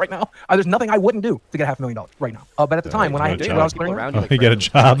 $500,000 right now. There's nothing I wouldn't do to get $500,000 right now. But at the time when I was clearing around you get a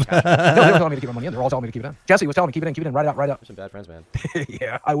job. no, they were telling me to keep my money in. They're all telling me to keep it in. Jesse was telling me keep it in, write it out. Some bad friends, man.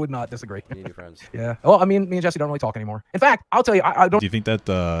 Yeah, I would not disagree. You need new friends. Yeah. Well, I mean, me and Jesse don't really talk anymore. In fact, I'll tell you, I don't. Do you think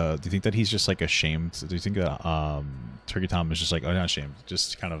that he's just like ashamed? Do you think that Turkey Tom is just like, oh, not ashamed,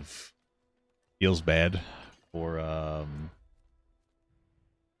 just kind of feels bad for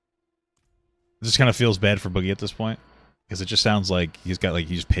just kind of feels bad for Boogie at this point? Because it just sounds like he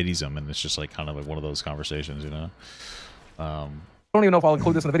just pities him, and it's just like kind of like one of those conversations, you know. I don't even know if I'll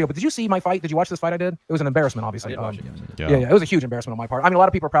include this in the video, but did you see my fight? Did you watch this fight I did? It was an embarrassment, obviously. I did watch it, yeah, it was a huge embarrassment on my part. I mean, a lot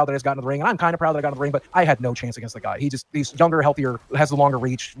of people are proud that I just got into the ring, and I'm kind of proud that I got into the ring, but I had no chance against the guy. He's younger, healthier, has the longer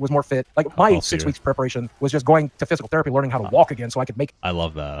reach, was more fit. Like my 6 weeks preparation was just going to physical therapy, learning how to walk again, so I could make. I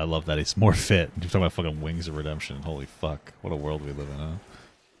love that. I love that he's more fit. You're talking about fucking Wings of Redemption. Holy fuck! What a world we live in,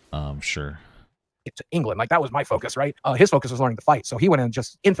 huh? Sure. To England, like that was my focus, right? His focus was learning to fight, so he went in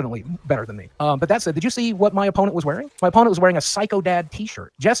just infinitely better than me. But that said, did you see what my opponent was wearing? My opponent was wearing a Psycho Dad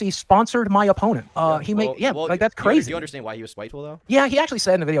T-shirt. Jesse sponsored my opponent. Like that's crazy. Do you understand why he was spiteful though? Yeah, he actually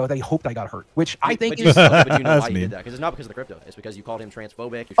said in the video that he hoped I got hurt, which I think is. But you know why he did that? Because it's not because of the crypto. It's because you called him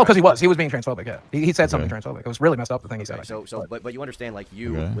transphobic. Oh, because he was being transphobic. Yeah, he said something transphobic. It was really messed up, the thing he said. But you understand, like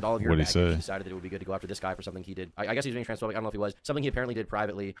with all of your baggage, you decided that it would be good to go after this guy for something he did. I guess he was being transphobic. I don't know if he was. Something he apparently did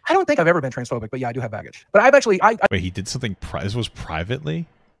privately. I don't think I've ever been transphobic, but yeah, I do have baggage. But I've actually, Wait, he did something. This was privately.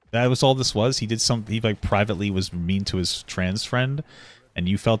 That was all this was. He did something. He like privately was mean to his trans friend, and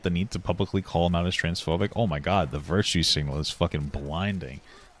you felt the need to publicly call him out as transphobic. Oh my god, the virtue signal is fucking blinding.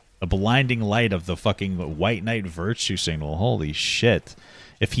 The blinding light of the fucking white knight virtue signal. Holy shit!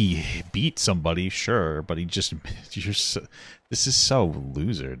 If he beat somebody, sure, but he just this is so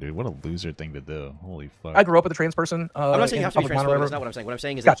loser, dude. What a loser thing to do. Holy fuck. I grew up with a trans person. I'm not saying you have to be transphobic. That's not what I'm saying. What I'm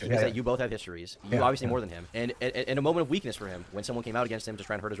saying is that you both have histories. You obviously more than him. And in a moment of weakness for him, when someone came out against him to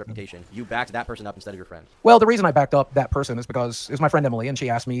try and hurt his reputation, you backed that person up instead of your friend. Well, the reason I backed up that person is because it was my friend Emily, and she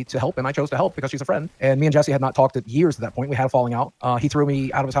asked me to help, and I chose to help because she's a friend. And me and Jesse had not talked at years at that point. We had a falling out. He threw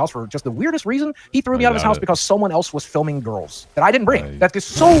me out of his house for just the weirdest reason. He threw me out of his house because someone else was filming girls that I didn't bring. That's just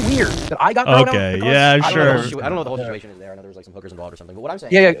so weird that I got thrown out. Okay, yeah, sure. I don't know what the whole situation is there. I know there was like some hookers involved or something. But what I'm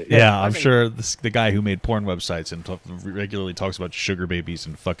saying, yeah, I'm sure the guy who made porn websites and regularly talks about sugar babies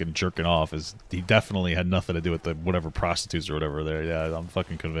and fucking jerking off he definitely had nothing to do with the whatever prostitutes or whatever there. Yeah, I'm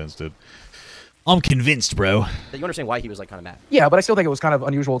fucking convinced, dude. I'm convinced, bro. That you understand why he was like kind of mad. Yeah, but I still think it was kind of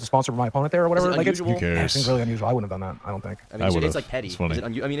unusual to sponsor my opponent there or whatever. Is it unusual? Like, yeah, it seems really unusual. I wouldn't have done that. I don't think. I mean, it's like petty. It's funny. I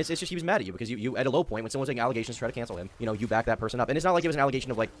mean, it's just he was mad at you because you at a low point when someone's making allegations to try to cancel him. You know, you back that person up, and it's not like it was an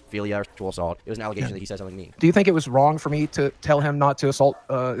allegation of like philia or sexual assault. It was an allegation that he said something mean. Do you think it was wrong for me to tell him not to assault,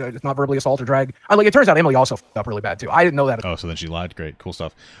 not verbally assault or drag? It turns out Emily also f***ed up really bad too. I didn't know that. Oh, so then she lied. Great, cool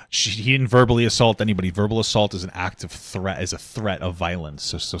stuff. He didn't verbally assault anybody. Verbal assault is an act of threat, is a threat of violence.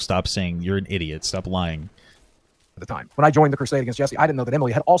 So stop saying you're an idiot. Stop lying. At the time when I joined the crusade against Jesse, I didn't know that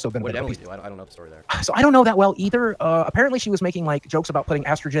Emily had also been. What did Emily do? I don't know the story there. So I don't know that well either. Apparently she was making like jokes about putting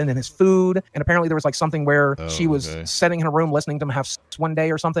estrogen in his food, and apparently there was like something where she was sitting in a room listening to him have sex one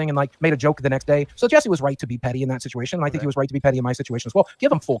day or something, and like made a joke the next day. So Jesse was right to be petty in that situation, and I think he was right to be petty in my situation as well. Give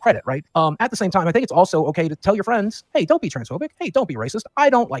him full credit, right? At the same time, I think it's also okay to tell your friends, hey, don't be transphobic. Hey, don't be racist. I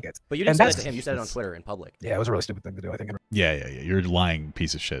don't like it. But you didn't say that to him. You said it on Twitter in public. Yeah, it was a really stupid thing to do, I think. Yeah. You're a lying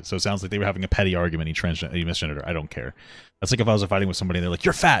piece of shit. So it sounds like they were having a petty argument. He misgendered her. I don't care. That's like if I was fighting with somebody and they're like,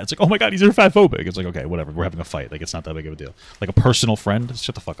 you're fat. It's like, oh my god, he's fatphobic. It's like, okay, whatever. We're having a fight. Like, it's not that big of a deal. Like a personal friend,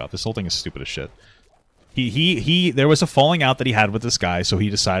 shut the fuck up. This whole thing is stupid as shit. There was a falling out that he had with this guy, so he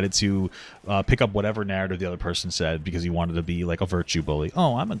decided to pick up whatever narrative the other person said because he wanted to be like a virtue bully.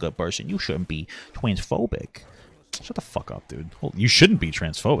 Oh, I'm a good person. You shouldn't be transphobic. Shut the fuck up, dude. Well, you shouldn't be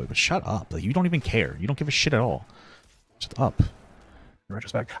transphobic, but shut up. Like, you don't even care. You don't give a shit at all. Shut up. In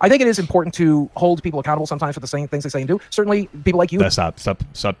retrospect, I think it is important to hold people accountable sometimes for the same things they say and do. Certainly, people like you. Stop.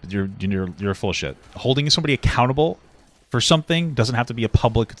 You're full of shit. Holding somebody accountable for something doesn't have to be a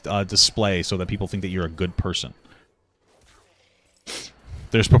public display so that people think that you're a good person.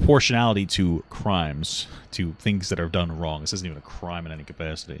 There's proportionality to crimes, to things that are done wrong. This isn't even a crime in any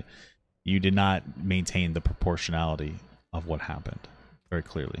capacity. You did not maintain the proportionality of what happened very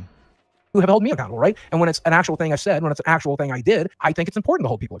clearly. have held me accountable, right? And when it's an actual thing I said, when it's an actual thing I did, I think it's important to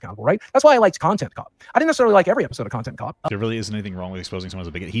hold people accountable, right? That's why I liked Content Cop. I didn't necessarily like every episode of Content Cop. There really isn't anything wrong with exposing someone as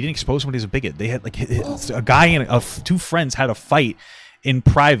a bigot. He didn't expose somebody as a bigot. They had like a guy and two friends had a fight in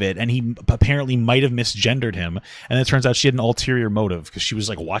private, and he apparently might have misgendered him, and it turns out she had an ulterior motive because she was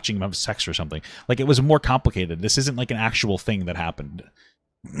like watching him have sex or something. Like, it was more complicated. This isn't like an actual thing that happened.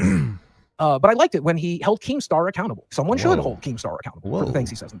 But I liked it when he held Keemstar accountable. Someone should hold Keemstar accountable for the things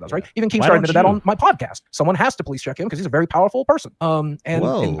he says and does, right? Even Keemstar admitted that on my podcast. Someone has to police check him because he's a very powerful person. And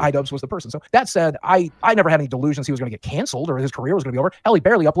iDubbbz was the person. So that said, I never had any delusions he was going to get canceled or his career was going to be over. Hell, he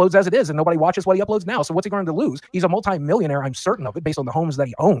barely uploads as it is, and nobody watches what he uploads now. So what's he going to lose? He's a multi-millionaire, I'm certain of it, based on the homes that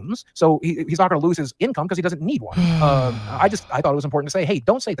he owns. So he's not going to lose his income because he doesn't need one. I thought it was important to say, hey,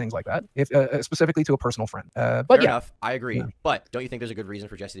 don't say things like that, if specifically to a personal friend. But Fair yeah, enough. I agree. But don't you think there's a good reason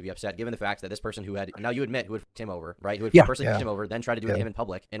for Jesse to be upset, given the fact that this person who had, now you admit, who had fucked him over, right? Who had personally fucked him over, then tried to do it to him in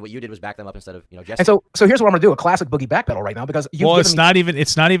public, and what you did was back them up instead of, Jesse. And so here's what I'm gonna do: a classic Boogie backpedal right now, because it's not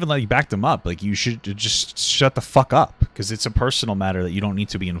even like you backed him up. Like, you should just shut the fuck up, because it's a personal matter that you don't need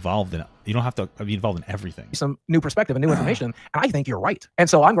to be involved in. You don't have to be involved in everything. Some new perspective and new information, and I think you're right. And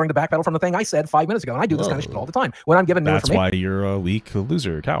so I'm going to backpedal from the thing I said 5 minutes ago, and I do this kind of shit all the time when I'm given new information. That's why you're a weak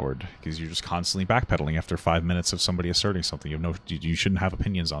loser, coward, because you're just constantly backpedaling after 5 minutes of somebody asserting something. You shouldn't have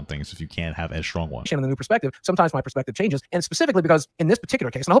opinions on things if you can't have a strong one. And the new perspective, sometimes my perspective changes, and specifically because in this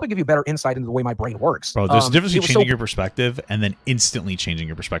particular case, and I hope I give you better insight into the way my brain works. Bro, there's a difference between changing your perspective and then instantly changing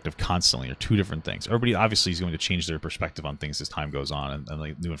your perspective constantly are two different things. Everybody obviously is going to change their perspective on things as time goes on and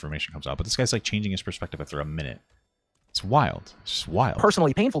like new information comes out, but this guy's like changing his perspective after a minute. It's wild. It's just wild.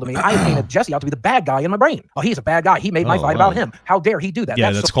 Personally painful to me. I painted Jesse out to be the bad guy in my brain. Oh, he's a bad guy. He made my fight about him. How dare he do that?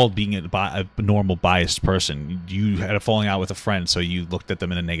 Yeah, that's called being a normal biased person. You had a falling out with a friend, so you looked at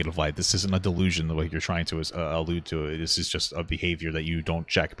them in a negative light. This isn't a delusion the way you're trying to allude to it. This is just a behavior that you don't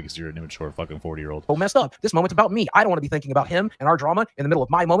check because you're an immature fucking 40-year-old. Oh, messed up. This moment's about me. I don't want to be thinking about him and our drama in the middle of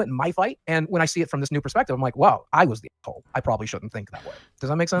my moment and my fight. And when I see it from this new perspective, I'm like, wow, I was the asshole. I probably shouldn't think that way. Does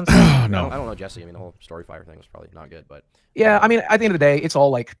that make sense? No. I don't know, Jesse. I mean, the whole story fire thing was probably not good, but... Yeah, I mean, at the end of the day, it's all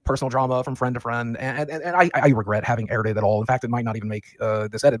like personal drama from friend to friend, and I regret having aired it at all. In fact, it might not even make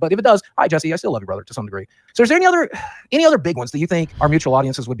this edit, but if it does, hi Jesse, I still love you, brother, to some degree. So, is there any other big ones that you think our mutual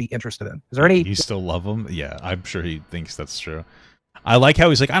audiences would be interested in? Is there any? You still love him? Yeah, I'm sure he thinks that's true. I like how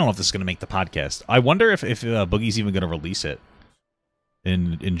he's like, I don't know if this is gonna make the podcast. I wonder if Boogie's even gonna release it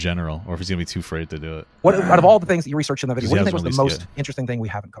in general, or if he's gonna be too afraid to do it. What out of all the things that you researched in the video, what do you think was the most interesting thing we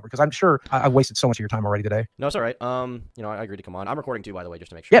haven't covered? Because I'm sure I wasted so much of your time already today. No, it's all right. I agreed to come on. I'm recording too, by the way, just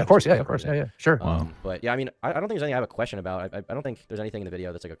to make sure. Yeah, of course. Yeah, of course. Yeah, sure. But yeah, I mean, I don't think there's anything I have a question about. I don't think there's anything in the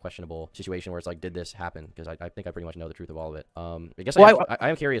video that's like a questionable situation where it's like, did this happen? Because I think I pretty much know the truth of all of it. I guess I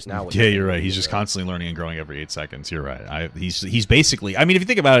am curious now. Yeah, you're right. He's just constantly learning and growing every 8 seconds. You're right. He's basically. I mean, if you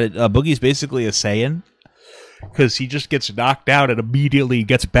think about it, Boogie's basically a Saiyan. Because he just gets knocked out and immediately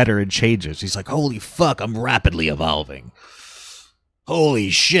gets better and changes. He's like, holy fuck, I'm rapidly evolving. Holy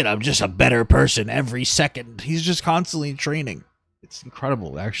shit, I'm just a better person every second. He's just constantly training. It's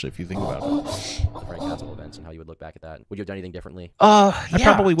incredible, actually, if you think about it. The Frank Castle events and how you would look back at that. Would you have done anything differently? I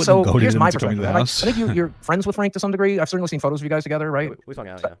probably wouldn't go to here's him my to come to perspective. the house. I think you're friends with Frank to some degree. I've certainly seen photos of you guys together, right? We've hung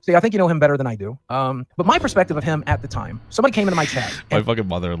out, yeah. See, I think you know him better than I do. But my perspective of him at the time, somebody came into my chat. My fucking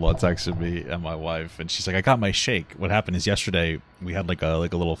mother-in-law texted me and my wife, and she's like, I got my shake. What happened is yesterday we had like a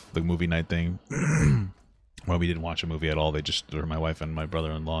little movie night thing. Well, we didn't watch a movie at all. My wife and my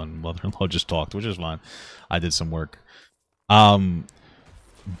brother-in-law and mother-in-law just talked, which is fine. I did some work.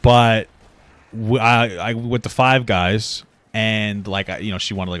 But I with the Five Guys, and like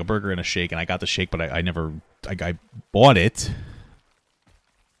she wanted like a burger and a shake, and I got the shake, but I never I bought it.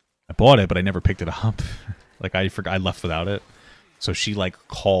 I bought it, but I never picked it up. Like I forgot, I left without it. So she like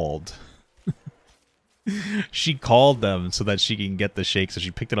called. She called them so that she can get the shake. So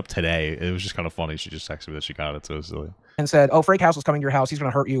she picked it up today. It was just kind of funny. She just texted me that she got it. So it was silly. And said, oh, Frank Housel's coming to your house. He's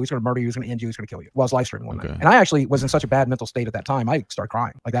going to hurt you. He's going to murder you. He's going to end you. He's going to kill you. Well, I was live streaming one night. And I actually was in such a bad mental state at that time. I started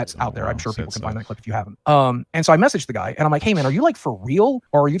crying. Like, that's out there. I'm sure people can find that clip if you haven't. And so I messaged the guy, and I'm like, hey, man, are you like for real?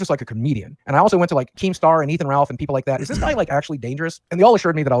 Or are you just like a comedian? And I also went to like Keemstar and Ethan Ralph and people like that. Is this guy like actually dangerous? And they all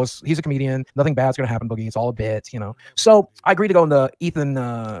assured me that he's a comedian. Nothing bad's going to happen, Boogie. It's all a bit, So I agreed to go on the Ethan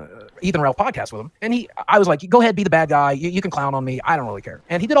Ralph podcast with him. And I was like, go ahead, be the bad guy. You can clown on me. I don't really care.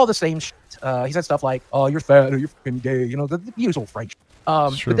 And he did all the same shit. He said stuff like, oh, you're fat or you're fucking gay. The usual Frank shit.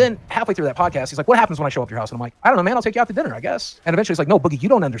 But then halfway through that podcast, he's like, what happens when I show up to your house? And I'm like, I don't know, man, I'll take you out to dinner, I guess. And eventually he's like, no, Boogie, you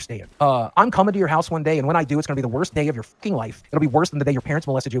don't understand. I'm coming to your house one day, and when I do, it's going to be the worst day of your fucking life. It'll be worse than the day your parents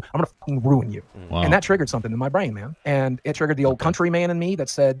molested you. I'm going to fucking ruin you. Wow. And that triggered something in my brain, man. And it triggered the old country man in me that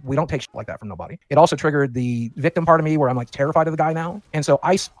said, we don't take shit like that from nobody. It also triggered the victim part of me where I'm like terrified of the guy now. And so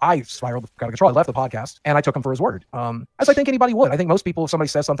I spiraled out of control. I left the podcast and I took him for his word. As I think anybody would. I think most people, if somebody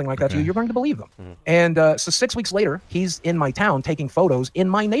says something like that to you, you're going to believe them. And so 6 weeks later, he's in my town taking photos in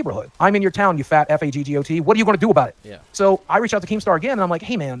my neighborhood. I'm in your town, you fat F-A-G-G-O-T. What are you going to do about it? Yeah. So I reached out to Keemstar again, and I'm like,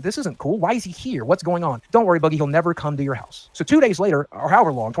 hey, man, this isn't cool. Why is he here? What's going on? Don't worry, Boogie. He'll never come to your house. So 2 days later, or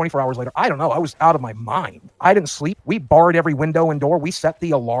however long, 24 hours later, I don't know. I was out of my mind. I didn't sleep. We barred every window and door. We set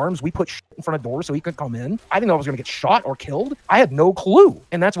the alarms. We put shit in front of doors so he could come in. I didn't know I was going to get shot or killed. I had no clue.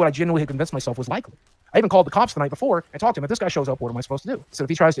 And that's what I genuinely had convinced myself was likely. I even called the cops the night before and talked to him. If this guy shows up, what am I supposed to do? So if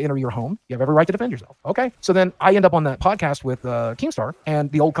he tries to enter your home, you have every right to defend yourself. Okay. So then I end up on that podcast with Keemstar,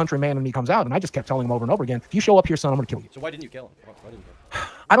 and the old country man in me comes out, and I just kept telling him over and over again, if you show up here, son, I'm going to kill you. So why didn't you kill him? Why didn't you kill him?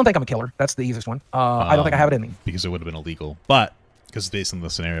 I don't think I'm a killer. That's the easiest one. I don't think I have it in me. Because it would have been illegal. But because based on the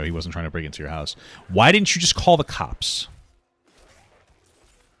scenario, he wasn't trying to break into your house. Why didn't you just call the cops?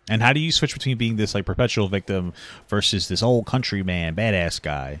 And how do you switch between being this like perpetual victim versus this old country man, badass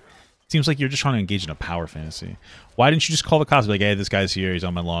guy? Seems like you're just trying to engage in a power fantasy. Why didn't you just call the cops? Be like, hey, this guy's here. He's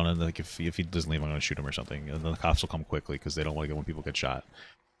on my lawn, and like, if he doesn't leave, I'm going to shoot him or something. And then the cops will come quickly because they don't like it when people get shot.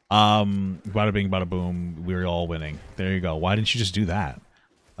 Bada bing, bada boom. We're all winning. There you go. Why didn't you just do that?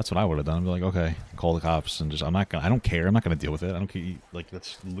 That's what I would have done. I'd be like, okay, call the cops and just. I don't care. I'm not going to deal with it. I don't care. Like,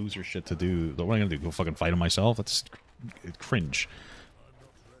 that's loser shit to do. What am I going to do? Go fucking fight him myself? That's cringe.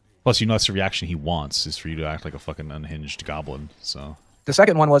 Plus, you know that's the reaction he wants is for you to act like a fucking unhinged goblin. So. The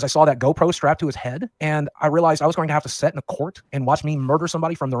second one was I saw that GoPro strapped to his head, and I realized I was going to have to sit in a court and watch me murder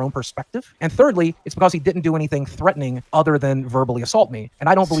somebody from their own perspective. And thirdly, it's because he didn't do anything threatening other than verbally assault me. And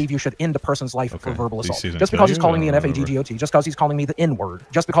I don't believe you should end a person's life for verbal assault. Just because he's calling me an F-A-G-G-O-T, just because he's calling me the N-word,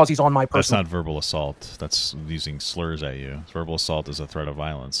 just because he's on my personal... That's not verbal assault. That's using slurs at you. Verbal assault is a threat of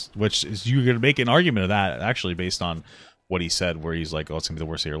violence, which is you're going to make an argument of that actually based on what he said, where he's like, oh, it's gonna be the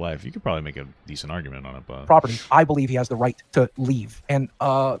worst of your life. You could probably make a decent argument on it, but property, I believe he has the right to leave, and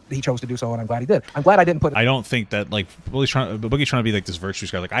he chose to do so, and I'm glad he did. I'm glad I didn't put it. I don't think that like Boogie's trying to be like this virtuous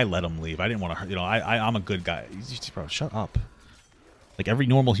guy. Like, I let him leave. I didn't want to hurt, you know, I'm a good guy. Bro, shut up. Like every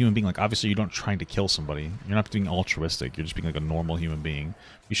normal human being, like obviously you don't trying to kill somebody. You're not being altruistic. You're just being like a normal human being.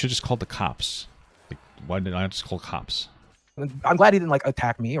 You should just call the cops. Like, why did I just call cops? I'm glad he didn't like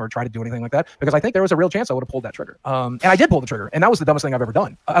attack me or try to do anything like that, because I think there was a real chance I would have pulled that trigger. And I did pull the trigger, and that was the dumbest thing I've ever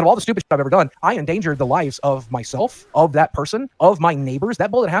done. Out of all the stupid shit I've ever done, I endangered the lives of myself, of that person, of my neighbors.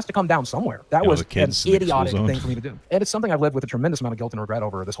 That bullet has to come down somewhere. That was an idiotic thing for me to do. And it's something I've lived with a tremendous amount of guilt and regret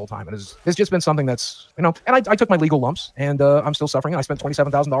over this whole time. It's just been something that's, you know, and I took my legal lumps, and I'm still suffering. I spent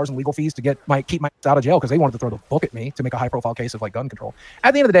 $27,000 in legal fees to keep my ass out of jail because they wanted to throw the book at me to make a high-profile case of like gun control.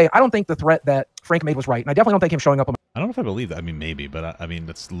 At the end of the day, I don't think the threat that Frank made was right, and I definitely don't think him showing up on I don't know if I believe that. I mean, maybe, but I mean,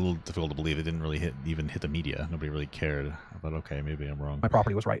 that's a little difficult to believe. It didn't really even hit the media. Nobody really cared. I thought, okay, maybe I'm wrong. My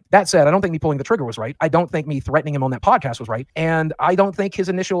property was right. That said, I don't think me pulling the trigger was right. I don't think me threatening him on that podcast was right. And I don't think his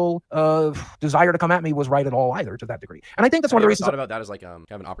initial desire to come at me was right at all either to that degree. And I think that's one of the reasons. Thought about that as like kind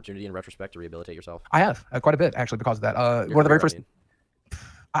of an opportunity in retrospect to rehabilitate yourself. I have quite a bit actually because of that. One of the very first.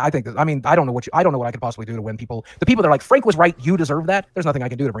 I think that, I mean, I don't know what I could possibly do to win people. The people that are like, Frank was right, you deserve that. There's nothing I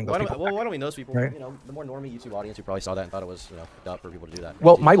can do to bring those people. Well, why don't we know those people? Right? You know, the more normie YouTube audience who probably saw that and thought it was, you know, dumb for people to do that.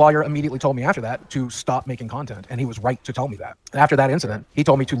 Well, my lawyer immediately told me after that to stop making content, and he was right to tell me that. After that incident, he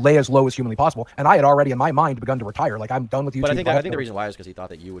told me to lay as low as humanly possible, and I had already in my mind begun to retire. Like, I'm done with YouTube. But I think the reason why is because he thought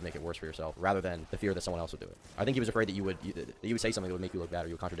that you would make it worse for yourself rather than the fear that someone else would do it. I think he was afraid that you would say something that would make you look bad or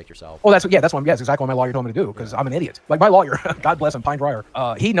you would contradict yourself. Oh, that's exactly what my lawyer told me to do, because I'm an idiot. Like my lawyer, God bless him, Pine Dryer.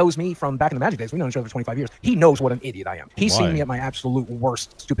 He knows me from back in the Magic days. We've known each other for 25 years. He knows what an idiot I am. He's seen me at my absolute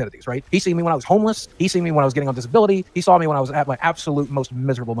worst stupidities, right? He's seen me when I was homeless. He's seen me when I was getting on disability. He saw me when I was at my absolute most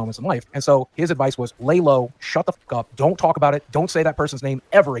miserable moments in life. And so his advice was lay low, shut the fuck up, don't talk about it, don't say that person's name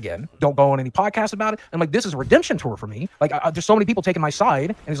ever again, don't go on any podcast about it. And I'm like, this is a redemption tour for me. Like, there's so many people taking my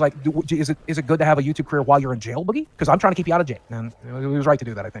side, and he's like, is it good to have a YouTube career while you're in jail, Boogie? Because I'm trying to keep you out of jail. And he was right to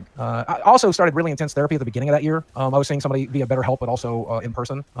do that, I think. I also started really intense therapy at the beginning of that year. I was seeing somebody via BetterHelp, but also in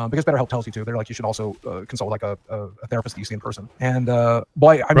person, because BetterHelp tells you to. They're like, you should also consult like a therapist that you see in person. And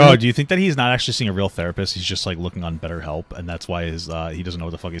boy, I mean, bro, do you think that he's not actually seeing a real therapist? He's just like looking on BetterHelp, and that's why he doesn't know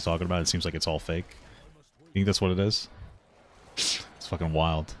what the fuck he's talking about. It seems like it's all fake. You think that's what it is? It's fucking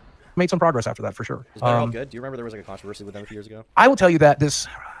wild. Made some progress after that for sure. Is BetterHelp good? Do you remember there was like a controversy with them a few years ago? I will tell you that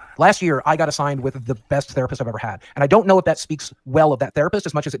last year, I got assigned with the best therapist I've ever had. And I don't know if that speaks well of that therapist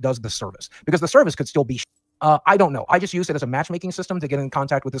as much as it does the service. Because the service could still be I don't know. I just use it as a matchmaking system to get in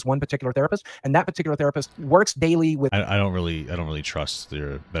contact with this one particular therapist, and that particular therapist works daily with. I don't really trust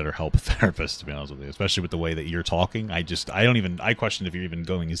your BetterHelp therapist, to be honest with you, especially with the way that you're talking. I question if you're even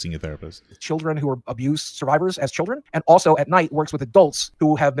going and seeing a therapist. Children who are abuse survivors as children, and also at night works with adults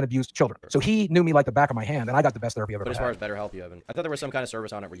who have been abused children. So he knew me like the back of my hand, and I got the best therapy I've ever had. But as far as BetterHelp, you haven't. I thought there was some kind of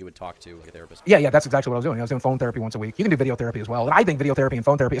service on it where you would talk to like a therapist. Yeah, that's exactly what I was doing. I was doing phone therapy once a week. You can do video therapy as well. And I think video therapy and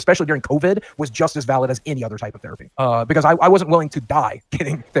phone therapy, especially during COVID, was just as valid as any other type of therapy. Because I wasn't willing to die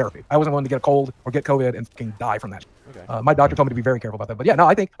getting therapy. I wasn't willing to get a cold or get COVID and fucking die from that. Okay. My doctor told me to be very careful about that. But yeah, no,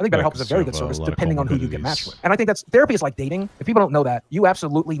 I think BetterHelp is a very good service depending on who you get matched with. And I think therapy is like dating. If people don't know that, you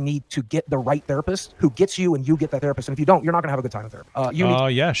absolutely need to get the right therapist who gets you and you get that therapist. And if you don't, you're not going to have a good time in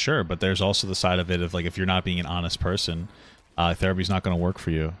therapy. Yeah, sure. But there's also the side of it of like, if you're not being an honest person, therapy's not going to work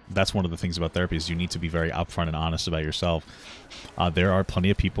for you. That's one of the things about therapy is you need to be very upfront and honest about yourself. There are plenty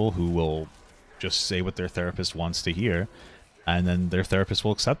of people who will just say what their therapist wants to hear, and then their therapist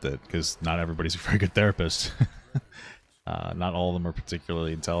will accept it because not everybody's a very good therapist. Not all of them are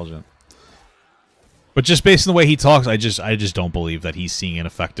particularly intelligent. But just based on the way he talks, I just don't believe that he's seeing an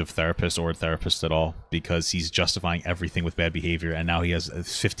effective therapist or a therapist at all, because he's justifying everything with bad behavior, and now he has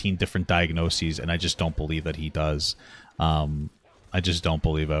 15 different diagnoses, and I just don't believe that he does. I just don't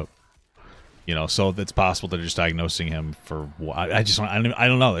believe it. You know, so it's possible that they're just diagnosing him for what? I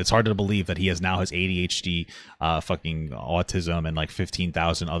don't know. It's hard to believe that he has ADHD, fucking autism, and like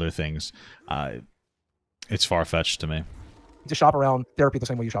 15,000 other things. It's far-fetched to me. To shop around therapy the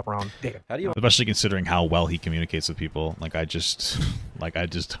same way you shop around dating. How do you, especially considering how well he communicates with people? Like I just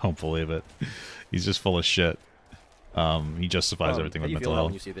don't believe it. He's just full of shit. He justifies everything with mental health.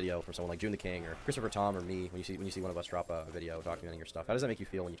 When you see a video from someone like June the King or Christopher Tom or me, when you see one of us drop a video documenting your stuff, how does that make you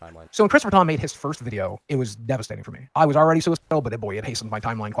feel when you timeline? So when Christopher Tom made his first video, it was devastating for me. I was already suicidal, but boy, it hastened my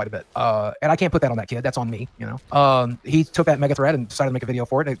timeline quite a bit. And I can't put that on that kid. That's on me, you know. He took that mega thread and decided to make a video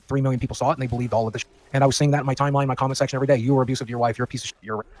for it. And 3 million people saw it, and they believed all of this. And I was seeing that in my timeline, my comment section every day. You were abusive to your wife. You're a piece of shit.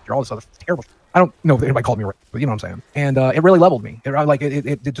 You're all this other terrible shit. I don't know if anybody called me right, but you know what I'm saying. And it really leveled me.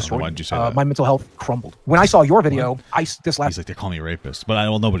 It destroyed Why did you say that? My mental health crumbled. When I saw your video, He's like, they're calling me a rapist. But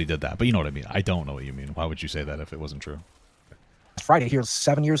well, nobody did that. But you know what I mean. I don't know what you mean. Why would you say that if it wasn't true? Friday here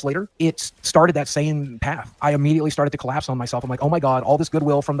 7 years later, it started that same path. I immediately started to collapse on myself. I'm like, oh my God, all this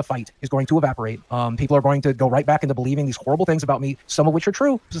goodwill from the fight is going to evaporate. People are going to go right back into believing these horrible things about me, some of which are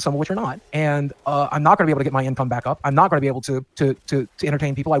true, some of which are not. And I'm not going to be able to get my income back up. I'm not going to be able to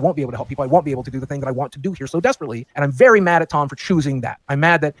entertain people. I won't be able to help people. I won't be able to do the thing that I want to do here so desperately. And I'm very mad at Tom for choosing that. I'm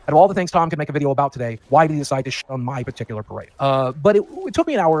mad that out of all the things Tom could make a video about today, why did he decide to shit on my particular parade? But it took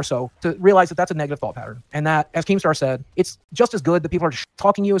me an hour or so to realize that that's a negative thought pattern. And that, as Keemstar said, it's just as good that people are just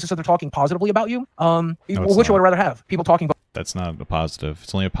talking you as if they're talking positively about you. Which would I rather have? People talking. That's not a positive.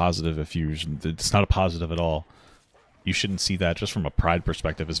 It's only a positive if it's not a positive at all. You shouldn't see that just from a pride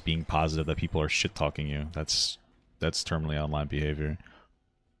perspective as being positive that people are shit talking you. That's terminally online behavior.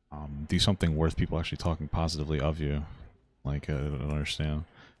 Do something worth people actually talking positively of you. Like I don't understand.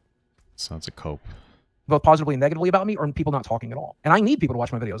 So that's a cope. Both positively and negatively about me, or people not talking at all. And I need people to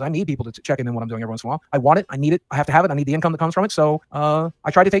watch my videos. I need people to check in what I'm doing every once in a while. I want it. I need it. I have to have it. I need the income that comes from it. So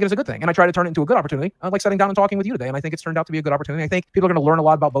I try to take it as a good thing, and I try to turn it into a good opportunity, like sitting down and talking with you today. And I think it's turned out to be a good opportunity. I think people are going to learn a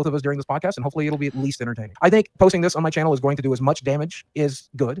lot about both of us during this podcast, and hopefully it'll be at least entertaining. I think posting this on my channel is going to do as much damage as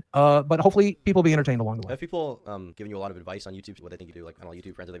good, but hopefully people will be entertained along the way. Have people giving you a lot of advice on YouTube? What they think you do, like I don't know,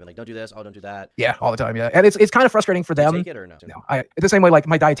 YouTube friends, have they been like, don't do this, oh, don't do that? Yeah, all the time. Yeah, and it's kind of frustrating for them. Take it or no? No, the same way like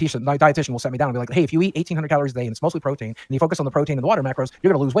my dietitian will set me down and be like, hey, if you eat 1,800 calories a day and it's mostly protein, and you focus on the protein and the water macros,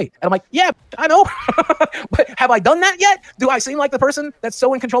 you're gonna lose weight. And I'm like, yeah, I know, but have I done that yet? Do I seem like the person that's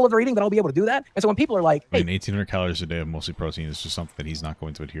so in control of their eating that I'll be able to do that? And so when people are like, hey, 1,800 calories a day of mostly protein is just something that he's not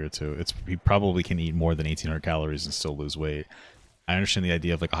going to adhere to. He probably can eat more than 1,800 calories and still lose weight. I understand the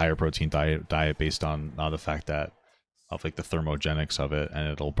idea of like a higher protein diet based on the fact that of like the thermogenics of it,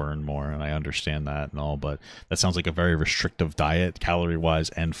 and it'll burn more, and I understand that and all, but that sounds like a very restrictive diet, calorie wise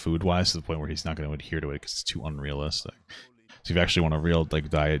and food wise, to the point where he's not going to adhere to it because it's too unrealistic. So if you actually want a real like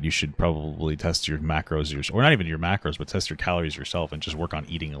diet, you should probably test your macros, or not even your macros, but test your calories yourself, and just work on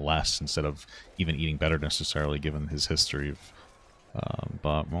eating less instead of even eating better necessarily, given his history of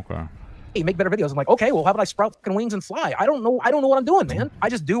but okay. Hey, make better videos. I'm like, okay, well, how about I sprout fucking wings and fly? I don't know what I'm doing, man. I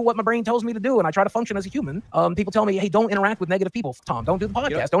just do what my brain tells me to do, and I try to function as a human. People tell me, hey, don't interact with negative people, Tom. Don't do the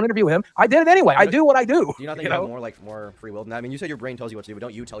podcast. Don't interview him. I did it anyway. I do what I do. Do you not think you have more free will than that? I mean, you said your brain tells you what to do, but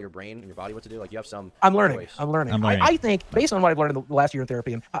don't you tell your brain and your body what to do? Like, you have some I'm learning. choice. I'm learning. I think, based on what I've learned in the last year in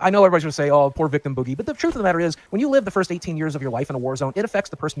therapy, and I know everybody's going to say, oh, poor victim Boogie, but the truth of the matter is, when you live the first 18 years of your life in a war zone, it affects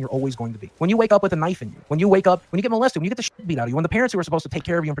the person you're always going to be. When you wake up with a knife in you, when you get molested, when you get the shit beat out of you, when the parents who are supposed to take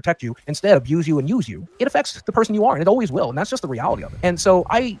care of you and protect you, instead instead abuse you and use you, it affects the person you are, and it always will. And that's just the reality of it. And so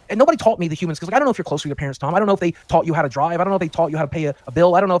and nobody taught me the human skills. Like, I don't know if you're close with your parents, Tom. I don't know if they taught you how to drive. I don't know if they taught you how to pay a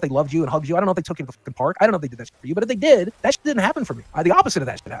bill. I don't know if they loved you and hugged you. I don't know if they took you to the fucking park. I don't know if they did that shit for you. But if they did, that shit didn't happen for me. The opposite of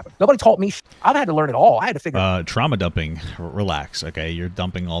that shit happened. Nobody taught me. I've had to learn it all. I had to figure. Trauma dumping. Relax. Okay, you're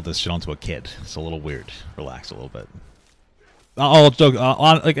dumping all this shit onto a kid. It's a little weird. Relax a little bit. All joke,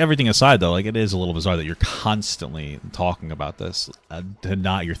 like everything aside, though, like it is a little bizarre that you're constantly talking about this to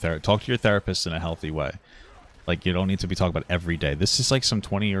not your therapist. Talk to your therapist in a healthy way. Like, you don't need to be talking about it every day. This is like some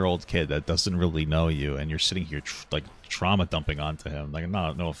 20-year-old kid that doesn't really know you, and you're sitting here like trauma dumping onto him. Like,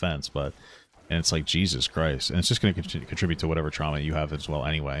 no offense, but and it's like, Jesus Christ, and it's just going to contribute to whatever trauma you have as well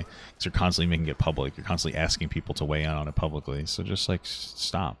anyway. Because you're constantly making it public. You're constantly asking people to weigh in on it publicly. So just like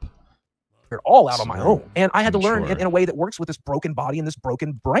stop. It all out on my own, and I had to learn in a way that works with this broken body and this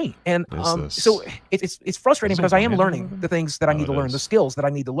broken brain. And so it's frustrating because I am learning the things that I need to learn, the skills that I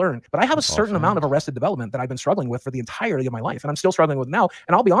need to learn. But I have a certain amount of arrested development that I've been struggling with for the entirety of my life, and I'm still struggling with it now.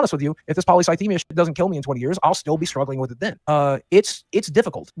 And I'll be honest with you, if this polycythemia shit doesn't kill me in 20 years, I'll still be struggling with it then. It's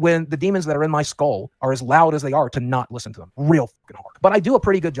difficult when the demons that are in my skull are as loud as they are to not listen to them real fucking hard. But I do a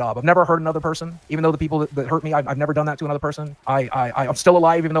pretty good job. I've never hurt another person, even though the people that hurt me, I've never done that to another person. I'm still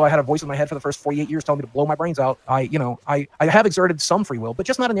alive, even though I had a voice in my head for the first 48 years telling me to blow my brains out. I have exerted some free will, but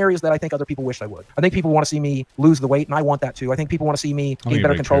just not in areas that I think other people wish I would. I think people want to see me lose the weight, and I want that too. I think people want to see me gain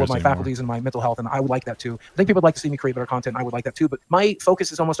better control of my faculties and my mental health, and I would like that too. I think people would like to see me create better content, and I would like that too. But my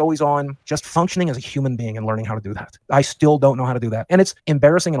focus is almost always on just functioning as a human being and learning how to do that. I still don't know how to do that, and it's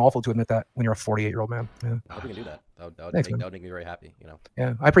embarrassing and awful to admit that when you're a 48-year-old man. Yeah. I hope you can do that. That would make me very happy, you know.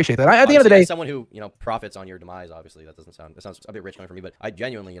 Yeah, I appreciate that. At the end of the day, as someone who, you know, profits on your demise, obviously that sounds a bit rich coming from me, but I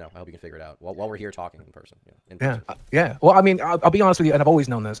genuinely, you know, I hope you can figure it out while we're here talking in person. You know, yeah. Well, I mean, I'll be honest with you, and I've always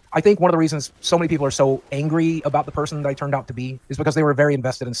known this. I think one of the reasons so many people are so angry about the person that I turned out to be is because they were very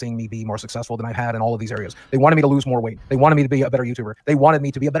invested in seeing me be more successful than I've had in all of these areas. They wanted me to lose more weight. They wanted me to be a better YouTuber. They wanted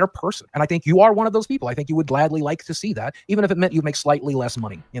me to be a better person. And I think you are one of those people. I think you would gladly like to see that, even if it meant you'd make slightly less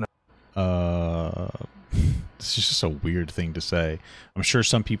money, you know. This is just a weird thing to say. I'm sure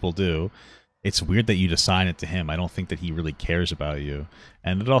some people do. It's weird that you'd assign it to him. I don't think that he really cares about you.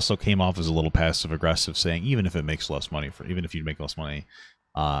 And it also came off as a little passive-aggressive, saying even if it makes less money, even if you make less money,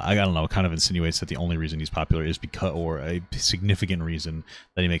 I don't know, it kind of insinuates that the only reason he's popular is because, or a significant reason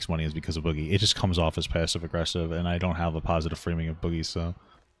that he makes money is because of Boogie. It just comes off as passive-aggressive, and I don't have a positive framing of Boogie, so...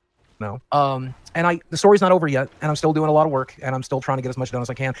 No. And the story's not over yet, and I'm still doing a lot of work, and I'm still trying to get as much done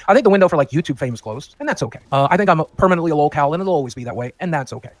as I can. I think the window for like YouTube fame is closed, and that's okay. I think I'm permanently a locale, and it'll always be that way, and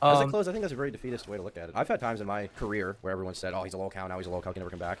that's okay. As it closed, I think that's a very defeatist way to look at it. I've had times in my career where everyone said, "Oh, he's a locale now. He's a locale. Can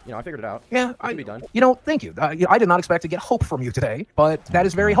never come back." You know, I figured it out. Yeah, it can be done. You know, thank you. I did not expect to get hope from you today, but that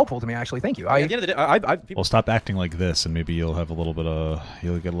is very hopeful to me. Actually, thank you. At the end of the day, well, stop acting like this, and maybe you'll have a little bit of,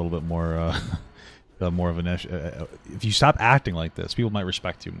 you'll get a little bit more, more of an issue. If you stop acting like this, people might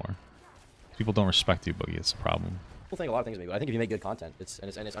respect you more. People don't respect you, Boogie. It's a problem. People think a lot of things of me, but I think if you make good content, it's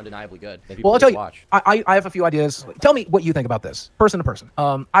undeniably good. Well, I'll tell you, I have a few ideas. Tell me what you think about this, person to person.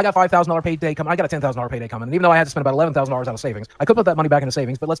 I got $5,000 payday coming. I got a $10,000 payday coming. And even though I had to spend about $11,000 out of savings, I could put that money back into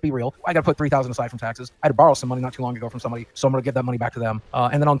savings. But let's be real, I got to put $3,000 aside from taxes. I had to borrow some money not too long ago from somebody, so I'm gonna give that money back to them.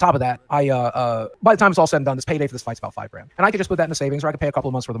 And then on top of that, by the time it's all said and done, this payday for this fight's about $5,000, and I could just put that into savings, or I could pay a couple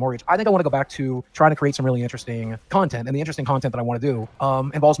of months for the mortgage. I think I want to go back to trying to create some really interesting content, and the interesting content that I want to do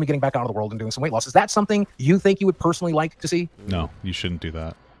involves me getting back out of the world and doing some weight loss. Is that something you think you would personally like to see? No, you shouldn't do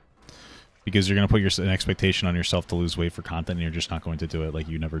that. Because you're going to put an expectation on yourself to lose weight for content, and you're just not going to do it like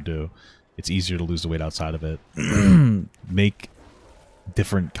you never do. It's easier to lose the weight outside of it. Make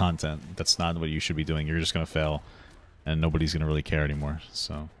different content. That's not what you should be doing. You're just going to fail. And nobody's going to really care anymore.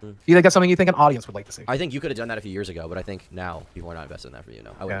 So, you think that's something you think an audience would like to see? I think you could have done that a few years ago, but I think now people are not invested in that for you.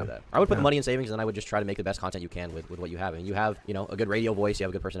 No, I wouldn't do that. I would put the money in savings, and then I would just try to make the best content you can with what you have. And you have, you know, a good radio voice, you have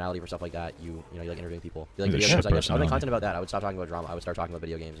a good personality for stuff like that. You like interviewing people. You like videos. I would make content about that. I would stop talking about drama. I would start talking about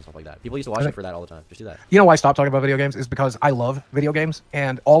video games and stuff like that. People used to watch me for that all the time. Just do that. You know why I stopped talking about video games is because I love video games,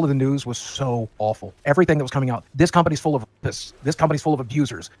 and all of the news was so awful. Everything that was coming out. This company's full of rapists. This company's full of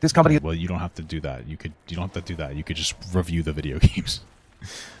abusers. This company. Well, you don't have to do that. You don't have to do that. You could just review the video games.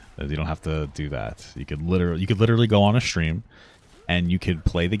 You don't have to do that. You could literally go on a stream, and you could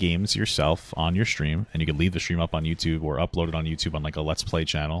play the games yourself on your stream, and you could leave the stream up on YouTube or upload it on YouTube on like a Let's Play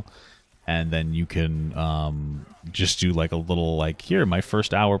channel, and then you can just do like a little like, here, my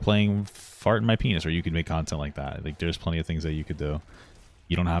first hour playing fart in my penis, or you could make content like that. Like, there's plenty of things that you could do.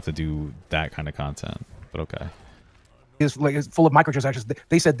 You don't have to do that kind of content, but okay. is full of microtransactions.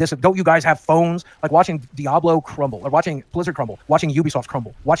 They said this. Don't you guys have phones? Like watching Diablo crumble, or watching Blizzard crumble, watching Ubisoft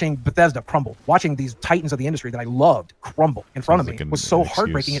crumble, watching Bethesda crumble, watching these titans of the industry that I loved crumble in front of me was so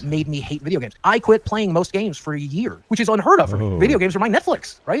heartbreaking. It made me hate video games. I quit playing most games for a year, which is unheard of for me. Video games are my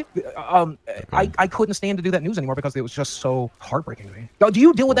Netflix, right? I couldn't stand to do that news anymore because it was just so heartbreaking to me. Do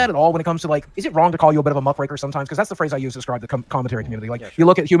you deal with that at all when it comes to, like, is it wrong to call you a bit of a muckraker sometimes? Because that's the phrase I use to describe the commentary community. Like, you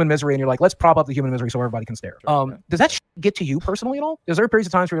look at human misery and you're like, let's prop up the human misery so everybody can stare. Does that get to you personally at all? Is there periods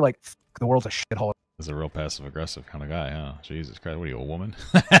of times where you're like, the world's a shithole? He's a real passive aggressive kind of guy, huh? Jesus Christ, what are you, a woman?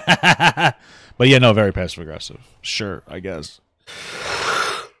 But yeah, no, very passive aggressive. Sure, I guess.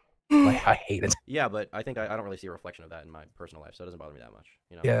 I hate it. Yeah, but I think I don't really see a reflection of that in my personal life, so it doesn't bother me that much.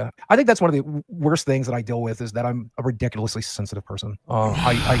 You know? Yeah, I think that's one of the worst things that I deal with is that I'm a ridiculously sensitive person.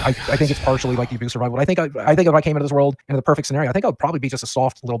 I think it's partially like the abuse survival. I think if I came into this world in the perfect scenario, I think I would probably be just a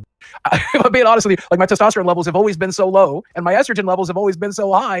soft little. If I'm being honest with you, like my testosterone levels have always been so low, and my estrogen levels have always been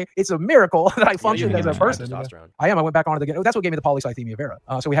so high. It's a miracle that I function as a person. I am. I went back on it again. That's what gave me the polycythemia vera.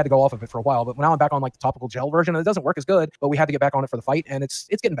 So we had to go off of it for a while, but now I'm back on like the topical gel version, and it doesn't work as good. But we had to get back on it for the fight, and it's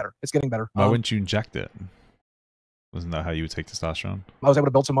getting better. It's getting better. Why wouldn't you inject it? Wasn't that how you would take testosterone? I was able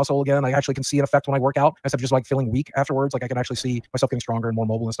to build some muscle again. I actually can see an effect when I work out instead of just like feeling weak afterwards. Like I can actually see myself getting stronger and more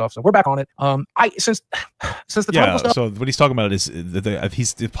mobile and stuff. So we're back on it. Since the stuff, so what he's talking about is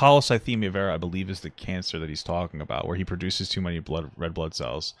the polycythemia vera, I believe, is the cancer that he's talking about, where he produces too many red blood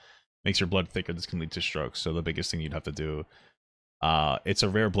cells, makes your blood thicker. This can lead to strokes. So the biggest thing you'd have to do, it's a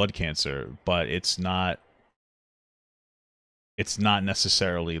rare blood cancer, but it's not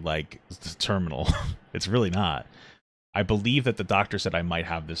necessarily like terminal. It's really not. I believe that the doctor said I might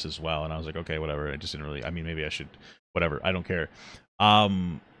have this as well, and I was like, okay, whatever. I just didn't really. I mean, maybe I should. Whatever. I don't care.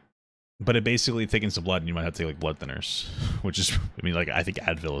 But it basically thickens the blood, and you might have to take like blood thinners, which is, I mean, like I think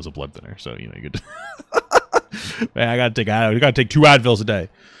Advil is a blood thinner, so you know you could. Man, I gotta take 2 Advils a day.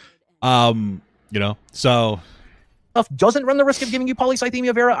 You know, so. Stuff doesn't run the risk of giving you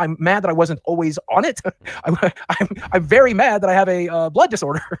polycythemia vera. I'm mad that I wasn't always on it. I'm very mad that I have a blood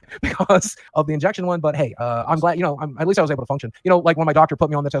disorder because of the injection one. But hey, I'm glad, you know, at least I was able to function. You know, like when my doctor put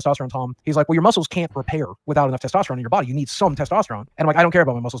me on the testosterone, Tom, he's like, well, your muscles can't repair without enough testosterone in your body. You need some testosterone. And I'm like, I don't care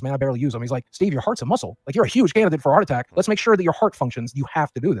about my muscles, man. I barely use them. He's like, Steve, your heart's a muscle. Like you're a huge candidate for a heart attack. Let's make sure that your heart functions. You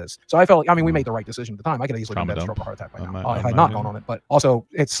have to do this. So I felt like, I mean, we made the right decision at the time. I could have easily been dead of stroke or heart attack by now if I had not gone on it. But also,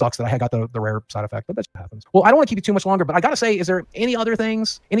 it sucks that I had got the rare side effect. But that just happens. Well, I don't want to keep you too much longer, but I gotta say, is there any other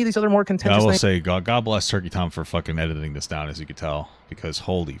things, any of these other more contentious things? I will say, God bless Turkey Tom for fucking editing this down, as you could tell, because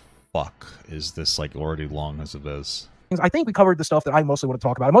holy fuck, is this like already long as it is. I think we covered the stuff that I mostly wanted to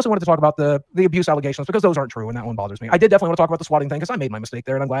talk about. I mostly wanted to talk about the abuse allegations because those aren't true, and that one bothers me. I did definitely want to talk about the swatting thing because I made my mistake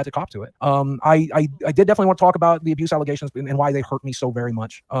there, and I'm glad to cop to it. I did definitely want to talk about the abuse allegations and why they hurt me so very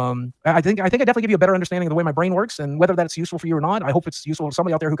much. I think I definitely give you a better understanding of the way my brain works, and whether that's useful for you or not. I hope it's useful to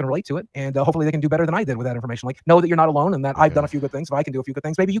somebody out there who can relate to it, and hopefully they can do better than I did with that information. Like, know that you're not alone, and that I've done a few good things. If I can do a few good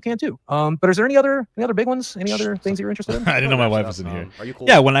things, maybe you can too. But is there any other big ones? Any other things that you're interested in? I didn't know my wife was in here. Are you cool?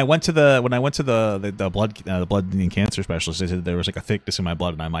 Yeah, when I went to the blood and cancer specialist, they said there was like a thickness in my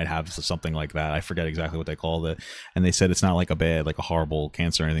blood and I might have something like that. I forget exactly what they called it, and they said it's not like a horrible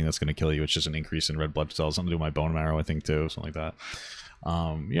cancer or anything that's going to kill you. It's just an increase in red blood cells, something to do with my bone marrow, I think, too, something like that.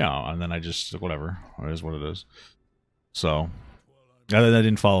 Yeah, and then I just whatever, it is what it is. So I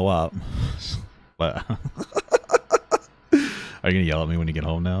didn't follow up. But are you gonna yell at me when you get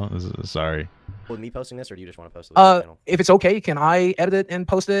home now? Sorry. With me posting this, or do you just want to post it on the channel? If it's okay, can I edit it and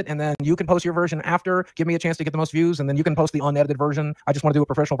post it, and then you can post your version after? Give me a chance to get the most views, and then you can post the unedited version. I just want to do a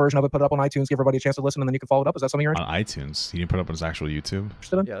professional version of it, put it up on iTunes, give everybody a chance to listen, and then you can follow it up. Is that something you're on iTunes? You didn't put it up on his actual YouTube?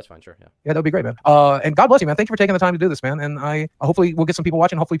 Yeah, that's fine. Sure. Yeah. Yeah, that'd be great, man. And God bless you, man. Thank you for taking the time to do this, man. And I hopefully we'll get some people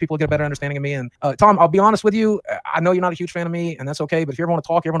watching. Hopefully people get a better understanding of me. And Tom, I'll be honest with you. I know you're not a huge fan of me, and that's okay. But if you ever want to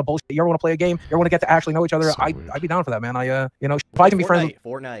talk, you ever want to bullshit, you ever want to play a game, you ever want to get to actually know each other, I'd be down for that, man. You know, if I can be friends.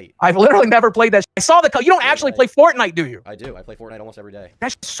 Fortnite. I've literally never played that. I saw the. You don't actually play Fortnite, do you? I do. I play Fortnite almost every day.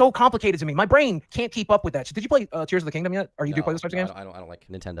 That's so complicated to me. My brain can't keep up with that. Did you play Tears of the Kingdom yet? Or you do play those types of games? I don't like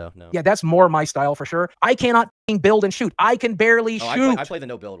Nintendo. No. Yeah, that's more my style for sure. I cannot build and shoot. I can barely shoot. I play the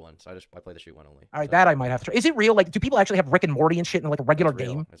no build one, so I play the shoot one only. All right, that I might have to try. Is it real? Like, do people actually have Rick and Morty and shit in like a regular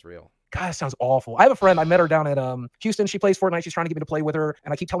game? It's real. God, that sounds awful. I have a friend. I met her down at Houston. She plays Fortnite. She's trying to get me to play with her,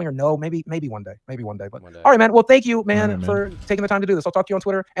 and I keep telling her no. Maybe one day. Maybe one day. But all right, man. Well, thank you, man, for taking the time to do this. I'll talk to you on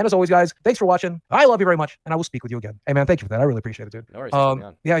Twitter. And as always, guys, thanks for watching. I love you very much, and I will speak with you again. Hey, man, thank you for that. I really appreciate it, dude. No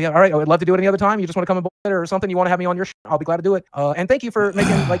worries. Yeah. All right. I would love to do it any other time. You just want to come and bullshit or something. You want to have me on your I'll be glad to do it. And thank you for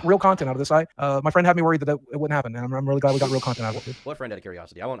making like real content out of this. My friend had me worried that it wouldn't happen. happened, and I'm really glad we got real content out of it. What friend out of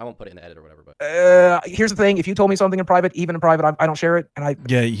curiosity? I won't put it in the edit or whatever. But Here's the thing: if you told me something in private, even in private, I don't share it. And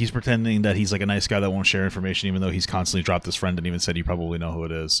yeah, he's pretending that he's like a nice guy that won't share information, even though he's constantly dropped his friend and even said you probably know who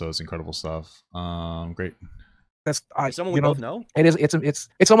it is. So it's incredible stuff. Great. That's someone we both know. It's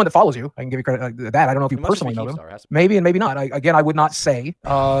someone that follows you. I can give you credit that. I don't know if you personally know them. Maybe and maybe not. Again, I would not say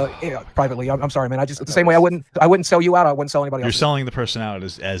privately. I'm sorry, man. I just the same way I wouldn't sell you out. I wouldn't sell anybody else. You're selling the person out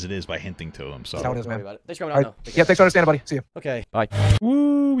as it is by hinting to him. So that's how it is, man. Thanks for coming on. Yeah, thanks for understanding, buddy. See you. Okay, bye.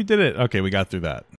 Woo, we did it. Okay, we got through that.